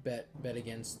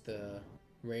against the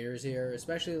Raiders here,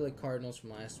 especially Cardinals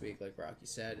from last week, like Rocky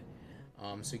said.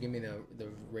 So give me the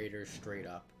Raiders straight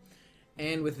up.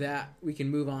 And with that, we can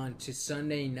move on to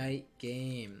Sunday night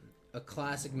game, a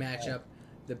classic matchup.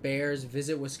 The Bears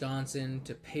visit Wisconsin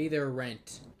to pay their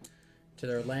rent to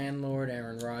their landlord,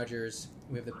 Aaron Rodgers.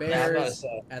 We have the Bears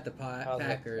at the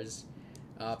Packers.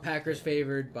 Packers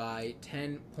favored by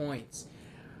 10 points.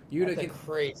 That's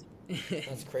crazy.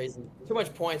 That's crazy. Too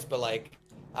much points, but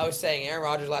I was saying, Aaron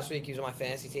Rodgers last week, he was on my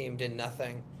fantasy team, did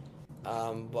nothing.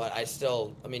 But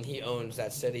he owns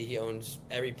that city. He owns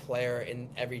every player in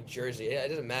every jersey. It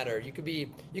doesn't matter. You could be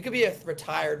a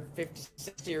retired 50,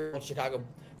 60-year-old Chicago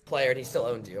player, and he still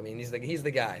owns you. I mean, he's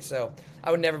the guy. So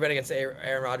I would never bet against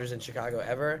Aaron Rodgers in Chicago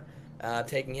ever.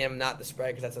 Taking him, not the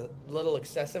spread, because that's a little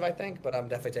excessive, I think. But I'm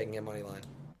definitely taking him money line.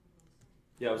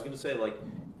 Yeah, I was gonna say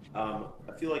I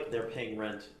feel like they're paying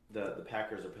rent. The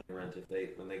Packers are paying rent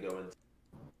when they go into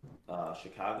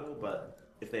Chicago, but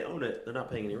if they own it, they're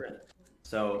not paying any rent.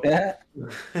 So, the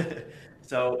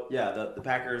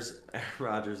Packers, Aaron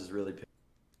Rodgers is really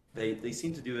paying. They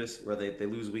seem to do this where they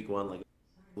lose week 1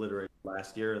 literally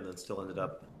last year, and then still ended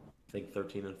up I think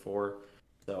 13-4.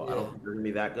 So I don't think they're gonna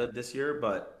be that good this year,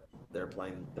 but they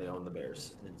own the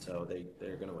Bears, and so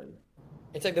they're gonna win.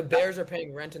 It's like the Bears are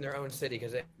paying rent in their own city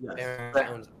because Aaron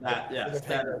owns that. Yes,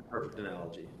 that's a perfect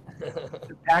analogy.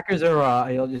 The Packers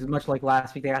are just much like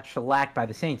last week. They got shellacked by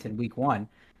the Saints in Week 1,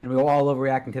 and we were all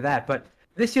overreacting to that. But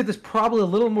this year, there's probably a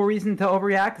little more reason to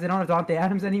overreact because they don't have Devontae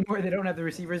Adams anymore. They don't have the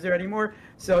receivers there anymore.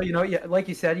 So like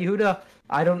you said, Yehuda,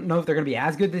 I don't know if they're going to be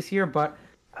as good this year, but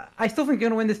I still think they're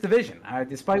going to win this division.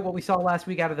 Despite what we saw last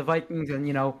week out of the Vikings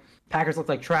and, Packers look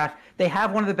like trash, they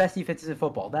have one of the best defenses in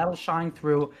football. That'll shine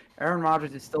through. Aaron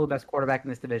Rodgers is still the best quarterback in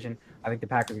this division. I think the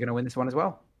Packers are going to win this one as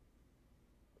well.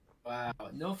 Wow,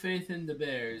 no faith in the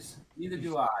Bears. Neither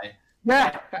do I.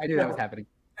 Yeah, I knew that was happening.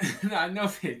 No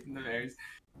faith in the Bears.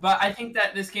 But I think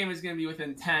that this game is going to be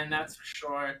within 10, that's for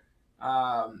sure.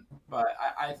 But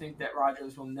I think that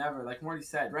Rodgers will never, like Morty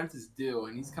said, rent is due,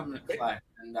 and he's coming to collect.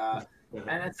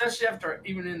 And especially after,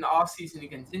 even in the offseason, he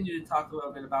continued to talk a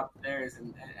little bit about the Bears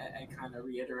and kind of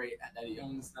reiterate that he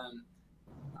owns them.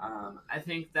 I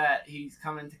think that he's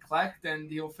coming to collect, and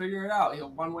he'll figure it out. He'll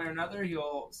one way or another.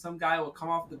 Some guy will come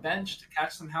off the bench to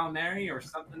catch some Hail Mary or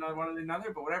something on one or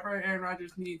another. But whatever Aaron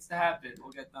Rodgers needs to happen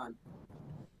will get done.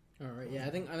 All right, yeah, I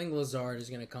think Lazard is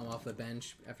going to come off the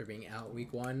bench after being out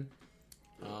week 1,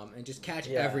 and just catch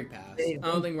every pass. I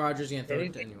don't think Rodgers is going to throw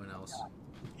it to anyone else.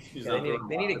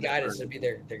 They need a guy to be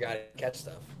their guy to catch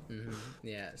stuff. Mm-hmm.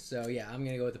 Yeah, so I'm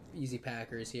going to go with the easy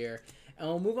Packers here. And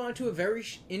we'll move on to a very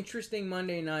interesting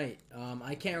Monday night.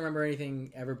 I can't remember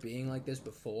anything ever being like this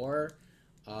before,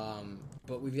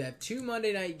 but we've had 2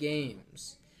 Monday night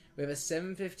games. We have a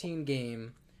 7:15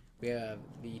 game. We have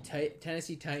the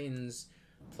Tennessee Titans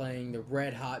playing the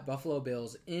red-hot Buffalo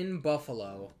Bills in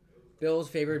Buffalo. Bills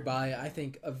favored by, I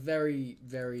think, a very,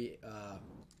 very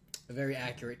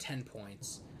accurate 10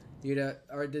 points. Did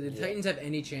the Titans have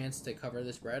any chance to cover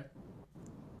this spread?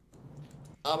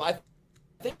 I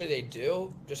think they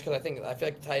do, just because I feel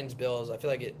like the Titans Bills. I feel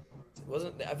like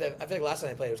Wasn't I feel like last time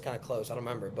they played it was kind of close. I don't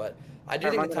remember, but I do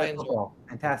think Monday the Night Titans. Football.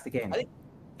 Fantastic game. I think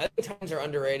the Titans are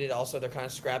underrated. Also, they're kind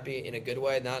of scrappy in a good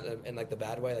way, not in like the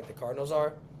bad way, like the Cardinals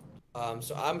are.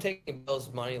 So I'm taking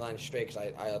Bills money line straight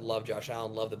because I love Josh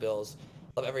Allen, love the Bills,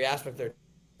 love every aspect of their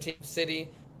team, city.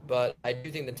 But I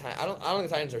do think I don't think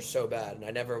the Titans are so bad, and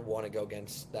I never want to go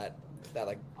against that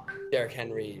like Derrick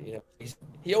Henry. You know,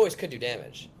 he always could do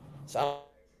damage. So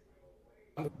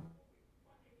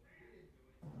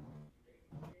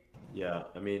Yeah,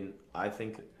 I mean, I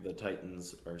think the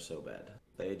Titans are so bad.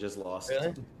 They just lost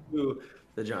Really? to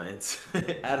the Giants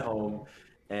at home,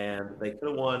 and they could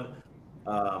have won,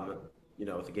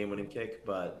 with a game-winning kick,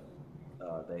 but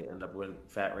they end up winning.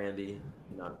 Fat Randy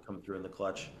not come through in the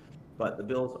clutch. But the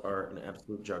Bills are an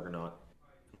absolute juggernaut,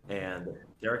 and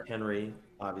Derrick Henry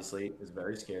obviously is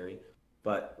very scary,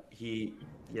 but he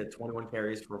had 21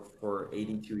 carries for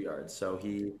 82 yards, so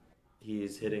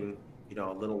he's hitting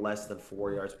a little less than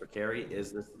 4 yards per carry.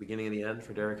 Is this the beginning of the end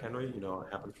for Derrick Henry? It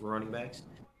happens for running backs.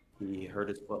 He hurt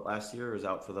his foot last year. Was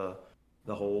out for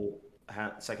the whole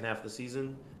second half of the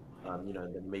season.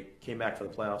 Then came back for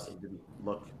the playoffs and didn't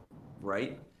look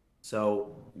right.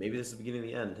 So maybe this is the beginning of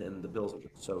the end, and the Bills are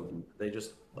so deep. They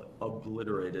just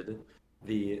obliterated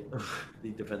the the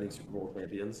defending Super Bowl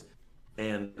champions,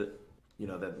 and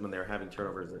that when they're having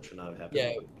turnovers that should not have happened.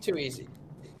 yeah, too easy.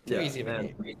 Too easy of a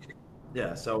game.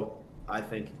 Yeah, so I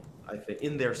think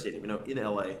in their stadium, in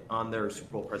LA, on their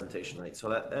Super Bowl presentation night. So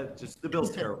that just the Bills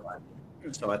terrify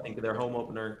me. So I think their home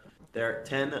opener, they're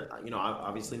 10. I'm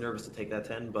obviously nervous to take that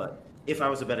 10, but if I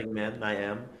was a betting man, and I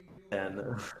am, and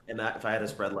if I had a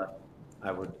spread left,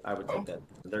 I would take that.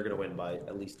 They're going to win by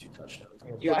at least 2 touchdowns.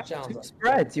 You have two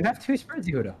spreads. You have 2 spreads,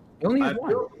 Yehuda. You only use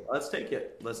one. Let's take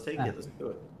it. Let's take it. Let's do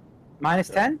it. Minus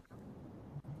 10?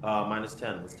 Minus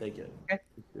 10. Let's take it. Okay.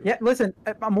 Yeah, listen,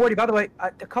 Morty, by the way, a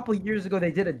couple of years ago,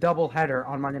 they did a doubleheader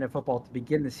on Monday Night Football to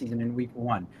begin the season in week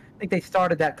 1. I think they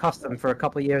started that custom for a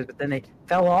couple of years, but then they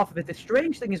fell off of it. The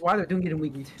strange thing is why they're doing it in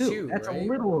week 2. That's right? A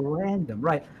little random,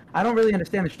 right? I don't really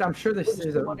understand. I'm sure this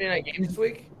is a Monday night game this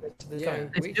week.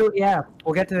 Yeah,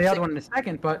 we'll get to the other one in a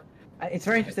second, but it's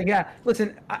very interesting. Yeah,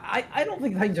 listen, I don't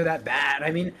think the Titans are that bad. I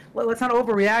mean, let's not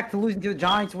overreact to losing to the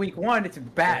Giants week 1. It's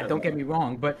bad, don't get me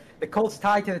wrong, but the Colts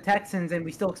tied to the Texans, and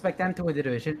we still expect them to win the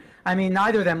division. I mean,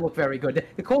 neither of them look very good.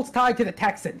 The Colts tied to the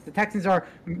Texans. The Texans are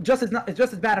just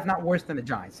as bad, if not worse, than the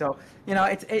Giants. So,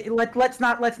 let's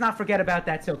not forget about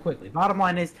that so quickly. Bottom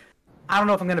line is, I don't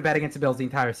know if I'm going to bet against the Bills the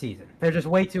entire season. They're just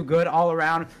way too good all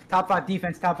around. Top 5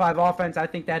 defense, top 5 offense. I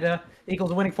think that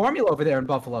Eagles winning formula over there in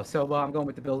Buffalo. So I'm going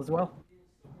with the Bills as well.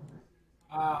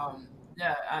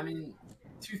 Yeah, I mean,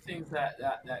 2 things that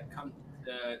come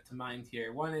to mind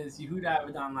here. One is Yehuda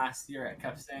Abadan last year. I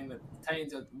kept saying that the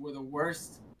Titans were the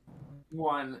worst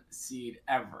 1 seed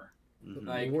ever. Mm-hmm.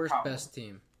 Like, the worst best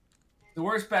team. The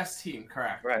worst best team,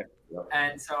 correct. Right. Yep.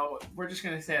 And so we're just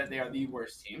going to say that they are the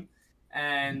worst team.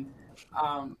 And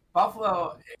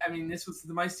Buffalo, I mean, this was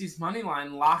the Meisty's money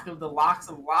line, lock of the locks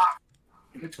of locks,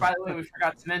 which, by the way, we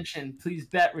forgot to mention. Please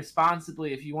bet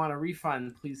responsibly. If you want a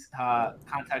refund, please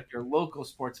contact your local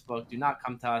sports book. Do not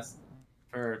come to us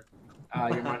for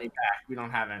your money back. We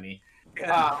don't have any.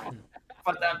 But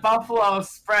the Buffalo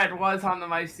spread was on the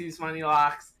Meisty's money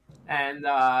locks, and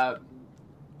I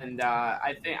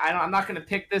think I'm not going to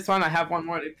pick this one. I have one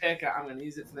more to pick. I'm going to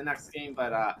use it for the next game,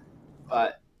 but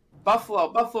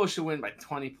Buffalo should win by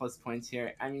 20 plus points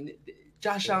here. I mean,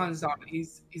 Josh Allen's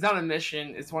he's on a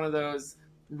mission. It's one of those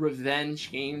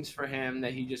revenge games for him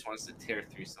that he just wants to tear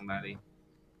through somebody.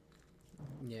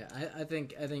 Yeah, I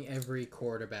think every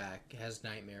quarterback has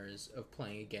nightmares of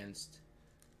playing against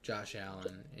Josh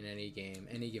Allen in any game,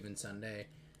 any given Sunday.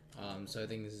 So I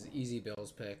think this is an easy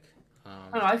Bills pick.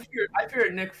 I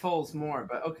feared Nick Foles more,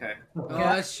 but okay. Oh,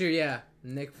 that's true. Yeah,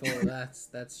 Nick Foles.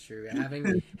 That's true.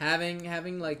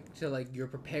 Having like you're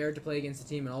prepared to play against a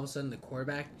team, and all of a sudden the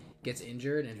quarterback gets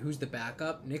injured, and who's the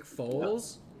backup? Nick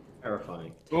Foles. Yep.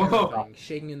 Terrifying.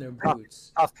 Shaking in their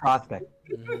boots. Tough prospect.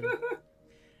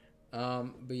 Mm-hmm.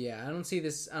 But yeah, I don't see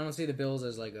the Bills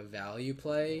as like a value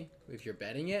play if you're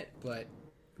betting it, but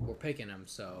we're picking them,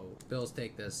 so Bills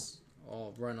take this.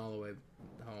 I'll run all the way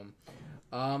home.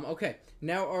 Okay,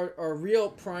 now our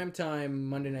real primetime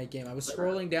Monday night game. I was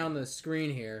scrolling down the screen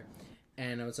here,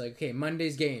 and I was like, okay,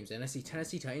 Monday's games, and I see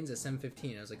Tennessee Titans at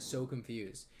 7:15. I was like so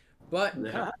confused, but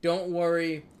don't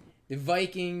worry, the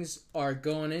Vikings are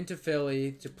going into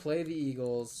Philly to play the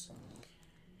Eagles.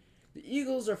 The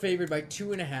Eagles are favored by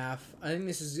 2.5. I think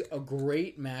this is a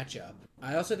great matchup.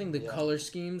 I also think the color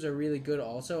schemes are really good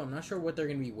also. I'm not sure what they're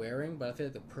going to be wearing, but I feel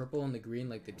like the purple and the green,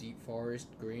 like the deep forest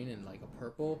green and like a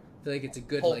purple, I feel like it's a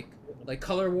good like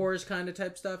Color Wars kind of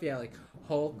type stuff. Yeah, like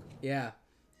Hulk. Yeah,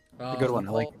 A good one.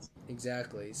 I like it.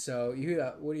 Exactly. So,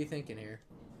 Yehuda, what are you thinking here?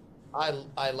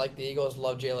 I like the Eagles.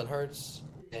 Love Jalen Hurts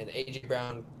and AJ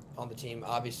Brown on the team.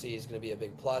 Obviously, is going to be a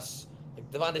big plus. Like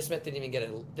Devontae Smith didn't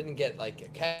get like a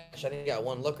catch. I think he got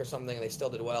one look or something, and they still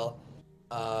did well.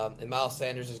 And Miles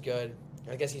Sanders is good.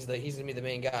 I guess he's gonna be the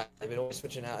main guy. They've been always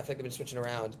switching out. I think they've been switching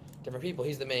around different people.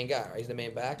 He's the main guy, right? He's the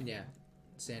main back. Yeah,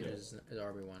 Sanders is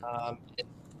RB1.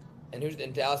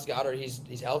 And Dallas Goedert?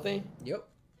 He's healthy. Yep.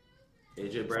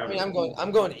 AJ Brown. I mean,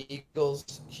 I'm going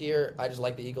Eagles here. I just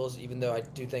like the Eagles, even though I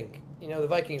do think the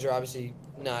Vikings are obviously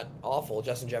not awful.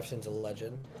 Justin Jefferson's a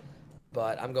legend,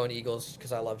 but I'm going Eagles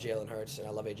because I love Jalen Hurts and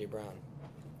I love AJ Brown.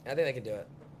 And I think they can do it.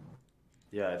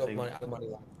 Yeah, Money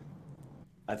line.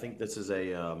 I think this is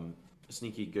a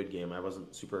sneaky good game. I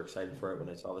wasn't super excited for it when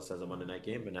I saw this as a Monday night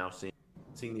game, but now seeing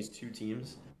these two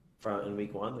teams in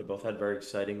week 1, they both had very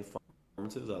exciting fun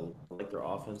performances. I like their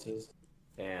offenses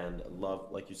and love,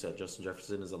 like you said, Justin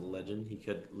Jefferson is a legend. He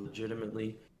could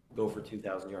legitimately go for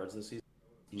 2,000 yards this season.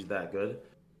 He's that good.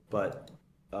 But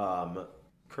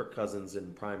Kirk Cousins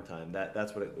in prime time,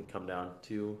 that's what it would come down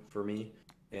to for me.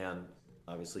 And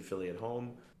obviously Philly at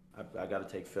home, I got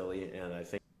to take Philly, and I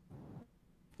think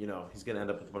he's going to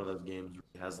end up with one of those games where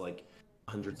he has like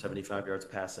 175 yards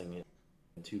passing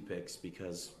and 2 picks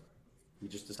because he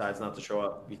just decides not to show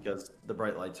up because the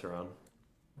bright lights are on.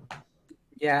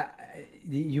 Yeah,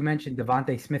 you mentioned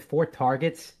Devontae Smith, 4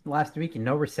 targets last week and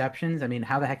no receptions. I mean,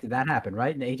 how the heck did that happen,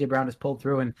 right? And AJ Brown just pulled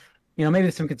through, and maybe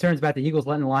there's some concerns about the Eagles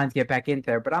letting the Lions get back in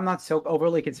there, but I'm not so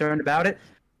overly concerned about it.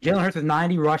 Jalen Hurts with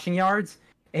 90 rushing yards,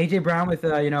 AJ Brown with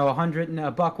 100 and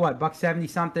 $170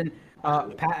 something.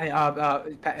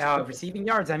 Receiving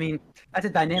yards. I mean, that's a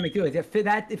dynamic duo.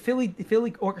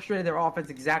 Philly orchestrated their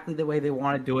offense exactly the way they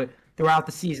want to do it throughout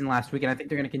the season last week, and I think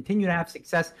they're going to continue to have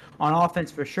success on offense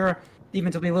for sure.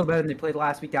 Defense will be a little better than they played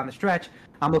last week down the stretch.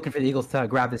 I'm looking for the Eagles to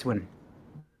grab this win.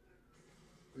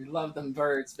 We love them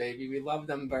birds, baby. We love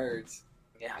them birds.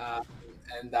 Yeah.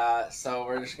 So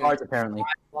we're just going to apparently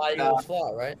fly,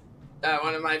 right?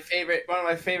 One of my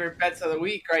favorite bets of the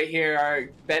week right here are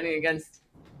betting against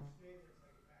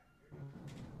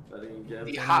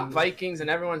the hot Vikings, and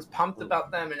everyone's pumped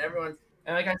about them, and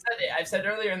like I've said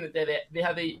earlier in the day, they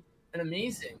have an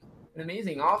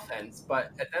amazing offense,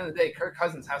 but at the end of the day, Kirk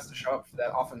Cousins has to show up for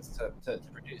that offense to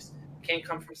produce. Can't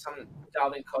come from some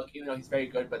Dalvin Cook, even though he's very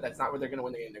good, but that's not where they're going to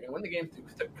win the game. They're going to win the game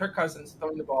through Kirk Cousins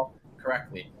throwing the ball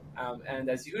correctly. And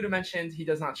as Yehuda mentioned, he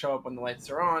does not show up when the lights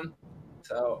are on,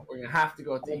 so we're going to have to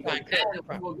go with the Eagles.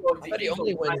 We'll go with the Eagles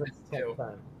only wins too.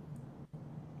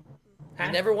 He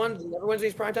never wins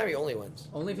his prime time. He only wins.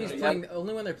 Only if he's playing.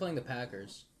 Only when they're playing the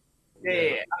Packers.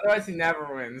 Yeah. Otherwise, he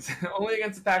never wins. Only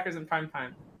against the Packers in prime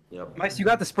time. Yep. Mice, you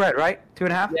got the spread, right?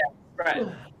 2.5? Yeah,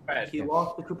 spread. He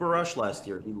lost to Cooper Rush last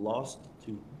year. He lost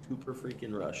to Cooper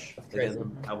freaking Rush. Crazy. It's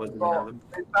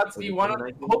about to be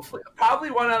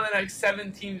probably one of the next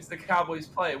 7 teams the Cowboys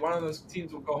play. One of those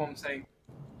teams will go home saying,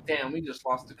 "Damn, we just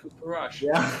lost to Cooper Rush."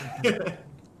 Yeah.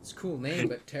 It's a cool name,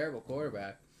 but terrible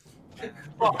quarterback.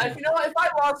 Well, if I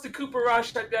lost to Cooper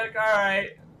Rush, I'd be like, all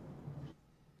right.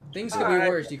 Things could be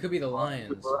worse. You could be the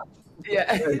Lions.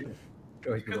 Yeah.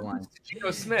 Always be the Lions. Chico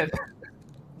Smith.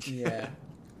 Yeah.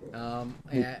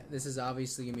 Yeah. This is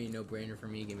obviously gonna be a no-brainer for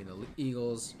me. Give me the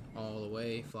Eagles all the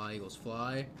way. Fly Eagles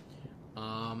fly.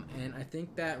 And I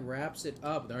think that wraps it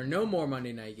up. There are no more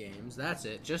Monday night games. That's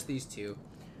it. Just these 2.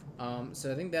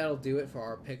 So I think that'll do it for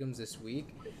our pick'ems this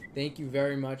week. Thank you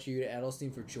very much, Yehuda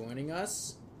Edelstein, for joining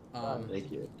us. Thank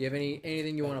you. Do you have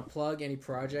anything you want to plug? Any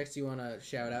projects you want to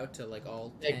shout out to, like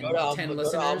all 10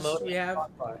 listeners we have?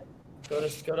 Go to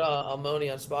Almoni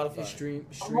on Spotify. Stream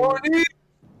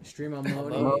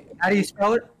Almoni. How do you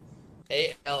spell it?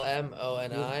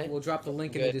 ALMONI. We'll drop the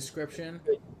link in the description.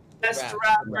 Best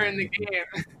rapper in the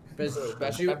game. Best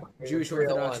Jewish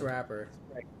Orthodox rapper.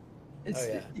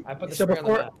 I put the So spray on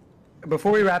the map.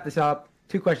 before we wrap this up,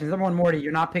 2 questions. Number 1, Morty,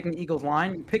 you're not picking Eagles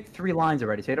line. You picked 3 lines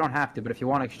already, so you don't have to. But if you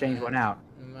want to exchange one out,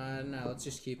 No, let's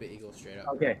just keep it Eagles straight up.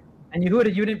 okay. And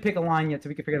Yehuda, you didn't pick a line yet, so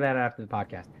we can figure that out after the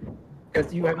podcast.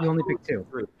 Because you only picked 2.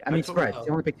 Spreads.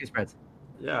 You only picked 2 spreads.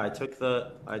 Yeah, I took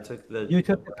the. You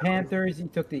took the Panthers. You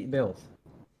took the Bills.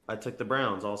 I took the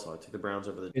Browns also. I took the Browns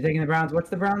over the. You're taking the Browns. What's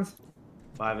the Browns?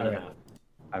 5.5.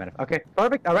 5.5. Okay,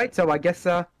 perfect. All right, so I guess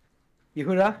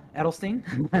Yehuda Edelstein.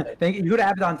 Thank you.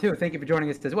 Yehuda Abaddon too. Thank you for joining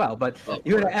us as well. But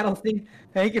Yehuda Edelstein,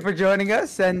 thank you for joining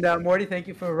us, and Morty, thank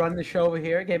you for running the show over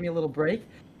here. Gave me a little break.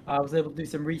 I was able to do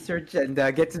some research and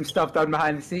get some stuff done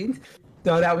behind the scenes.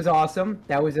 So that was awesome.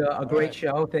 That was a great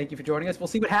show. Thank you for joining us. We'll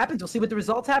see what happens. We'll see what the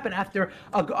results happen after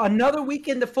another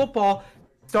weekend of football.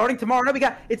 starting tomorrow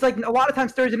night. It's like a lot of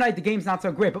times Thursday night the game's not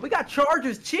so great, but we got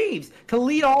Chargers Chiefs to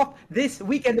lead off this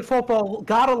weekend of football.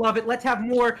 Gotta love it. Let's have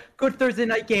more good Thursday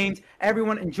night games.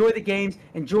 Everyone enjoy the games.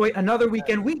 Enjoy another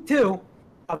weekend, week 2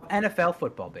 of NFL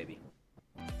football, baby.